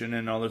discrimination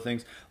and other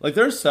things.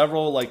 There's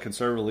several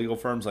conservative legal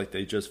firms,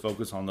 they just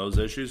focus on those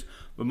issues,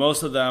 but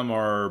most of them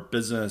are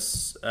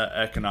business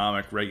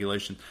economic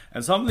regulation.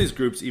 And some of these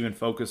groups even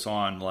focus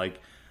on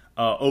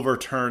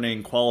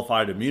overturning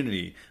qualified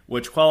immunity,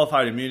 which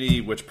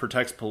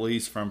protects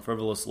police from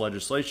frivolous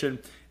legislation.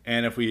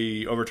 And if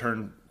we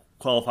overturn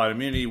qualified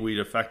immunity, we'd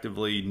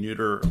effectively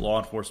neuter law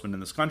enforcement in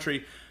this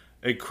country.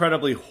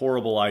 Incredibly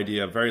horrible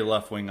idea, very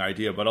left-wing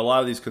idea, but a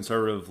lot of these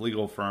conservative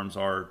legal firms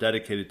are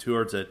dedicated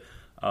towards it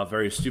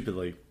very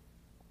stupidly.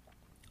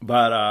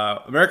 But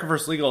America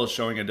First Legal is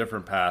showing a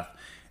different path,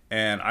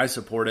 and I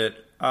support it.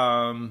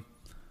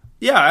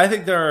 I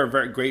think they're a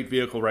very great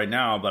vehicle right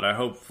now, but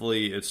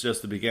hopefully it's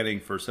just the beginning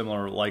for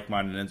similar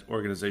like-minded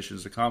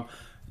organizations to come.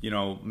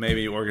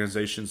 Maybe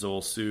organizations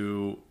will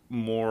sue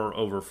more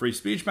over free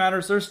speech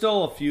matters. There's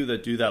still a few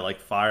that do that,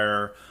 like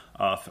FIRE,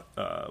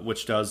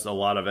 which does a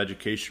lot of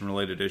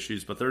education-related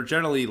issues, but they're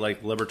generally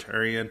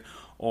libertarian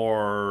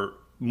or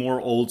more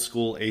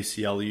old-school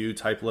ACLU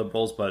type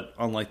liberals. But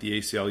unlike the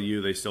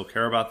ACLU, they still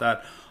care about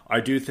that. I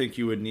do think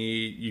you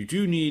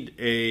do need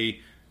a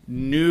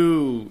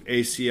new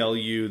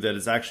ACLU that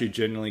is actually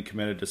genuinely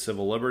committed to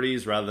civil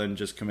liberties rather than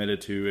just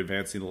committed to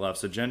advancing the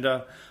left's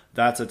agenda.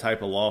 That's a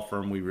type of law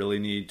firm we really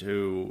need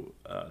to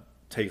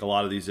take a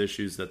lot of these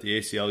issues that the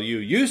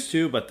ACLU used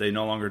to, but they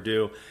no longer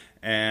do.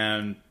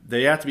 And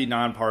they have to be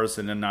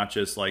nonpartisan and not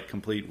just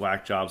complete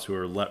whack jobs who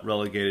are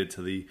relegated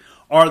to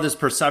this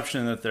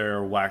perception that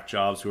they're whack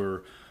jobs who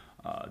are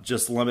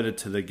just limited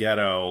to the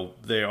ghetto.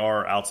 They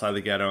are outside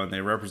the ghetto, and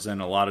they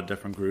represent a lot of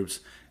different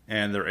groups,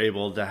 and they're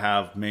able to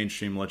have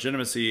mainstream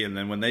legitimacy. And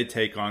then when they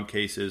take on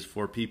cases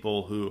for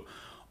people who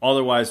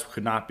otherwise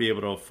could not be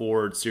able to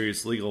afford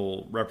serious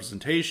legal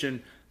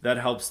representation that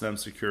helps them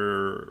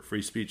secure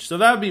free speech. So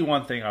that would be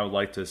one thing I would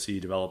like to see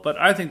develop. But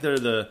I think they're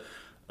the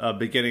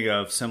beginning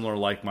of similar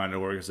like-minded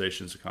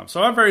organizations to come.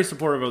 So I'm very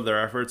supportive of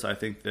their efforts. I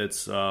think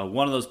that's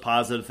one of those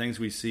positive things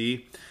we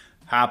see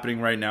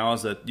happening right now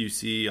is that you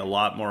see a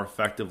lot more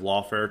effective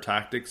lawfare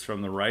tactics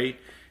from the right.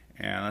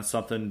 And that's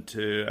something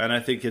and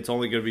I think it's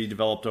only going to be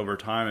developed over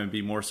time and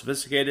be more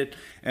sophisticated.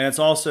 And it's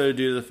also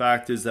due to the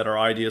fact is that our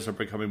ideas are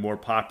becoming more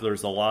popular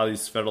as a lot of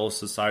these Federalist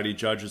Society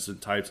judges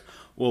and types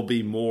will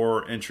be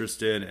more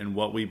interested in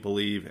what we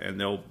believe, and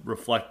they'll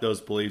reflect those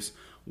beliefs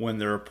when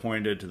they're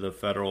appointed to the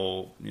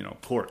federal,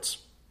 courts.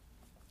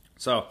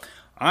 So,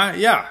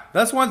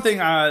 that's one thing.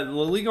 The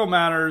legal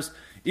matters,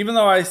 even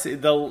though I see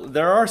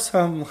there are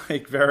some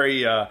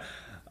very.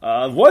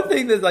 One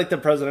thing that the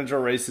presidential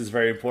race is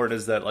very important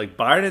is that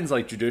Biden's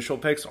judicial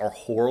picks are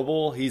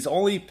horrible. He's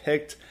only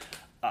picked,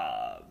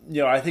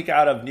 I think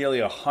out of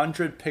nearly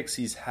 100 picks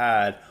he's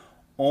had,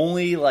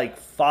 only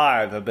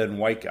 5 have been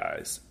white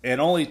guys, and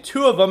only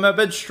 2 of them have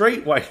been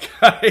straight white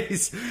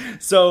guys.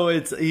 So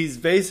he's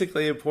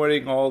basically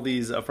appointing all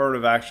these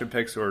affirmative action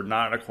picks who are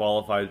not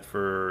qualified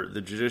for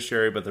the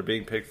judiciary, but they're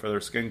being picked for their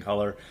skin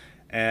color.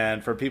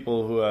 And for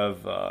people who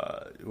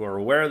who are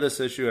aware of this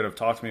issue and have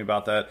talked to me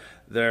about that,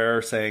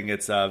 they're saying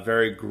it's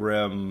very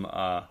grim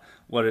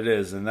what it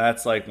is. And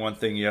that's one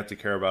thing you have to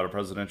care about a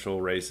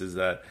presidential race is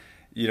that,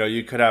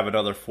 you could have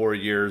another 4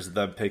 years of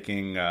them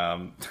picking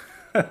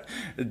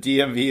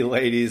DMV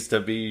ladies to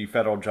be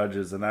federal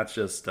judges. And that's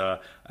just a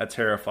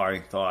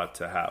terrifying thought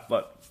to have.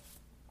 But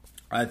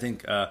I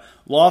think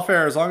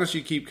lawfare, as long as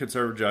you keep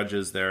conservative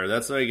judges there,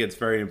 that's why it gets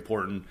very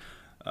important.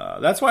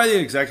 That's why the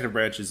executive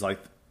branch is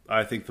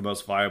I think the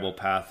most viable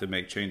path to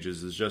make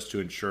changes is just to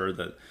ensure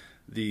that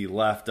the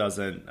left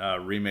doesn't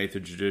remake the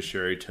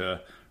judiciary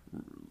to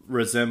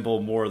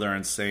resemble more of their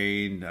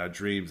insane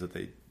dreams that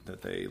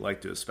they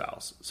like to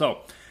espouse. So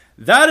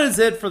that is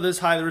it for this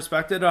Highly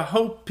Respected. I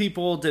hope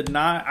people did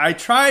not. I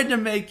tried to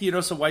make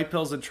some white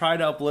pills and try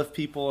to uplift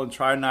people and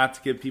try not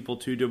to get people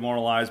too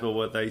demoralized by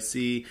what they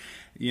see.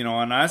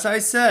 And as I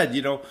said,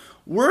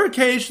 we're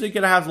occasionally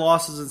going to have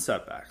losses and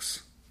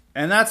setbacks,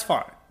 and that's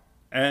fine.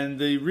 And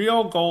the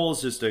real goal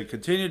is just to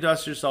continue to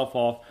dust yourself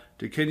off,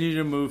 to continue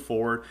to move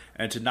forward,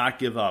 and to not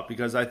give up.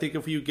 Because I think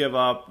if you give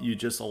up, you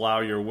just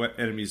allow your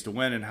enemies to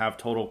win and have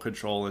total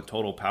control and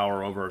total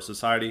power over our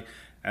society.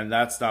 And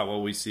that's not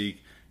what we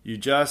seek. You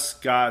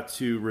just got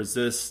to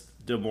resist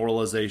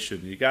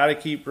demoralization. You got to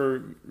keep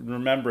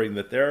remembering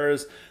that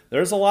there's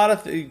a lot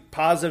of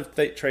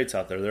positive traits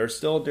out there. There are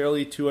still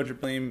nearly 200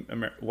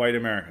 million white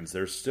Americans.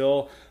 There's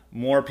still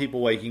more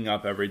people waking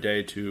up every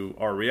day to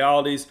our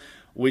realities.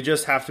 We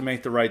just have to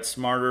make the right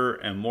smarter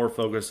and more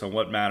focused on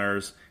what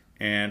matters.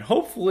 And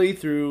hopefully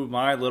through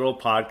my little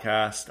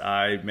podcast,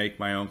 I make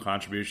my own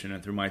contribution,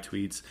 and through my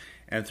tweets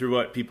and through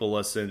what people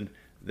listen,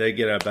 they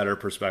get a better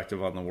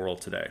perspective on the world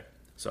today.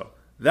 So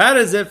that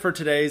is it for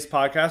today's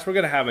podcast. We're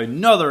going to have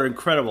another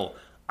incredible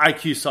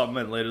IQ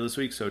supplement later this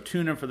week, so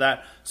tune in for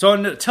that. So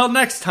until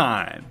next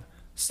time,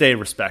 stay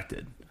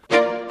respected.